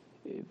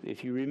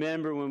 if you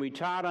remember when we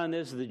taught on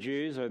this, the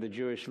Jews or the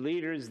Jewish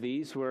leaders,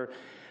 these were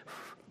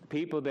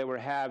people that were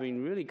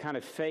having really kind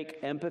of fake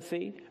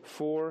empathy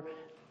for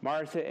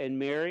Martha and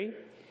Mary,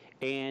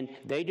 and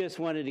they just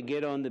wanted to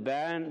get on the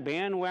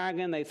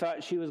bandwagon. They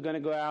thought she was going to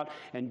go out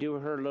and do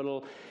her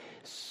little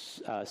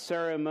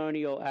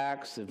ceremonial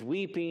acts of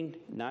weeping,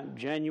 not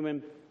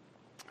genuine,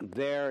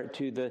 there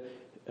to the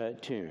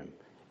tomb.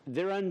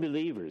 They're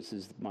unbelievers,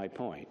 is my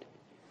point.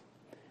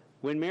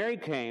 When Mary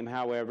came,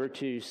 however,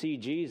 to see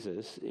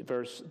Jesus,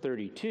 verse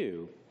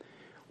 32,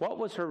 what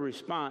was her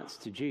response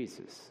to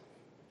Jesus?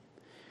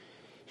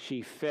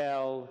 She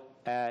fell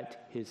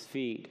at his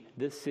feet.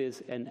 This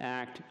is an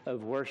act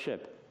of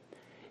worship.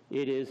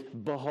 It is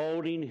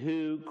beholding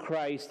who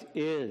Christ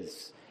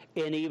is.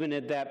 And even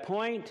at that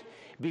point,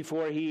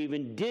 before he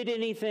even did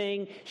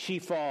anything, she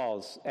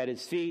falls at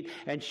his feet,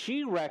 and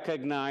she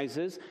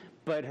recognizes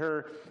but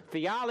her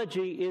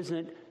theology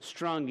isn't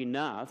strong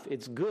enough.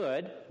 It's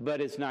good,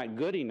 but it's not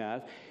good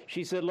enough.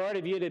 She said, Lord,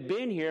 if you'd have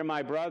been here,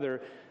 my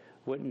brother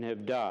wouldn't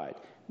have died.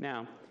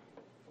 Now,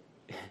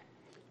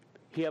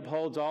 he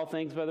upholds all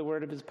things by the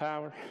word of his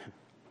power.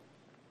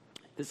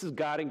 This is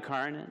God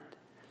incarnate.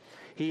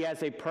 He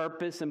has a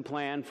purpose and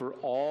plan for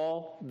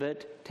all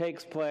that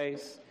takes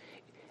place,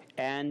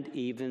 and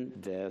even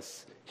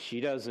this. She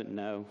doesn't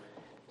know.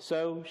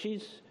 So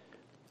she's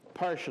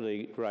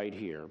partially right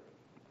here.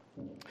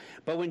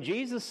 But when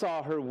Jesus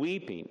saw her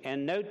weeping,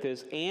 and note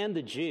this, and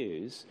the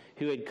Jews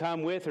who had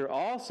come with her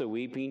also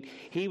weeping,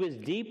 he was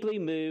deeply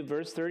moved,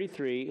 verse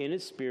 33, in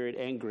his spirit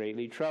and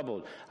greatly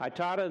troubled. I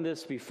taught on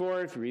this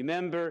before. If you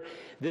remember,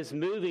 this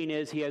moving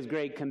is he has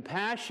great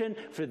compassion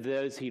for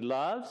those he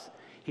loves.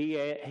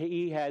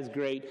 He has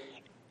great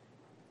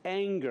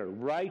anger,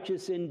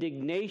 righteous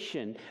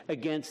indignation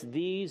against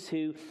these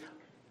who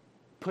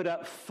put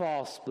up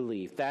false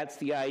belief. That's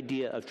the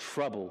idea of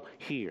trouble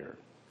here.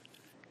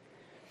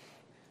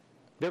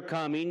 They're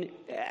coming,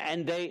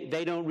 and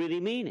they don't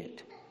really mean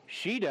it.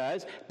 She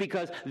does,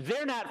 because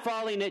they're not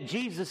falling at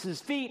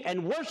Jesus' feet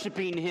and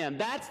worshiping him.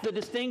 That's the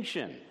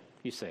distinction,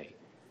 you see.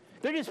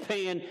 They're just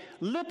paying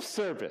lip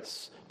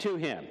service to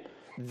him.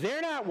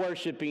 They're not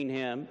worshiping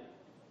him.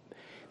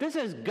 This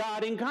is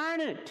God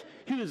incarnate,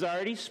 who's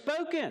already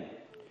spoken.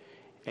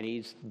 And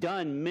he's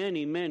done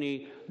many,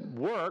 many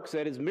works,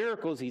 that is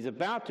miracles. He's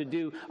about to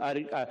do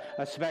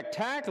a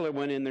spectacular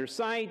one in their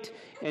sight,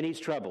 and he's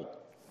troubled.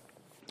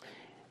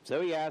 So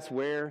he asked,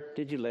 where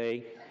did you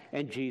lay?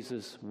 And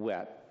Jesus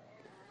wept.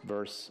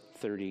 Verse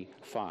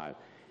 35.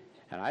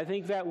 And I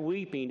think that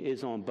weeping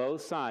is on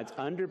both sides.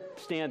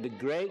 Understand the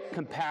great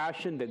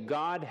compassion that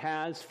God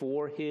has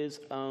for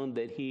his own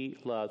that he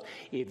loves.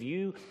 If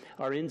you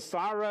are in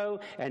sorrow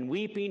and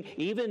weeping,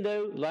 even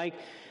though, like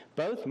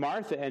both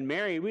Martha and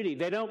Mary, really,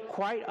 they don't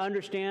quite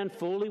understand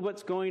fully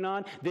what's going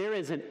on, there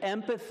is an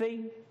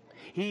empathy.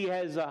 He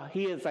is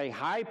a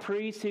high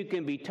priest who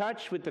can be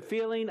touched with the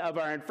feeling of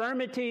our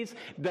infirmities,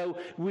 though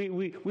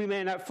we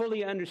may not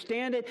fully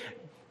understand it.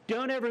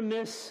 Don't ever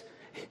miss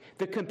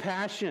the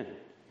compassion.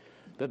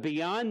 But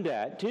beyond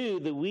that, too,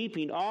 the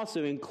weeping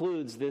also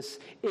includes this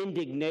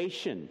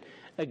indignation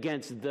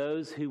against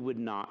those who would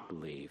not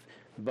believe.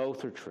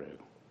 Both are true.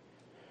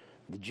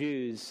 The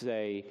Jews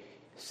say,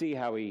 see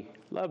how he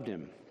loved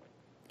him.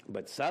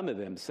 But some of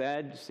them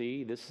said,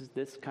 see,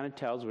 this kind of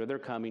tells where they're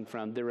coming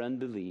from, their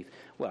unbelief.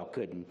 Well,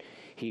 couldn't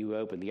he who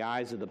opened the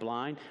eyes of the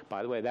blind?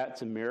 By the way,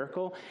 that's a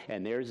miracle.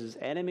 And there's his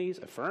enemies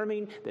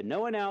affirming that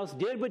no one else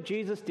did what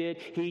Jesus did.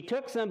 He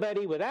took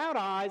somebody without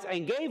eyes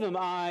and gave him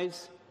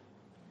eyes.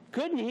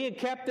 Couldn't he have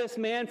kept this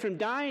man from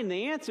dying?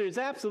 The answer is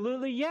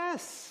absolutely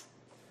yes.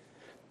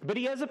 But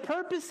he has a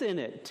purpose in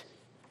it.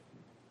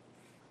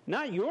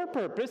 Not your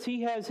purpose,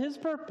 he has his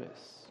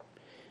purpose.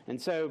 And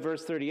so,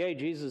 verse 38,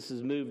 Jesus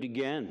is moved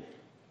again.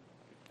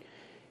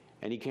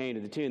 And he came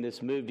to the tomb.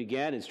 This moved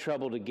again, is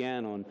troubled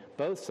again on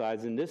both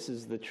sides. And this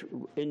is the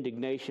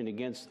indignation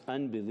against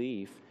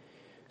unbelief.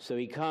 So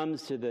he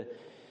comes to the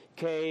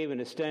cave, and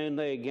a stone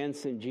lay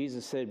against it.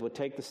 Jesus said, well,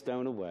 take the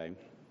stone away.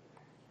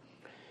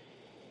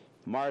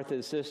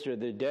 Martha's sister,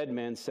 the dead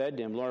man, said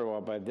to him, Lord,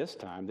 well, by this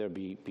time there'll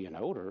be an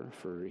odor,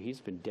 for he's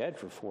been dead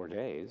for 4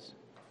 days.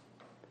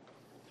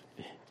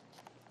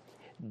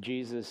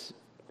 Jesus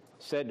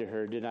said to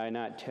her, did I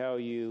not tell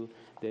you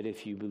that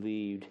if you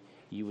believed,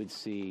 you would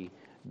see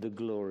the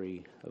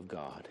glory of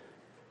God?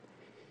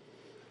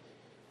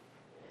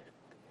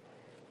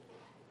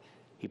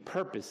 He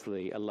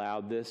purposely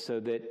allowed this so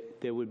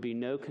that there would be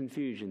no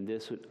confusion.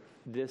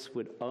 This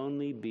would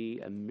only be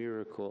a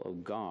miracle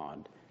of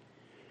God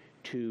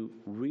to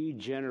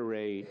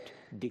regenerate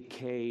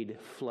decayed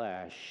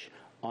flesh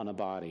on a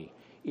body.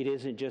 It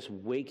isn't just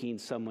waking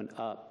someone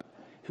up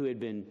who had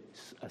been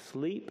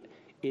asleep.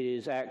 It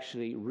is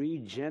actually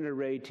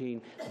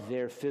regenerating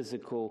their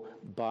physical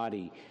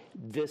body.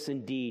 This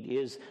indeed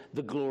is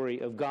the glory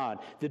of God,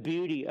 the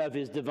beauty of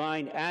his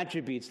divine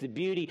attributes, the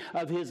beauty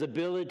of his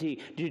ability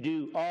to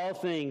do all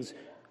things.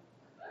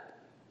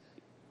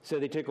 So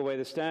they took away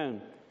the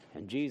stone,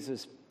 and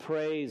Jesus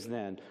prays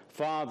then,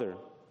 Father,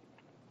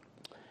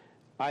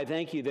 I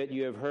thank you that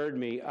you have heard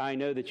me. I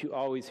know that you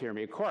always hear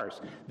me. Of course,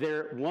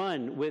 they're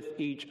one with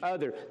each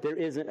other. There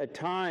isn't a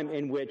time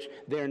in which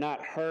they're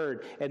not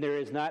heard, and there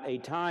is not a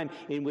time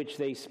in which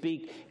they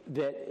speak,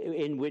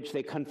 in which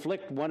they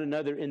conflict one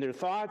another in their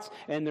thoughts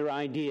and their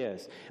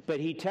ideas. But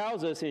he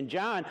tells us in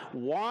John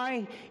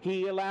why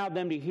he allowed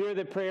them to hear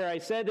the prayer. I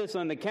said this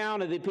on the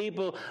account of the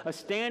people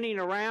standing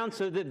around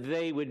so that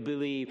they would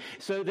believe,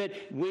 so that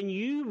when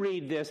you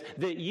read this,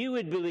 that you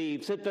would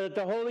believe, so that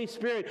the Holy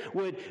Spirit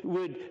would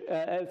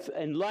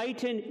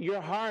enlighten your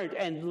heart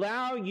and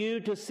allow you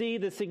to see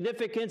the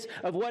significance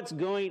of what's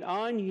going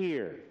on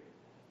here,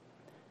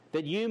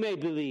 that you may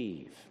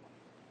believe.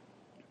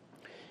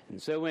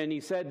 And so when he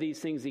said these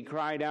things, he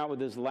cried out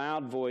with his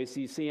loud voice.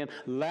 You see him,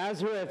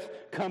 Lazarus,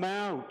 come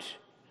out.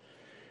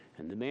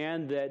 And the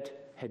man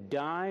that had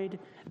died,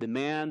 the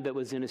man that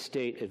was in a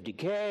state of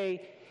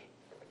decay,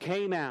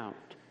 came out,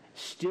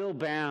 still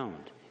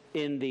bound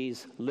in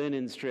these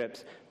linen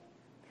strips,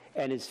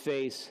 and his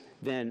face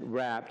then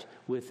wrapped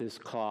with this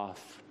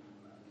cloth.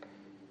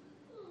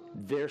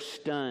 They're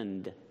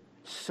stunned,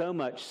 so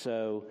much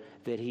so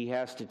that he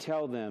has to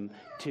tell them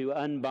to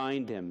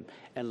unbind him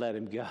and let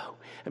him go.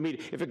 I mean,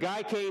 if a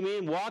guy came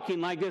in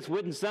walking like this,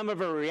 wouldn't some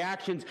of our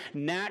reactions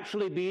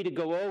naturally be to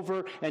go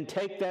over and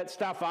take that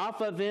stuff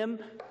off of him?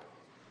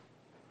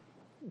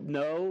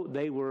 No,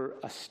 they were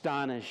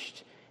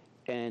astonished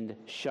and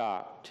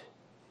shocked.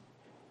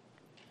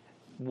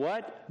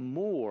 What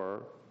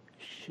more,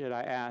 should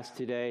I ask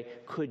today,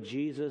 could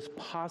Jesus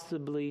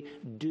possibly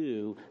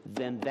do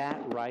than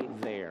that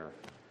right there?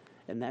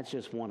 And that's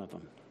just one of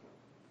them.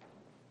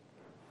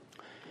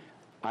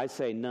 I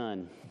say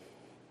none.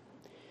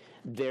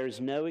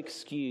 There's no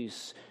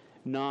excuse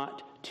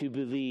not to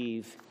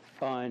believe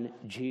on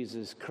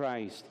Jesus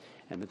Christ.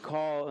 And the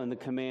call and the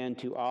command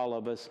to all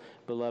of us,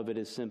 beloved,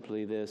 is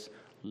simply this: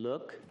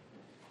 look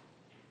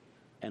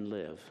and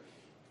live.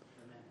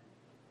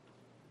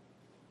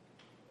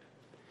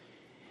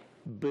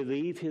 Amen.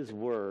 Believe his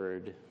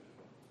word.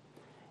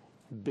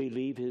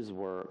 Believe his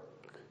work.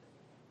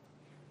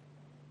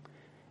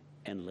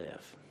 And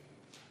live.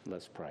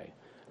 Let's pray.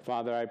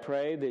 Father, I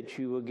pray that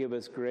you will give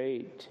us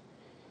great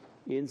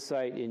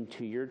insight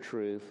into your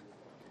truth.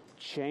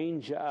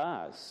 Change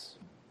us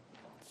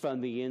from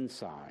the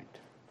inside.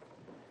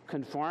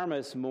 Conform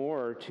us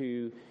more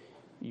to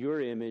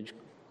your image.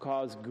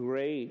 Cause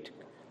great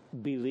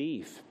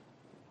belief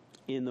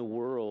in the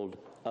world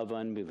of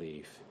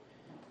unbelief.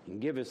 And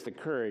give us the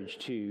courage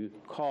to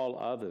call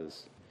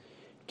others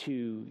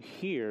to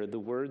hear the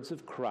words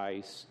of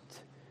Christ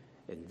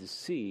and to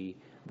see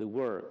the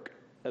work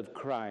of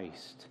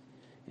Christ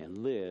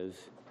and live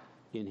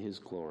in his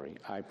glory.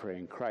 I pray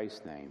in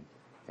Christ's name,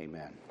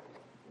 amen.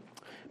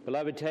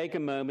 Beloved, take a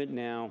moment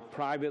now,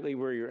 privately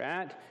where you're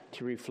at,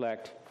 to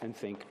reflect and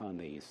think on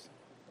these.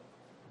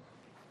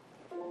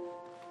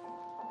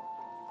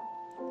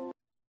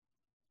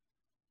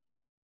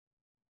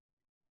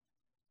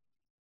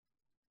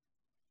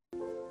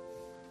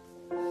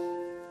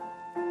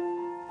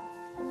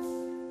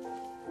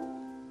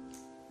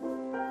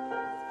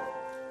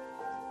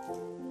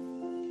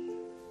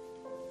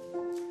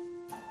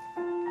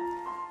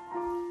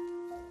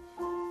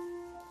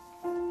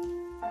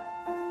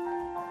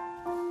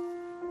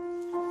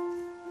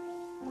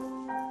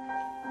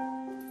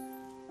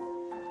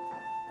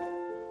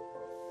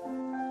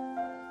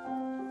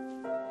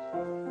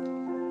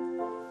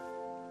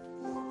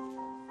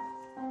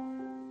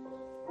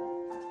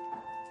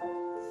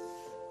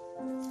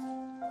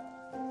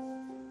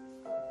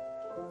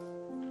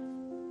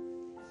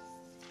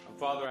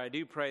 Father, I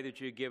do pray that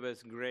you give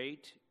us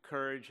great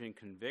courage and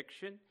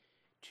conviction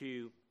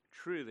to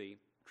truly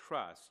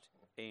trust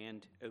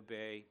and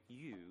obey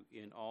you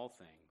in all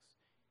things.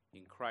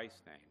 In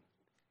Christ's name,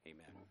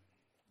 amen.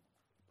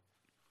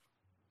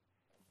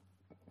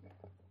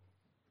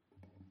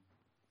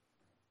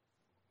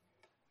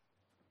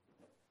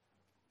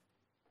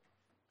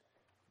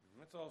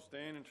 Let's all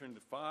stand and turn to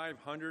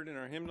 500 in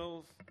our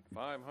hymnals.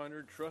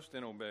 500, Trust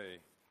and Obey.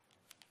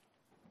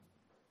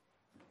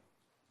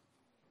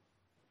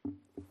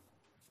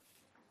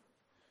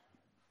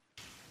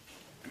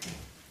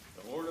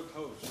 The Lord of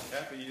hosts,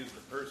 happy is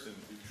the person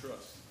who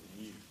trusts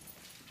in you.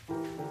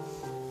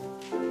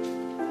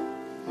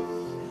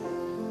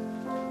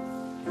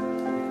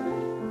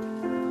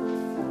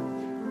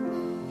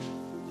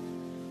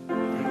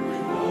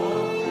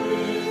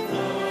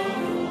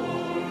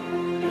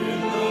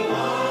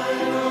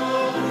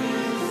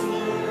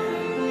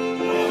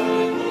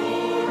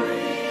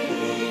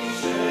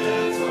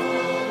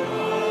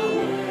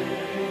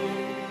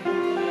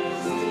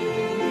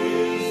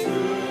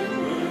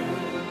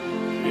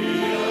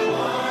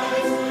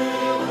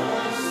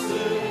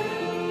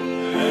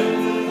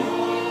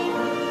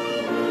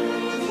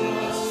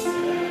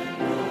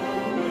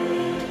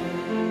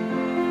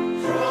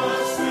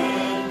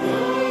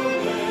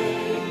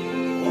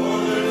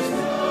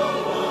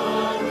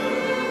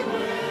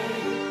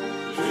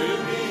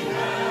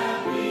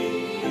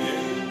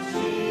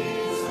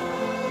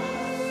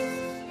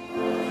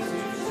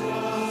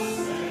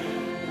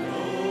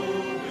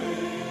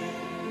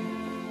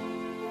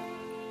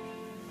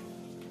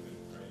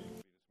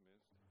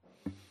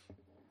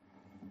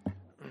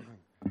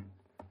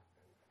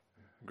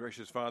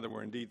 Gracious Father,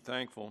 we're indeed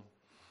thankful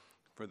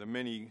for the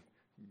many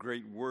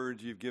great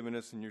words you've given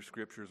us in your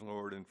scriptures,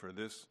 Lord, and for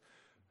this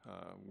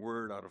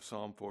word out of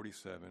Psalm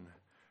 47.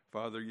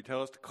 Father, you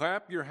tell us to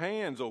clap your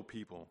hands, O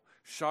people.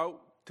 Shout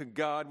to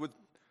God with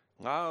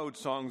loud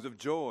songs of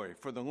joy,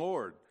 for the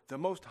Lord, the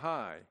Most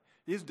High,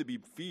 is to be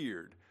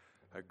feared,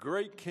 a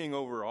great king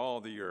over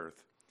all the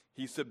earth.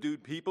 He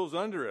subdued peoples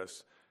under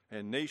us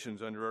and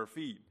nations under our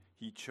feet.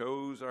 He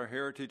chose our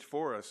heritage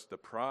for us, the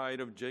pride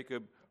of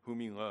Jacob, whom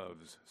he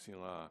loves.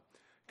 Selah.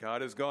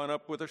 God has gone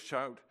up with a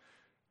shout,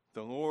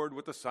 the Lord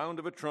with the sound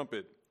of a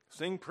trumpet.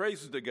 Sing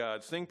praises to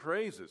God, sing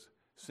praises.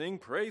 Sing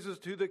praises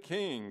to the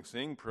King,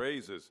 sing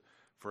praises.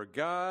 For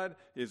God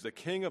is the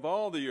King of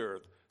all the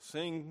earth.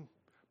 Sing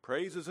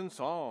praises and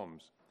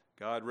psalms.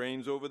 God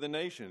reigns over the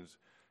nations.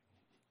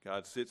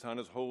 God sits on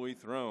his holy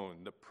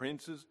throne. The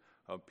princes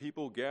of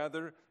people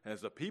gather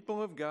as the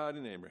people of God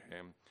in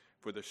Abraham.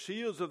 For the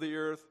shields of the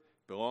earth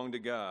belong to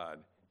God.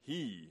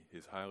 He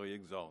is highly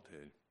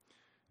exalted.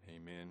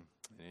 Amen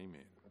and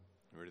amen.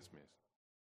 We're dismissed.